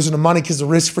saying I'm losing the money because the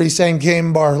risk-free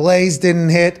same-game parlays didn't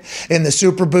hit and the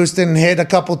Super Boost didn't hit a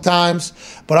couple times.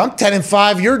 But I'm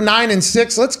 10-5. You're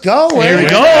 9-6. Let's go. Here we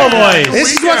go, boys.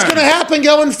 This is what's going to happen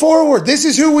going forward. This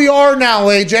is who we are now,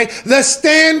 AJ. The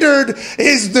standard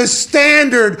is the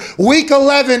standard. Week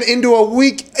 11 into a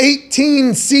Week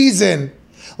 18 season.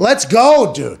 Let's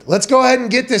go, dude. Let's go ahead and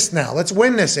get this now. Let's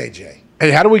win this, AJ. Hey,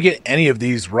 how do we get any of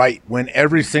these right when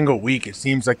every single week it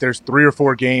seems like there's 3 or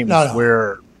 4 games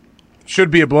where should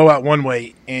be a blowout one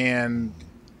way and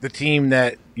the team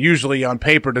that usually on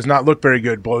paper does not look very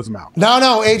good blows them out?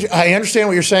 No, AJ, I understand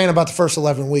what you're saying about the first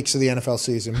 11 weeks of the NFL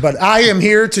season, but I am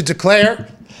here to declare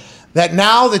that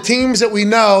now the teams that we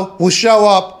know will show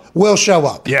up.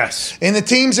 Yes. And the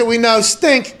teams that we know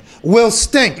stink will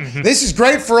stink. This is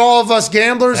great for all of us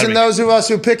gamblers and those of us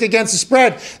who pick against the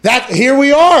spread. Here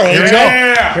we are. Here we go.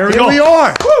 Here we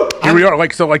are. Here we are.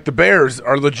 Like the Bears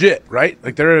are legit, right?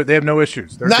 Like they have no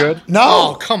issues. They're good. No.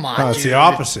 Oh, come on. No, it's the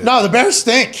opposite. No, the Bears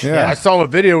stink. Yeah. I saw a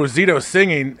video with Zito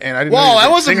singing, and I didn't. Whoa, know that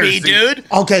he was a wasn't me, singer. dude.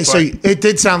 Okay, so it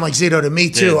did sound like Zito to me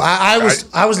too. I was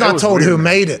It not was told weird, who man.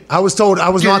 made it. I was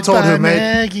not told who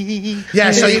made it.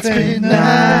 Yeah, so it's been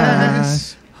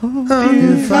nice.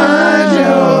 you find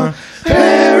your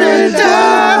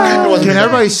paradise. Can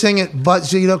everybody sing it but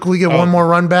Zito? Can we get one more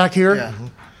run back here?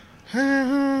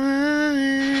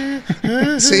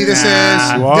 See, this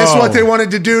is what they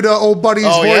wanted to do to old buddy's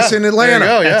voice in Atlanta.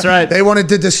 There you go, That's right. They wanted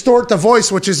to distort the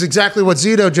voice, which is exactly what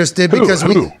Zito just did because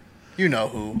Who? You know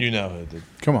who. You know who did.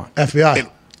 Come on. FBI.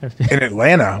 In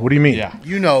Atlanta? What do you mean? Yeah.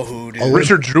 You know who, dude.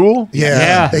 Richard Jewell?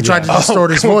 Yeah. They tried to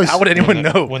distort his voice. How would anyone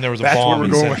know? When there was a That's bomb where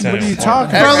in we're going. Santana. What are you talking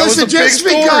Bro, about? That was listen, a big just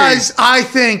story. because I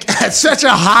think at such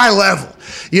a high level,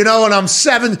 and I'm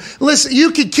 7. Listen, you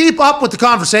can keep up with the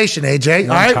conversation, AJ.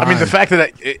 All right? I mean, the fact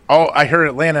that I heard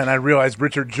Atlanta and I realized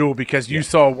Richard Jewell because you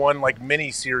saw one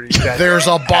mini series. There's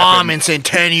a bomb in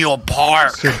Centennial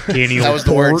Park. That was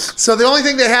the words. So the only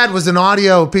thing they had was an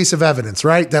audio piece of evidence,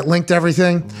 right, that linked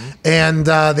everything. And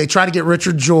they tried to get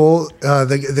Richard Jewell,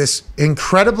 this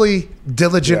incredibly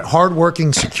diligent,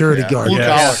 hardworking security guard. Blue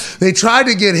collar. They tried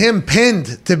to get him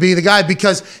pinned to be the guy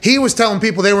because he was telling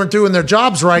people they weren't doing their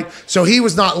jobs right, so he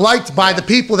was not liked by the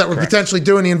people that were potentially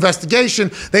doing the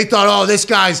investigation. They thought, oh, this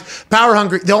guy's power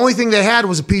hungry. The only thing they had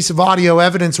was a piece of audio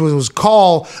evidence, was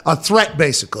call a threat,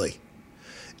 basically.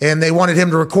 And they wanted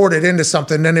him to record it into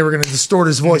something. Then they were going to distort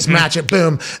his voice, match it,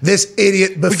 boom. This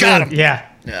idiot buffoon. We got him. Yeah.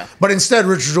 Yeah. But instead,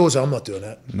 Richard Jewell said, I'm not doing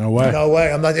that. No way. No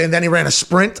way. I'm not. And then he ran a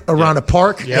sprint around a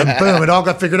park, and boom, it all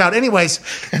got figured out. Anyways,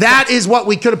 that is what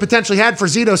we could have potentially had for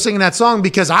Zito singing that song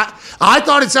because I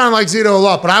thought it sounded like Zito a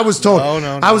lot, but I was told,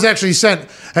 No. I was actually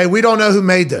sent, hey, we don't know who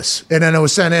made this. And then it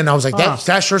was sent in. I was like,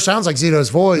 that sure sounds like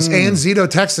Zito's voice. And Zito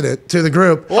texted it to the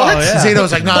group. What? Zito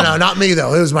was like, no, not me,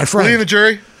 though. It was my friend. Leave the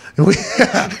jury.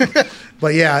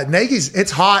 But yeah,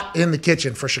 it's hot in the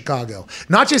kitchen for Chicago.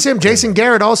 Not just him, Jason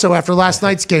Garrett also after last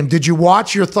night's game. Did you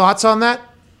watch? Your thoughts on that?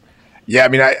 Yeah, I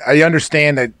mean, I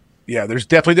understand that. Yeah, there's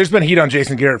been heat on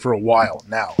Jason Garrett for a while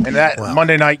now, and that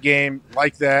Monday night game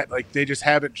like they just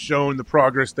haven't shown the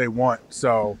progress they want.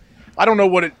 So I don't know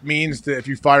what it means if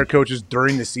you fire coaches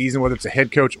during the season, whether it's a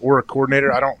head coach or a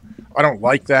coordinator. I don't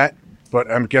like that, but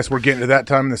I guess we're getting to that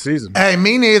time in the season. Hey,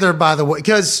 me neither, by the way,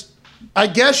 because I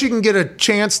guess you can get a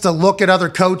chance to look at other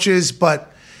coaches,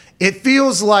 but it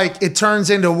feels like it turns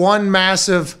into one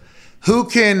massive who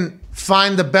can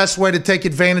find the best way to take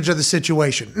advantage of the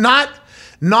situation. Not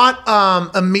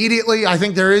Not immediately. I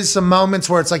think there is some moments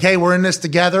where it's like, hey, we're in this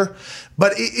together.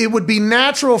 But it would be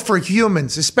natural for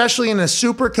humans, especially in a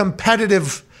super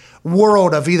competitive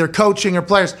world of either coaching or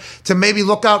players, to maybe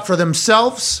look out for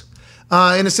themselves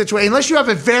in a situation. Unless you have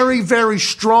a very, very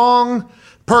strong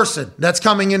person that's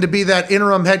coming in to be that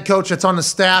interim head coach that's on the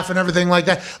staff and everything like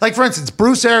that. Like, for instance,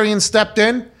 Bruce Arians stepped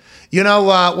in. You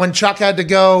know, when Chuck had to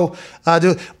go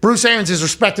Bruce Arians is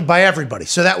respected by everybody.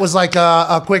 So that was like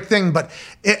a quick thing. But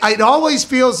it always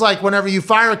feels like whenever you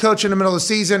fire a coach in the middle of the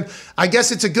season, I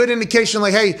guess it's a good indication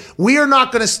like, hey, we are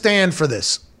not going to stand for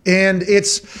this. And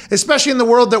it's, especially in the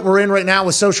world that we're in right now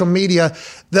with social media,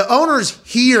 the owners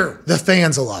hear the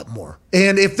fans a lot more.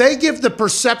 And if they give the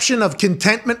perception of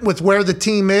contentment with where the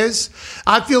team is,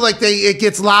 I feel like it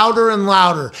gets louder and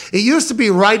louder. It used to be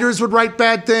writers would write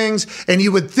bad things, and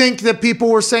you would think that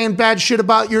people were saying bad shit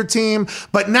about your team.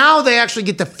 But now they actually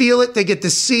get to feel it. They get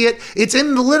to see it. It's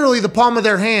in literally the palm of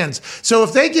their hands. So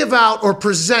if they give out or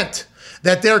present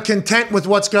that they're content with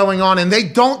what's going on and they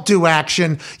don't do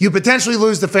action, you potentially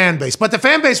lose the fan base. But the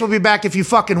fan base will be back if you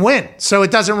fucking win. So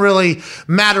it doesn't really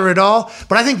matter at all.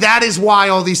 But I think that is why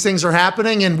all these things are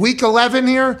happening. In week 11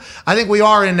 here, I think we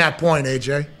are in that point,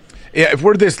 AJ. Yeah, if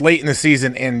we're this late in the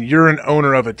season and you're an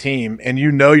owner of a team and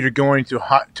you know you're going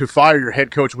to fire your head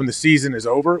coach when the season is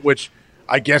over, which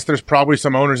I guess there's probably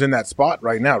some owners in that spot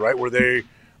right now, right, where they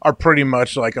are pretty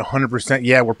much like 100%,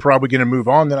 yeah, we're probably going to move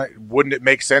on, then wouldn't it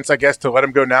make sense, I guess, to let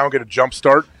him go now and get a jump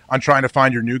start on trying to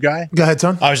find your new guy? Go ahead,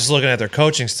 son. I was just looking at their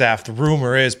coaching staff. The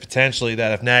rumor is potentially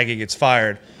that if Nagy gets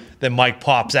fired, then Mike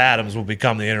Pops Adams will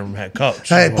become the interim head coach.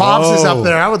 Hey, Pops is up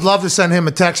there. I would love to send him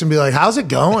a text and be like, how's it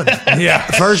going? Yeah.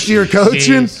 First year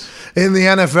coaching in the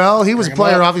NFL. He was a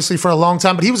player, obviously, for a long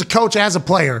time, but he was a coach as a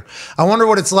player. I wonder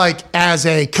what it's like as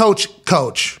a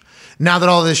coach. Now that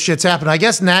all this shit's happened, I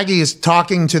guess Nagy is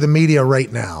talking to the media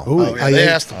right now. They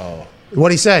asked him.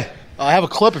 What'd he say? I have a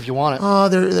clip if you want it. Oh,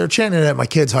 they're chanting it at my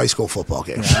kid's high school football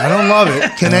game. I don't love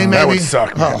it. Can they maybe? That would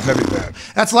suck, man. That'd be bad.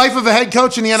 That's life of a head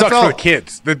coach in the NFL. Sucks for the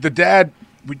kids. The dad,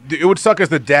 it would suck as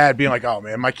the dad being like, oh,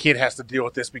 man, my kid has to deal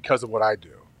with this because of what I do.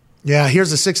 Yeah,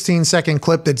 here's a 16-second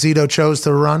clip that Zito chose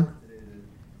to run.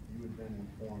 You had been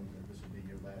informed that this would be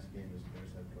your last game as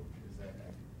Bears head coach. Is that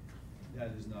accurate?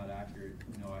 That is not accurate.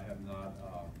 I have not.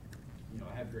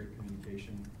 I have great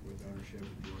communication with ownership,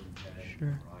 with Jordan, Ted,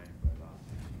 and Ryan,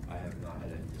 but I have not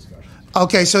had any discussions.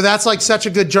 Okay, so that's like such a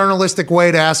good journalistic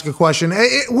way to ask a question.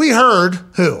 We heard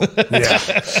who?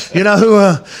 Yeah. You know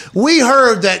who? We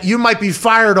heard that you might be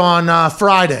fired on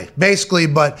Friday, basically,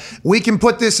 but we can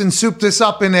put this and soup this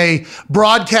up in a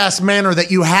broadcast manner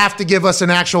that you have to give us an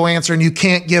actual answer and you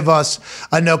can't give us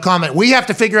a no comment. We have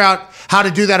to figure out how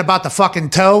to do that about the fucking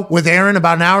toe with Aaron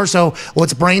about an hour. So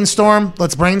let's brainstorm.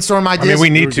 Let's brainstorm ideas. I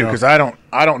mean, we need to because I don't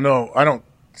know. I don't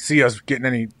see us gain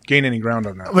any ground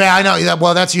on that. Yeah, I know.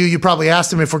 Well, that's you. You probably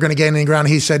asked him if we're going to gain any ground.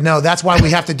 He said no. That's why we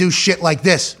have to do shit like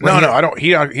this. No, I don't.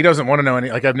 He doesn't want to know any.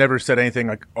 Like I've never said anything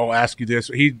like I'll ask you this.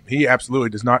 He absolutely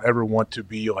does not ever want to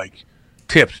be like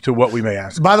tipped to what we may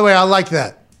ask. By the way, I like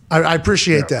that. I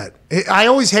appreciate that. I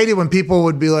always hated when people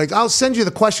would be like, I'll send you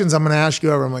the questions I'm going to ask you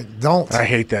over. I'm like, don't. I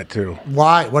hate that too.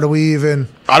 Why? What do we even?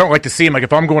 I don't like to see him. Like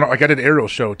if I'm going, like I did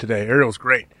Ariel's show today. Ariel's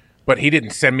great, but he didn't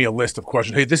send me a list of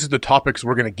questions. Hey, this is the topics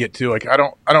we're going to get to. Like I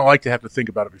don't like to have to think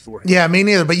about it beforehand. Yeah, me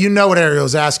neither. But you know what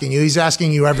Ariel's asking you. He's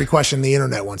asking you every question the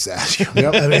internet wants to ask you.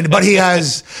 Yep. I mean, but he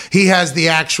has the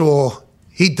actual.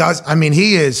 He does. I mean,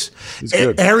 he is. He's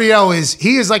good. Ariel is.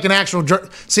 He is like an actual.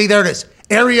 See, there it is.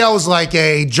 Ariel's like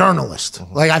a journalist.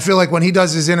 Like I feel like when he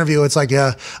does his interview, it's like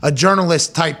a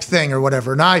journalist type thing or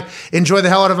whatever. And I enjoy the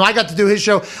hell out of him. I got to do his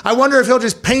show. I wonder if he'll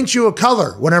just paint you a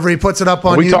color whenever he puts it up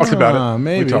on YouTube. We talked about it.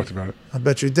 Maybe. We talked about it. I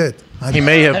bet you did. He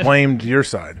may have blamed your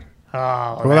side.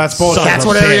 Well, that's bullshit. That's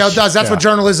what Ariel does. That's what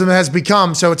journalism has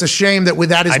become. So it's a shame that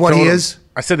that is what he is.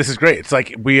 I said this is great. It's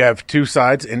like we have two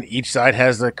sides, and each side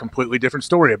has a completely different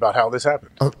story about how this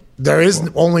happened. There is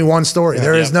only one story.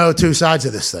 There is no two sides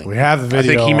of this thing. We have the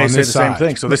video. I think he may say the side. same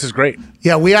thing, so this is great.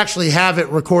 Yeah, we actually have it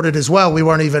recorded as well. We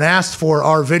weren't even asked for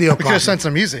our video. We could have sent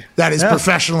some music. That is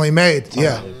professionally made.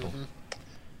 Yeah.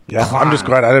 Yeah, I'm just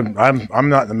glad I'm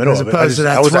not in the middle as of it. opposed to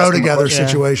that throw together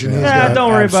situation. Yeah,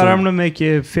 don't worry about it. I'm going to make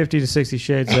you 50 to 60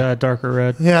 shades darker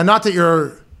red. Yeah, not that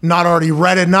you're not already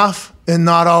red enough and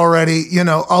not already,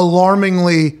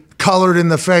 alarmingly colored in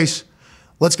the face.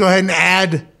 Let's go ahead and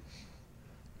add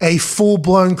a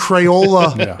full-blown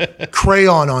Crayola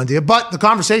crayon onto you. But the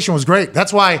conversation was great.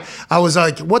 That's why I was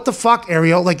like, what the fuck,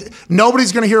 Ariel? Like,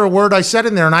 nobody's going to hear a word I said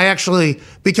in there. And I actually,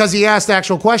 because he asked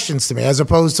actual questions to me, as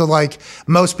opposed to like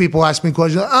most people ask me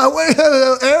questions.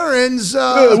 Aaron's.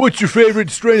 What's your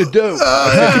favorite strain of dope?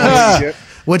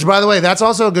 Which, by the way, that's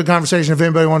also a good conversation if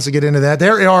anybody wants to get into that.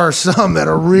 There are some that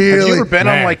are really. Have you ever been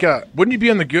on like a? Wouldn't you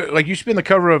be on the good? Like you should be on the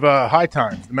cover of High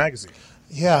Times, the magazine.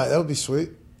 Yeah, that would be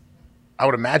sweet. I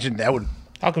would imagine that would.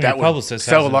 How come that your would publicist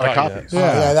sell a hasn't lot of got copies? yet?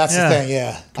 Yeah, that's the thing.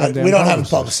 Yeah, we don't have a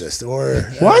publicist. Or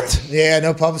What? Yeah,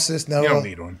 no publicist. No. You don't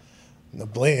need one. No,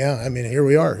 yeah, I mean, here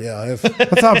we are. Yeah, I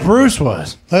thought Bruce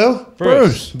was. Who?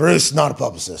 Bruce. Bruce is not a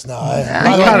publicist. No,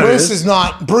 he Bruce is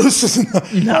not. Bruce is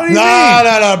not.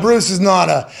 No. Bruce is not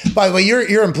a. By the way,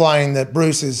 you're implying that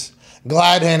Bruce is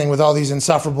glad handing with all these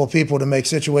insufferable people to make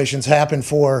situations happen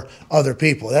for other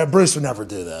people. Bruce would never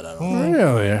do that. I don't think.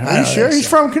 Really? Are you sure? He's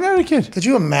from Connecticut. Could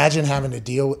you imagine having to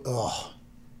deal with? Oh,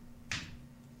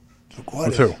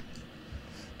 With who?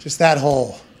 Just that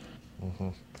whole.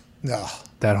 No.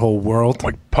 That whole world.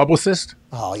 Like publicist?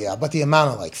 Oh yeah, but the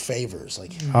amount of like favors,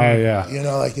 like Oh yeah. you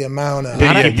know, like the amount of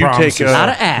You take A lot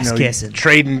of ass kissing.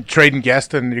 trading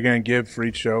guests, and you're going to give for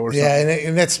each show or something. yeah,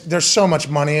 and there's so much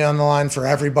money on the line for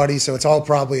everybody, so it's all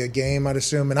probably a game, I'd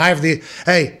assume. And I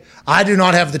do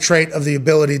not have the trait of the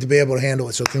ability to be able to handle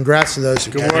it. So congrats to those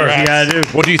who can. You gotta do.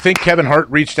 Well, do you think Kevin Hart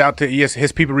reached out to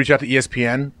his people reached out to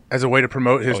ESPN as a way to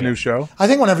promote his new show? I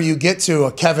think whenever you get to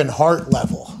a Kevin Hart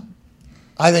level,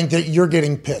 I think that you're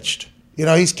getting pitched. You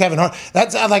know, he's Kevin Hart.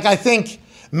 That's like I think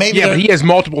maybe. Yeah, but he has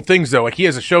multiple things though. Like he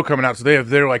has a show coming out, so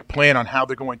they're like plan on how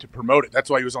they're going to promote it. That's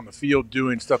why he was on the field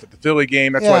doing stuff at the Philly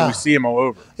game. That's why we see him all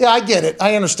over. Yeah, I get it.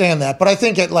 I understand that, but I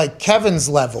think at like Kevin's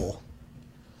level,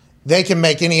 they can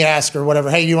make any ask or whatever.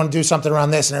 Hey, you want to do something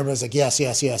around this? And everybody's like, yes.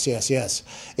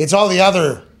 It's all the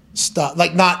other stuff,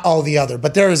 like not all the other,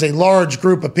 but there is a large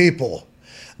group of people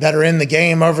that are in the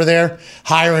game over there,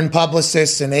 hiring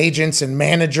publicists and agents and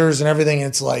managers and everything.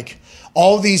 It's like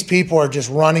all these people are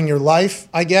just running your life,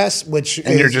 I guess,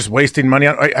 You're just wasting money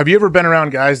on. Have you ever been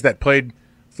around guys that played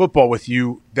football with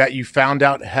you that you found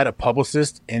out had a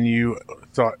publicist and you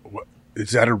thought, what,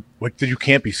 is that you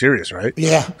can't be serious, right?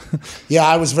 Yeah.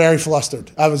 I was very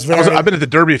flustered. I've been at the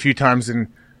Derby a few times and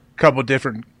a couple of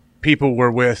different people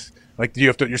were with. Like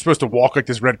you're supposed to walk like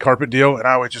this red carpet deal, and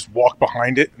I would just walk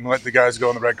behind it and let the guys go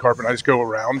on the red carpet. And I just go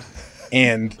around,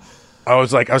 and I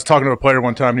was talking to a player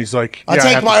one time, and he's like, I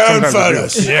take my own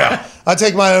photos. Yeah, I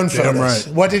take my own photos.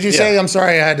 Right. What did you say? I'm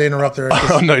sorry, I had to interrupt there.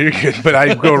 Oh no, you're good. But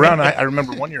I go around. I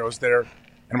remember one year I was there.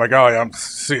 And I'm like, oh, I'm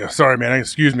sorry, man.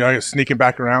 Excuse me. I was sneaking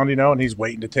back around, and he's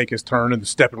waiting to take his turn and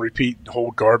step and repeat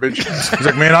whole garbage. He's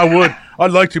like, man,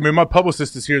 I'd like to, man. My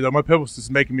publicist is here, though. My publicist is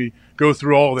making me go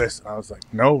through all this. And I was like,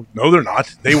 no, they're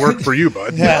not. They work for you,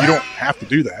 bud. Yeah. You don't have to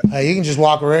do that. You can just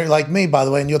walk around like me, by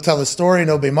the way, and you'll tell the story, and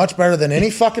it'll be much better than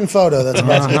any fucking photo that's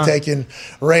about to be taken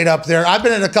right up there. I've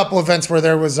been at a couple events where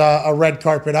there was a red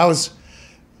carpet. I was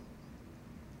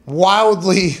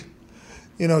wildly,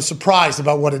 surprised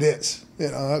about what it is.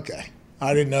 Okay.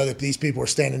 I didn't know that these people were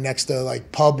standing next to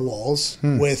like pub walls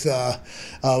with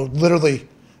literally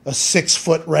a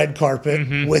 6-foot red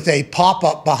carpet with a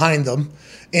pop-up behind them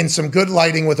and some good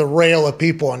lighting with a rail of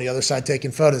people on the other side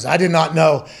taking photos. I did not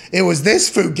know it was this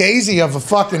fugazi of a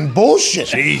fucking bullshit.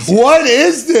 Jeez. What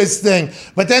is this thing?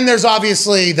 But then there's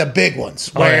obviously the big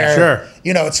ones where,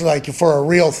 it's like for a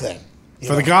real thing.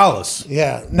 For the galas.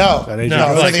 Yeah. No, for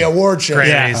the award show.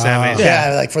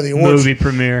 Grammys, like for the awards. Movie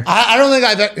premiere. I don't think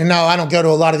I don't go to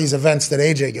a lot of these events that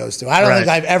AJ goes to. I don't think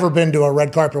I've ever been to a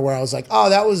red carpet where I was like,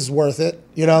 oh, that was worth it.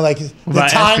 Like the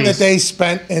time that they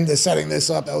spent into setting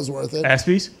this up, that was worth it.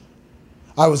 ESPYs?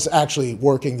 I was actually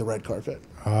working the red carpet.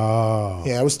 Oh.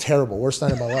 Yeah, it was terrible. Worst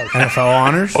night of my life. NFL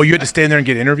honors? Oh, you had to stand there and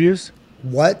get interviews?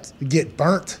 What? Get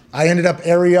burnt. I ended up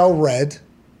Ariel Red.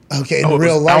 Okay, in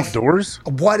real life. Outdoors?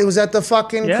 What? It was at the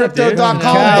fucking Crypto.com. Crypto.com.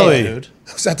 Cali. It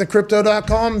was at the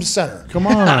Crypto.com center. Come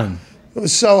on. It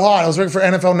was so hot. I was working for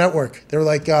NFL Network. They were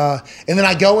like, and then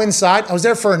I go inside. I was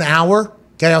there for an hour.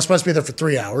 Okay, I was supposed to be there for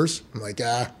 3 hours. I'm like,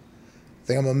 I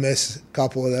think I'm going to miss a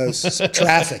couple of those.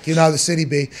 Traffic, the city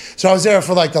be. So I was there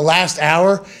for like the last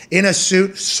hour in a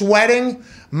suit, sweating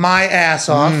my ass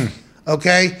off.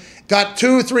 Okay. Got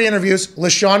 2 or 3 interviews.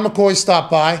 LaShawn McCoy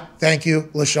stopped by. Thank you,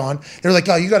 LaShawn. They're like,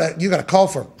 oh, you gotta call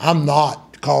for him. I'm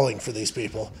not calling for these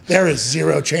people. There is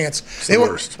zero chance. It's the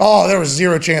worst. There was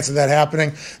zero chance of that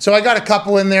happening. So I got a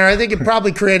couple in there. I think it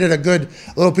probably created a good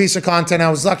little piece of content. I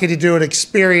was lucky to do it,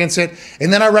 experience it.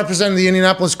 And then I represented the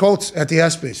Indianapolis Colts at the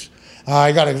ESPYs.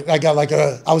 I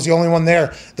was the only one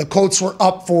there. The Colts were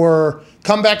up for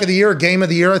comeback of the year, game of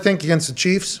the year, I think, against the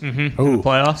Chiefs.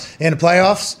 Playoffs? In the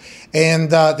playoffs. And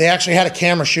they actually had a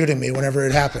camera shooting me whenever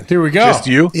it happened. Here we go. Just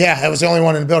you? Yeah, I was the only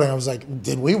one in the building. I was like,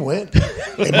 did we win?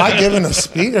 Am I giving a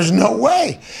speech? There's no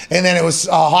way. And then it was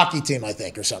a hockey team, I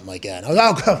think, or something like that. I was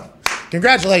like,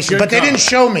 Congratulations. But they didn't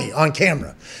show me on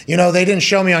camera. They didn't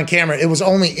show me on camera. It was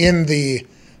only in the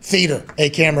theater a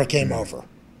camera came over.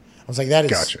 I was like, that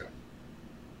is... Gotcha.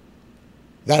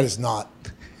 That is not.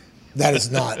 That was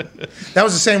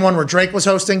the same one where Drake was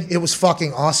hosting. It was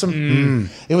fucking awesome.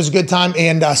 It was a good time.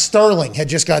 And Sterling had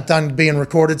just got done being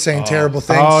recorded saying terrible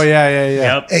things. Oh, yeah.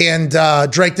 Yep.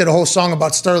 And Drake did a whole song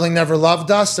about Sterling never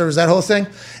loved us. There was that whole thing.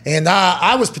 And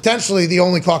I was potentially the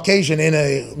only Caucasian in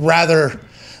a rather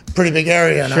pretty big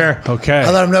area. And Sure. I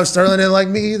let him know Sterling didn't like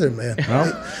me either, man.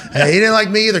 He didn't like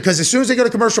me either because as soon as they go to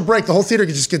commercial break, the whole theater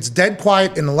just gets dead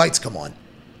quiet and the lights come on.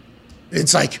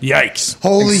 It's like, yikes.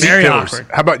 Holy very fillers. awkward.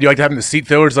 How about you like having the seat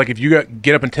fillers? Like if you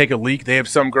get up and take a leak, they have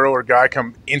some girl or guy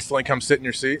instantly come sit in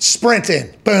your seat. Sprint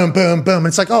in. Boom, boom, boom.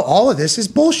 It's like, oh, all of this is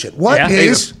bullshit. What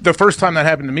is... The first time that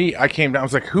happened to me, I came down. I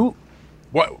was like, who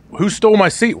stole my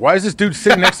seat? Why is this dude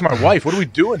sitting next to my wife? What are we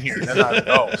doing here? And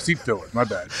then seat filler. My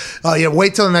bad. Oh, yeah.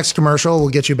 Wait till the next commercial. We'll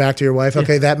get you back to your wife.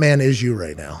 Okay, that man is you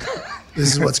right now.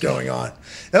 This is what's going on.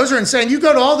 Those are insane. You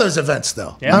go to all those events,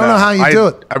 though. Yeah. I don't know how you do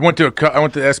it. I went to the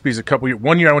ESPYs a couple years.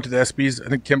 1 year I went to the ESPYs. I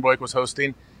think Tim Blake was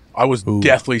hosting. I was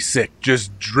deathly sick,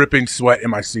 just dripping sweat in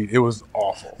my seat. It was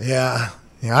awful. Yeah.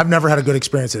 I've never had a good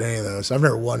experience at any of those. I've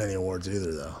never won any awards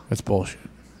either, though. That's bullshit.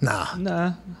 Nah,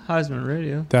 Heisman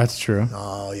Radio. That's true.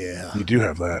 Oh, yeah. You do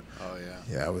have that. Oh,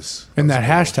 yeah. Yeah, it was. And that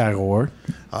hashtag award.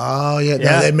 Oh, yeah.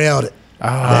 No, they mailed it. Oh,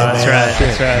 that's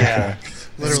right. Yeah.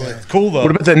 Literally. Cool, though. What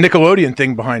about that Nickelodeon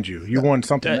thing behind you? You won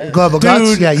something there. Global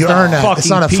Guts? Yeah, you earned that. It's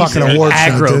not a fucking award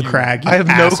show, dude. Crag, I have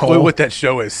no clue what that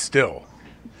show is still.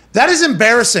 That is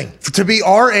embarrassing. To be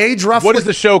our age, roughly. What is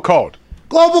the show called?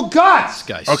 Global Guts.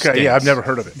 Okay, yeah, I've never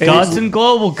heard of it. Guts and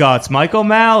Global Guts. Mike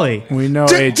O'Malley. We know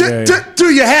AJ. Do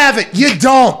you have it? You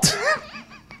don't.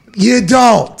 You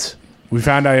don't. We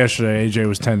found out yesterday AJ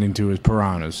was tending to his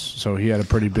piranhas, so he had a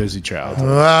pretty busy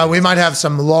childhood. We might have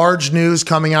some large news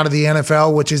coming out of the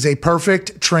NFL, which is a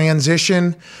perfect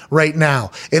transition right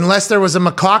now. Unless there was a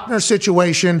McCockner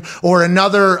situation or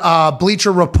another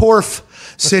Bleacher Report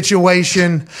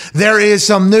situation, there is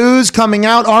some news coming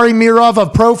out. Ari Mirov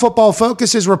of Pro Football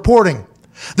Focus is reporting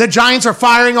the Giants are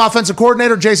firing offensive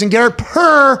coordinator Jason Garrett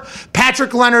per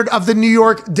Patrick Leonard of the New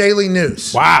York Daily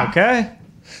News. Wow. Okay.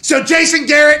 So, Jason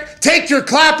Garrett, take your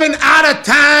clapping out of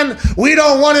town. We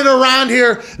don't want it around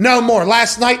here no more.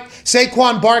 Last night,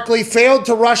 Saquon Barkley failed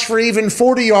to rush for even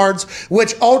 40 yards,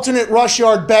 which alternate rush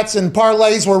yard bets and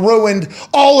parlays were ruined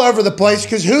all over the place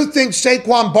because who thinks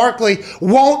Saquon Barkley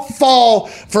won't fall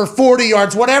for 40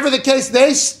 yards? Whatever the case,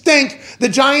 they stink. The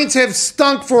Giants have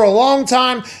stunk for a long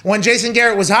time. When Jason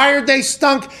Garrett was hired, they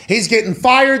stunk. He's getting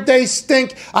fired, they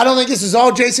stink. I don't think this is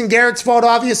all Jason Garrett's fault,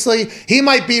 obviously. He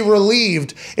might be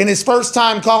relieved in his first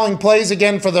time calling plays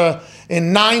again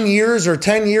in 9 years or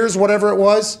 10 years, whatever it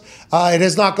was. It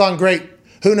has not gone great.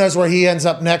 Who knows where he ends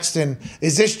up next? And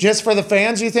is this just for the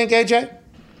fans, you think, AJ?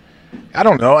 I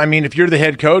don't know. I mean, if you're the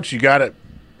head coach, you got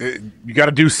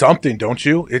to do something, don't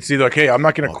you? It's either like, hey, I'm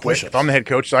not going to quit. If I'm the head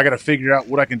coach, so I got to figure out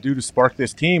what I can do to spark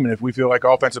this team. And if we feel like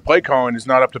offensive play calling is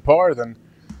not up to par, then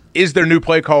is there new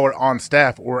play caller on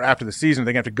staff, or after the season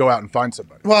they have to go out and find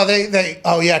somebody? Well,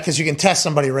 because you can test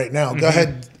somebody right now. Go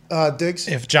ahead, Diggs.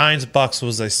 If Giants Bucks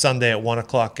was a Sunday at 1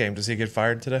 o'clock game, does he get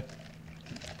fired today?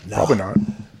 No. Probably not.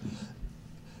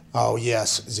 Oh,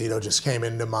 yes. Zito just came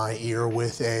into my ear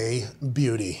with a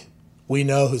beauty. We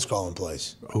know who's calling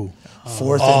plays. Ooh.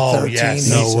 4th and 13.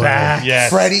 Yes. He's back.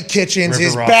 Yes. Freddie Kitchens River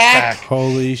is Rock's back.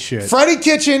 Holy shit. Freddie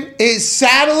Kitchen is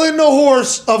saddling the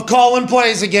horse of calling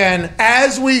plays again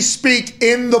as we speak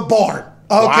in the barn.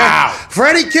 Okay. Wow.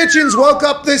 Freddie Kitchens woke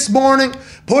up this morning,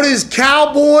 put his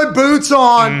cowboy boots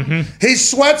on, his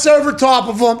sweats over top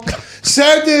of them,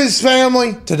 said to his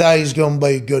family, today's going to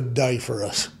be a good day for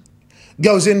us.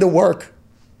 Goes into work,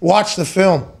 watch the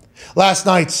film. Last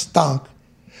night stunk.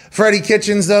 Freddie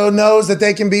Kitchens, though, knows that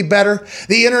they can be better.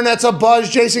 The internet's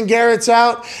abuzz. Jason Garrett's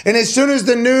out. And as soon as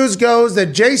the news goes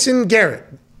that Jason Garrett,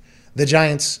 the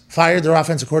Giants, fired their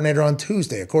offensive coordinator on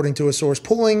Tuesday, according to a source,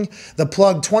 pulling the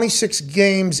plug 26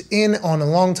 games in on a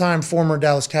longtime former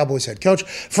Dallas Cowboys head coach,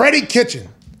 Freddie Kitchens,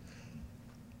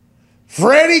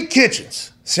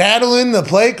 saddling the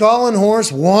play-calling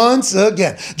horse once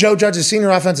again. Joe Judge's senior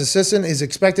offensive assistant is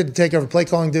expected to take over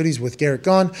play-calling duties with Garrett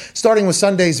gone, starting with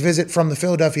Sunday's visit from the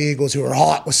Philadelphia Eagles, who are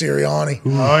hot with Sirianni.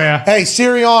 Ooh. Oh, yeah. Hey,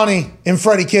 Sirianni and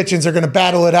Freddie Kitchens are going to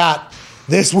battle it out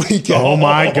this weekend. Oh,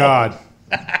 my God.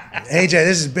 AJ,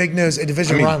 this is big news. A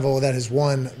division rival that has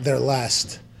won their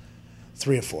last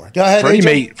 3 or 4. Go ahead,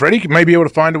 Freddie may be able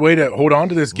to find a way to hold on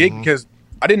to this gig because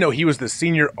I didn't know he was the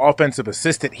senior offensive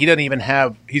assistant. He doesn't even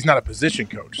he's not a position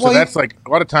coach. So that's like a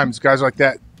lot of times guys like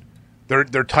that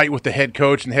they're tight with the head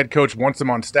coach, and the head coach wants them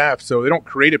on staff, so they don't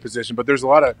create a position. But there's a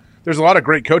lot of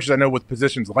great coaches I know with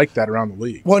positions like that around the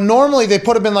league. Well, normally they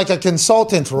put them in like a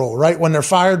consultant role, right? When they're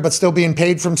fired but still being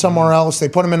paid from somewhere else, they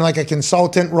put them in like a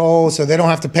consultant role so they don't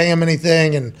have to pay them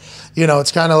anything. And,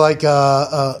 it's kind of like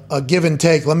a give and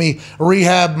take. Let me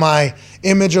rehab my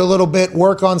image a little bit,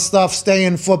 work on stuff, stay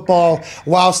in football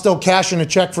while still cashing a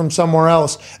check from somewhere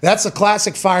else. That's a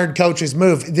classic fired coach's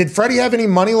move. Did Freddie have any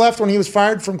money left when he was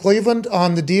fired from Cleveland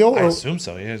on the deal? I assume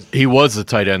so. He was the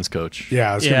tight ends coach.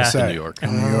 Yeah, I was going to say. In New York.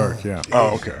 In New York, yeah.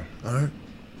 Oh, okay. All right.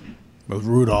 With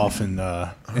Rudolph and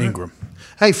Ingram.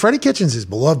 Hey, Freddie Kitchens is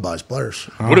beloved by his players.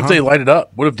 What if they light it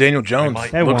up? What if Daniel Jones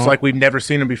They looks won't. like we've never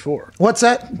seen him before? What's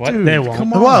that? What? They won't.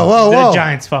 Come on. Whoa. The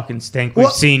Giants fucking stink.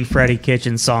 We've seen Freddie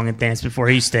Kitchens song and dance before.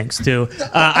 He stinks too.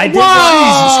 I did.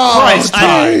 Jesus Christ.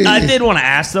 I did want to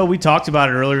ask though. We talked about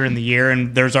it earlier in the year,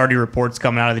 and there's already reports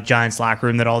coming out of the Giants locker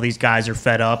room that all these guys are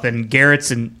fed up. And Garrett's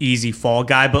an easy fall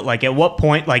guy, but like at what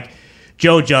point, like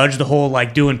Joe Judge, the whole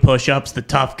like doing push-ups, the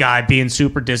tough guy, being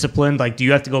super disciplined. Like, do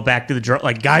you have to go back to the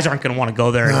like guys aren't going to want to go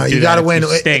there? No, and do you got to that if win.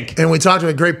 you stink. And we talked about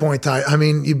a great point, Ty. I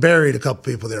mean, you buried a couple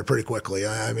people there pretty quickly.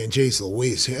 I mean, geez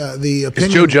Louise. The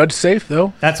opinion. Is Joe Judge safe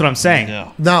though? That's what I'm saying.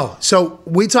 No. So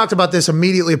we talked about this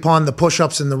immediately upon the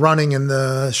push-ups and the running and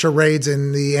the charades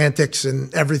and the antics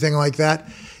and everything like that.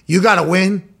 You got to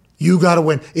win. You got to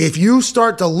win. If you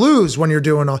start to lose when you're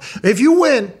doing all, if you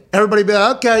win, everybody be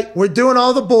like, okay, we're doing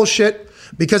all the bullshit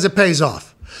because it pays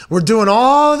off. We're doing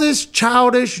all this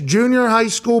childish junior high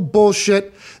school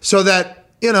bullshit so that,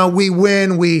 we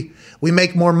win, we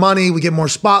make more money, we get more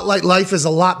spotlight, life is a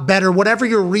lot better. Whatever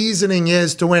your reasoning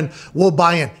is to win, we'll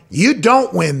buy in. You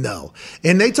don't win, though.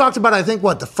 And they talked about, I think,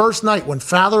 the first night when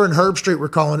Fowler and Herbstreit were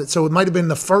calling it. So it might have been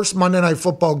the first Monday Night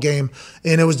Football game,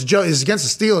 and it was against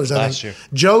the Steelers, I think. Year.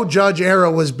 Joe Judge era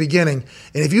was beginning.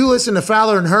 And if you listen to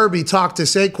Fowler and Herbie talk to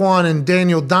Saquon and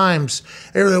Daniel Dimes,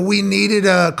 we needed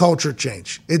a culture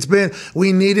change.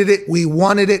 We needed it. We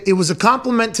wanted it. It was a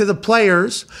compliment to the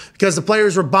players because the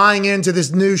players were buying into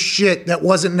this new shit that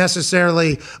wasn't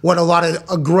necessarily what a lot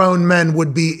of grown men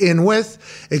would be in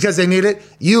with because they need it.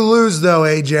 You lose, though,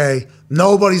 AJ.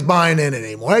 Nobody's buying in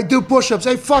anymore. Hey, do push-ups.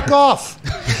 Hey, fuck off.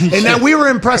 And then we were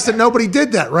impressed that nobody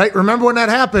did that, right? Remember when that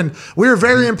happened? We were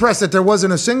very impressed that there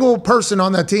wasn't a single person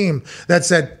on that team that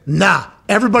said, nah,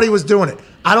 everybody was doing it.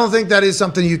 I don't think that is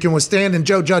something you can withstand, and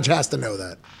Joe Judge has to know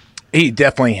that. He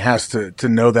definitely has to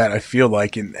know that, I feel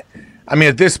like. And I mean,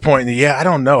 at this point, I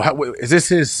don't know. Is this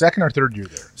his second or third year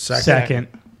there? Second.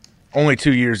 Only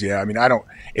 2 years, yeah. I mean,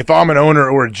 if I'm an owner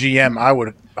or a GM, I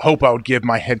would give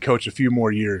my head coach a few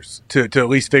more years to at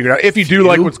least figure it out. If you do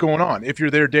like what's going on, if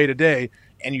you're there day to day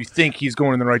and you think he's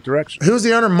going in the right direction. Who's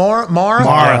the owner?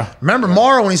 Mara? Remember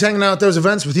Mara when he's hanging out at those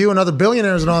events with you and other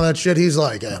billionaires and all that shit? He's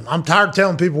like, I'm tired of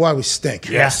telling people why we stink.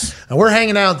 Yes. And we're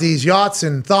hanging out at these yachts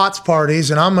and thoughts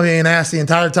parties, and I'm being asked the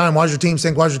entire time, why's your team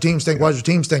stink? Why's your team stink? Why's your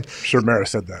team stink? Sure, Mara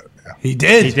said that. Yeah. He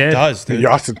did. He did. Does, dude.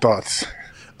 Yachts and thoughts.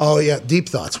 Oh, yeah, deep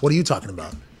thoughts. What are you talking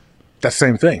about? That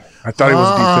same thing. I thought he was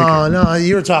a deep thinker. Oh, no,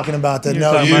 you were talking about that.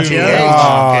 No, talking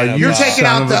about you're taking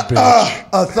out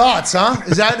the thoughts, huh?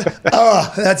 Is that,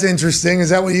 that's interesting. Is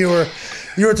that what you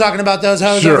were talking about those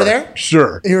hoes over there?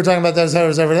 Sure. You were talking about those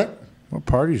hoes over there? What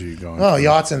parties are you going Oh, to?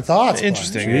 yachts and thoughts.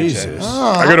 Interesting. Jesus.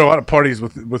 I go to a lot of parties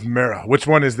with Mara. Which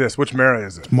one is this? Which Mara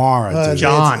is it? Mara, dude.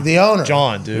 John. It's the owner.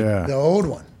 John, dude. Yeah. The old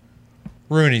one.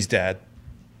 Rooney's dad.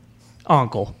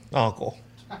 Uncle.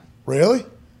 Really?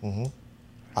 Mm-hmm.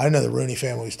 I didn't know the Rooney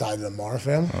family was tied to the Mara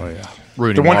family. Oh, yeah.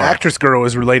 Rooney The one Mara. actress girl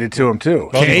is related to him too.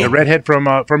 Okay. The redhead from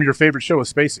your favorite show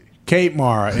is Spacey. Kate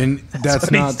Mara, and that's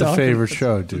what not he's the talking favorite about.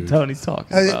 show, dude. Tony's talking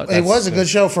about. It was a good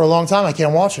show for a long time. I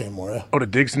can't watch it anymore. Oh,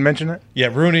 did Digson mention it? Yeah,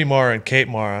 Rooney Mara and Kate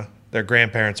Mara. Their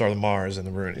grandparents are the Maras and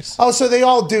the Rooneys. Oh, so they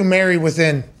all do marry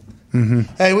within. Mm-hmm.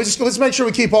 Hey, let's make sure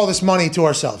we keep all this money to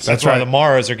ourselves. That's why the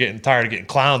Maras are getting tired of getting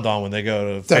clowned on when they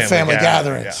go to The family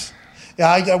gatherings. gatherings.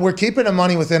 Yeah, we're keeping the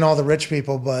money within all the rich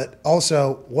people, but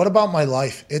also, what about my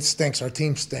life? It stinks. Our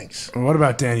team stinks. What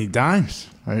about Danny Dimes?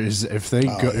 If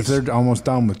they're almost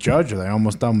done with Judge, are they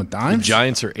almost done with The Dimes?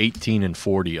 Giants are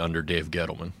 18-40 under Dave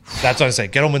Gettleman. That's what I say.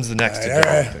 Gettleman's the next to go.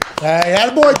 Hey,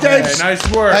 attaboy, Dave. Hey,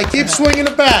 nice work. Hey, keep swinging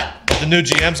the bat. The new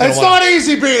GM's going It's to not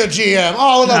easy being a GM.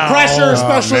 Oh, the pressure,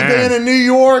 especially man. being in New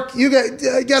York. You get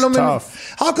them in.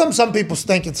 tough. How come some people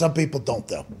stink and some people don't,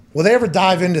 though? Will they ever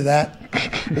dive into that?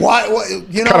 Why?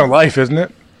 Kind of life, isn't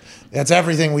it? That's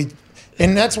everything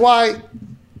and that's why,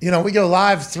 we go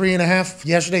live 3.5,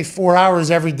 yesterday 4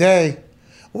 hours every day.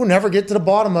 We'll never get to the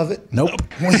bottom of it. Nope.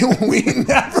 We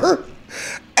never,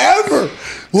 ever Ever.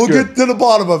 We'll get to the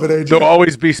bottom of it, AJ. There'll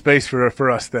always be space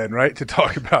for us then, right, to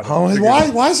talk about it. Oh,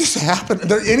 why is this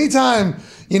happening? Anytime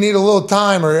you need a little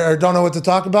time or don't know what to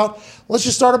talk about, let's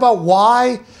just start about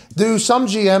why do some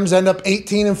GMs end up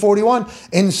 18-41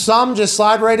 and some just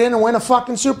slide right in and win a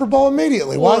fucking Super Bowl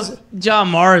immediately? Why is it? John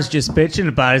Mara's just bitching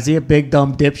about it. Is he a big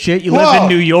dumb dipshit? You live in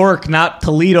New York, not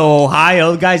Toledo,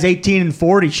 Ohio. The guy's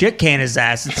 18-40. Shit can his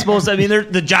ass. It's supposed to, I mean,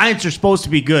 the Giants are supposed to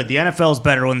be good. The NFL's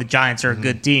better when the Giants are a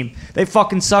good team. They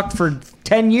fucking sucked for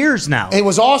 10 years now. It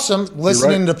was awesome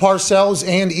listening to Parcells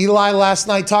and Eli last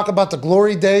night talk about the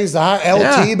glory days, the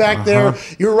LT back there.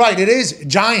 You're right. It is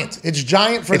giant. It's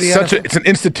giant for the NFL. It's an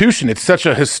institution. It's such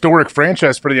a historic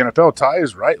franchise for the NFL. Ty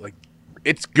is right. Like,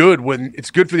 it's good for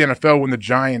the NFL when the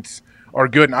Giants are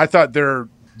good. And I thought the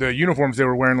uniforms they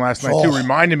were wearing last night too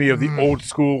reminded me of the old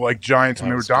school like Giants when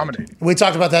they were dominating. We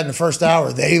talked about that in the first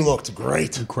hour. They looked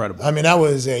great. Incredible. I mean, that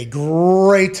was a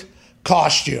great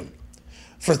costume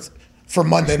for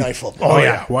Monday Night Football. Oh,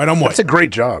 yeah. White on white. That's a great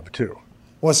job, too.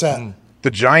 What's that? The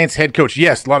Giants head coach.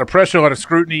 Yes, a lot of pressure, a lot of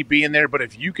scrutiny being there, but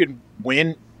if you can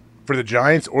win for the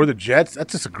Giants or the Jets,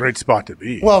 that's just a great spot to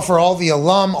be. Well, for all the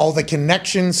alum, all the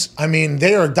connections, I mean,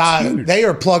 they are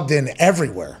plugged in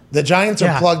everywhere. The Giants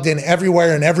are plugged in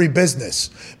everywhere in every business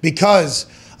because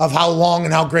of how long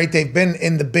and how great they've been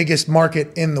in the biggest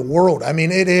market in the world. I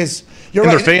mean, it is. You're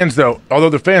right. Their fans, though, although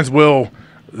the fans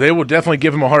they will definitely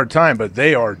give them a hard time, but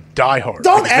they are diehard.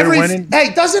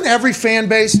 Doesn't every fan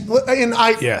base? And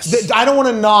I don't want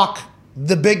to knock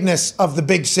the bigness of the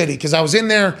big city because I was in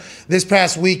there this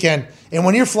past weekend, and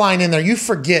when you're flying in there, you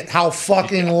forget how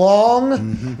fucking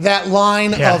long that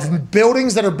line of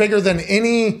buildings that are bigger than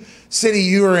any city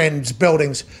you're in's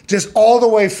buildings, just all the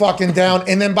way fucking down.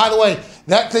 And then, by the way,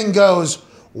 that thing goes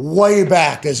way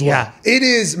back as well. Yeah. It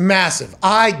is massive.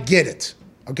 I get it.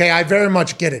 Okay, I very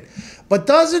much get it. But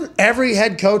doesn't every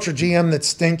head coach or GM that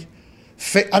stink?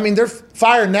 I mean, they're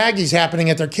fire Nagy's happening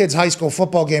at their kids' high school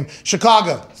football game.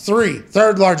 Chicago,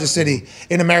 third largest city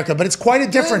in America. But it's quite a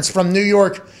difference from New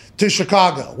York to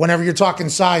Chicago whenever you're talking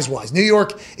size-wise. New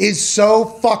York is so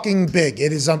fucking big.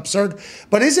 It is absurd.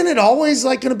 But isn't it always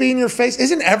like going to be in your face?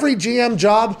 Isn't every GM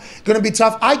job going to be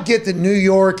tough? I get that New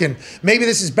York, and maybe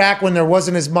this is back when there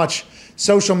wasn't as much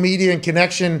social media and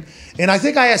connection. And I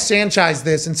think I asked Sanchez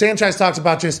this, and Sanchez talks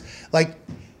about just like,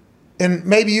 and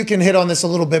maybe you can hit on this a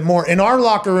little bit more. In our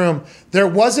locker room, there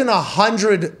wasn't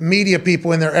 100 media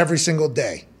people in there every single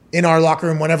day in our locker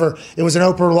room whenever it was an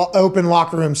open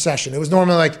locker room session. It was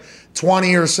normally like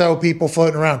 20 or so people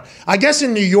floating around. I guess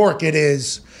in New York it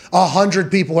is 100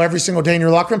 people every single day in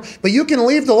your locker room, but you can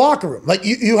leave the locker room. Like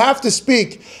you have to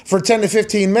speak for 10 to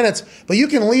 15 minutes, but you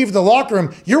can leave the locker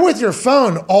room. You're with your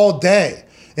phone all day.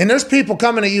 And there's people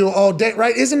coming at you all day,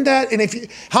 right? Isn't that? And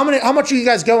how much are you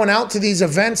guys going out to these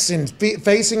events and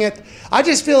facing it? I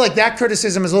just feel like that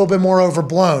criticism is a little bit more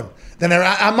overblown than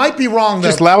I might be wrong though.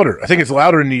 Just louder. I think it's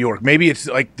louder in New York. Maybe it's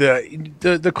like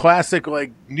the classic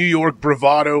like New York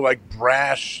bravado, like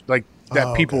brash, like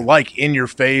that people like in your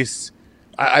face.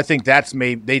 I think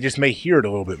they just may hear it a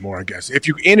little bit more, I guess. If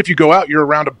you go out, you're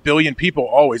around 1 billion people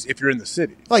always if you're in the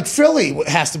city. Like Philly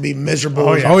has to be miserable.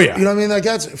 Oh yeah. You know what I mean? Like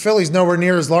Philly's nowhere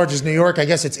near as large as New York. I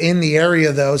guess it's in the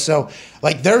area though. So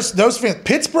like there's those fans.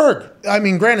 Pittsburgh, I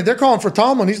mean, granted, they're calling for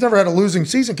Tomlin. He's never had a losing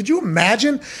season. Could you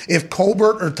imagine if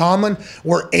Colbert or Tomlin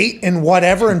were 8 and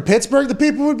whatever in Pittsburgh? The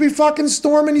people would be fucking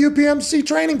storming UPMC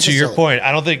training facility. To your point,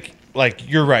 I don't think like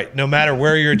you're right. No matter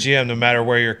where you're GM, no matter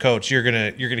where you're coach, you're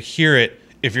gonna hear it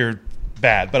if you're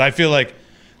bad. But I feel like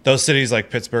those cities like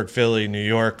Pittsburgh, Philly, New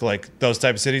York, like those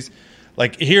type of cities,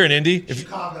 like here in Indy,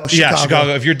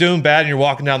 Chicago. If you're doing bad and you're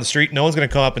walking down the street, no one's going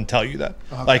to come up and tell you that.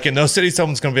 Like in those cities,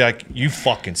 someone's going to be like, "You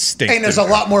fucking stink." And there's a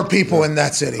lot more people in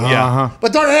that city.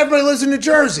 But don't everybody lives in New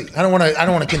Jersey? I don't want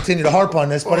to continue to harp on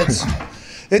this, but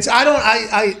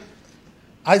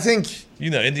I think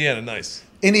Indiana nice.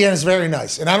 Indiana's very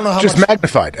nice, and I don't know how just much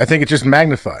magnified. I think it's just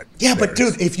magnified. Yeah, but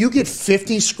dude, if you get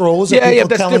 50 scrolls of people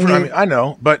that's telling different. you, I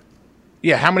know, but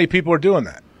how many people are doing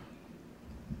that?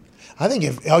 I think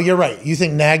you're right. You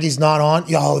think Nagy's not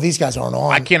on? These guys aren't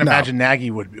on. I can't imagine Nagy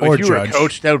would be. Or if you were a Judge.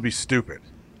 coach, that would be stupid.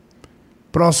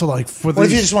 But also, like, what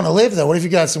if you just want to live though? What if you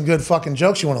got some good fucking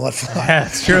jokes you want to let fly?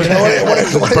 That's true.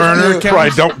 burner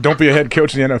Probably don't be a head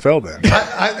coach in the NFL then.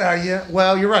 Yeah,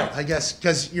 well, you're right. I guess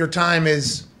because your time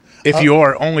is. If you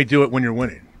are, only do it when you're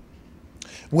winning.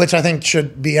 Which I think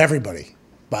should be everybody,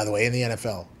 by the way, in the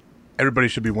NFL. Everybody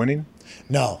should be winning?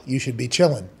 No, you should be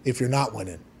chilling if you're not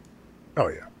winning. Oh,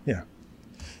 yeah.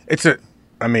 It's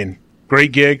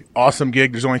great gig, awesome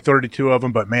gig. There's only 32 of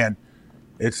them, but man,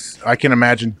 I can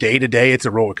imagine day to day, it's a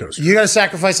roller coaster. You got to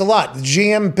sacrifice a lot. The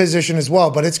GM position as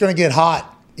well, but it's going to get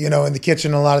hot in the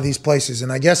kitchen in a lot of these places.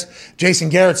 And I guess Jason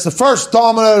Garrett's the first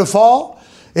domino to fall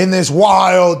in this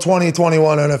wild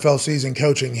 2021 NFL season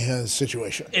coaching his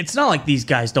situation. It's not like these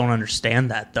guys don't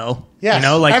understand that, though. Yes,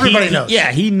 everybody knows.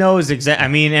 Yeah, he knows exactly. I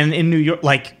mean, and in New York,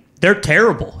 like, they're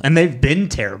terrible, and they've been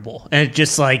terrible. And it's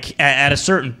just like at a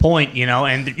certain point,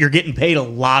 and you're getting paid a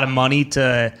lot of money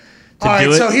to All right,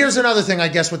 do it. so here's another thing, I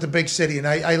guess, with the big city, and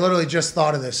I literally just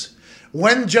thought of this.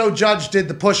 When Joe Judge did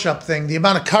the push-up thing, the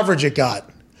amount of coverage it got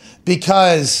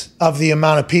because of the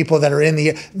amount of people that are in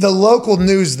the local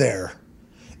news there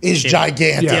is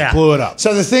gigantic. Yeah, blew it up.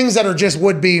 So the things that are just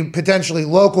would be potentially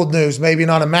local news, maybe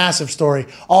not a massive story,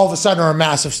 all of a sudden are a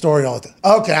massive story all the time.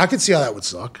 Okay, I could see how that would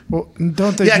suck. Well,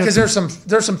 don't they? Yeah, because there's some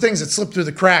things that slip through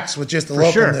the cracks with just the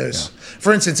local news. Yeah.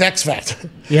 For instance, X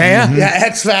Factor. Yeah.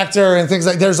 X Factor and things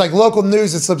like there's like local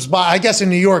news that slips by. I guess in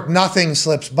New York, nothing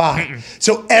slips by.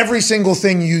 So every single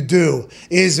thing you do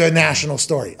is a national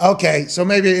story. Okay, so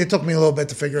maybe it took me a little bit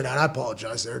to figure it out. I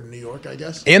apologize there in New York, I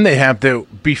guess. And they have to,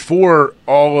 before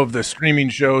all of the streaming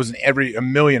shows and a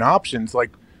million options,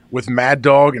 like with Mad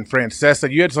Dog and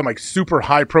Francesa, you had some like super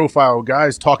high profile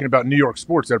guys talking about New York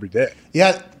sports every day.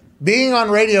 Yeah, being on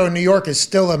radio in New York is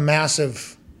still a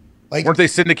massive. Like, weren't they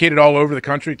syndicated all over the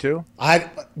country too?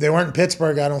 They weren't in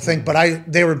Pittsburgh, I don't think,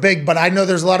 but they were big. But I know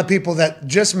there's a lot of people that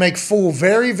just make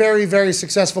very, very, very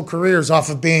successful careers off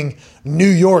of being New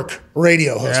York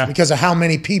radio hosts because of how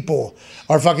many people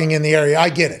are fucking in the area. I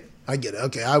get it.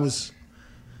 Okay,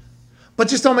 but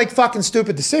just don't make fucking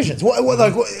stupid decisions.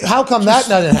 How come that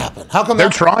doesn't happen? How come they're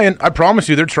trying? I promise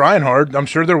you, they're trying hard. I'm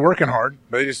sure they're working hard,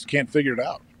 but they just can't figure it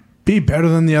out. Be better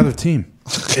than the other team.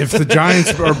 If the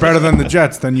Giants are better than the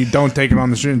Jets, then you don't take it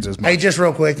on the shins as much. Hey, just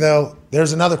real quick, though,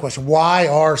 there's another question. Why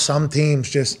are some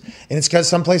teams and it's because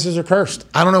some places are cursed.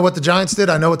 I don't know what the Giants did.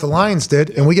 I know what the Lions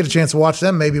did, and we get a chance to watch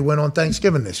them maybe win on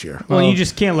Thanksgiving this year. Well, you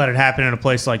just can't let it happen in a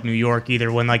place like New York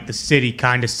either when, like, the city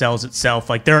kind of sells itself.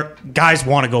 Like, guys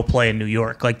want to go play in New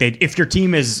York. Like, if your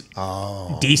team is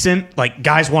decent, like,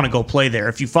 guys want to go play there.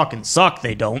 If you fucking suck,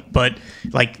 they don't. But,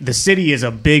 like, the city is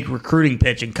a big recruiting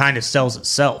pitch and kind of sells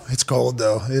itself. It's cold,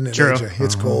 though, isn't it? True. AJ?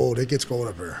 It's cold. It gets cold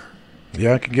up here.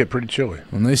 Yeah, it can get pretty chilly.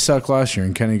 When they sucked last year,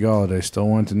 and Kenny Galladay still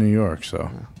went to New York, so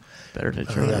better to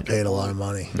try. They got paid a lot of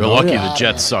money. They're lucky the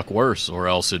Jets suck worse, or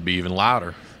else it'd be even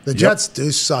louder. The Jets do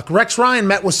suck. Rex Ryan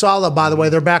met with Saleh, by the way.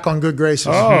 They're back on good graces.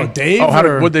 Oh, Dave?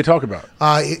 What'd they talk about?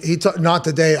 Not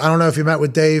the Dave. I don't know if he met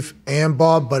with Dave and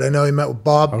Bob, but I know he met with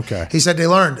Bob. Okay. He said they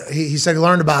learned. He said he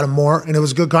learned about him more, and it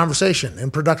was a good conversation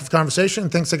and productive conversation,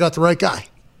 and thinks they got the right guy.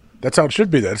 That's how it should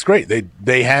be. That's great.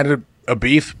 They had a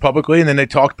beef publicly, and then they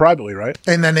talked privately, right?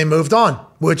 And then they moved on,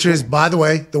 which is, by the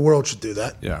way, the world should do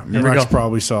that. Yeah, Rex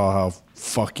probably saw how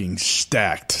fucking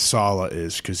stacked Saleh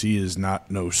is because he is not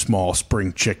no small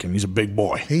spring chicken. He's a big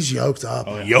boy. He's yoked up.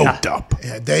 Yoked up.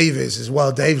 Yeah, Dave is as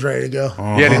well. Dave's ready to go.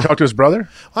 Yeah, did he talk to his brother?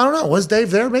 I don't know. Was Dave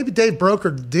there? Maybe Dave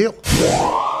brokered the deal.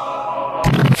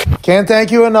 Can't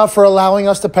thank you enough for allowing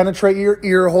us to penetrate your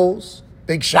ear holes.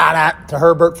 Big shout out to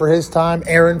Herbert for his time,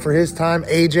 Aaron for his time,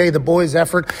 AJ, the boys'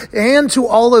 effort, and to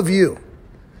all of you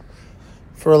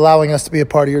for allowing us to be a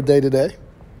part of your day-to-day.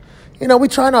 We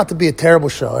try not to be a terrible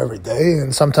show every day,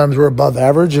 and sometimes we're above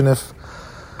average, and if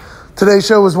today's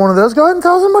show was one of those, go ahead and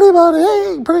tell somebody about it.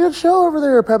 Hey, pretty good show over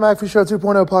there, Pat McAfee Show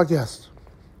 2.0 podcast.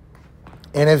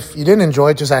 And if you didn't enjoy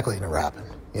it, just act like it never happened,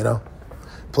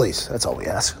 Please, that's all we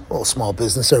ask. A little small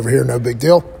business over here, no big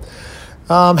deal.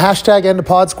 Hashtag End of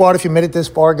Pod Squad. If you made it this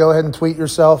far, go ahead and tweet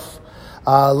yourself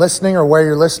listening or where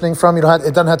you're listening from. It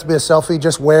doesn't have to be a selfie,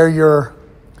 just where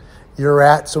you're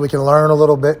at so we can learn a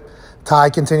little bit.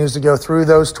 Ty continues to go through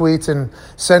those tweets and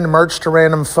send merch to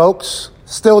random folks.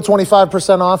 Still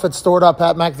 25% off at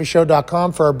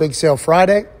store.patmcafeeshow.com for our Big Sale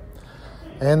Friday.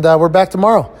 And we're back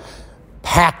tomorrow.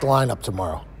 Packed lineup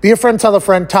tomorrow. Be a friend, tell a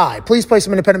friend. Ty, please play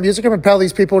some independent music and propel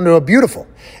these people into a beautiful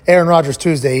Aaron Rodgers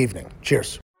Tuesday evening.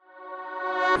 Cheers.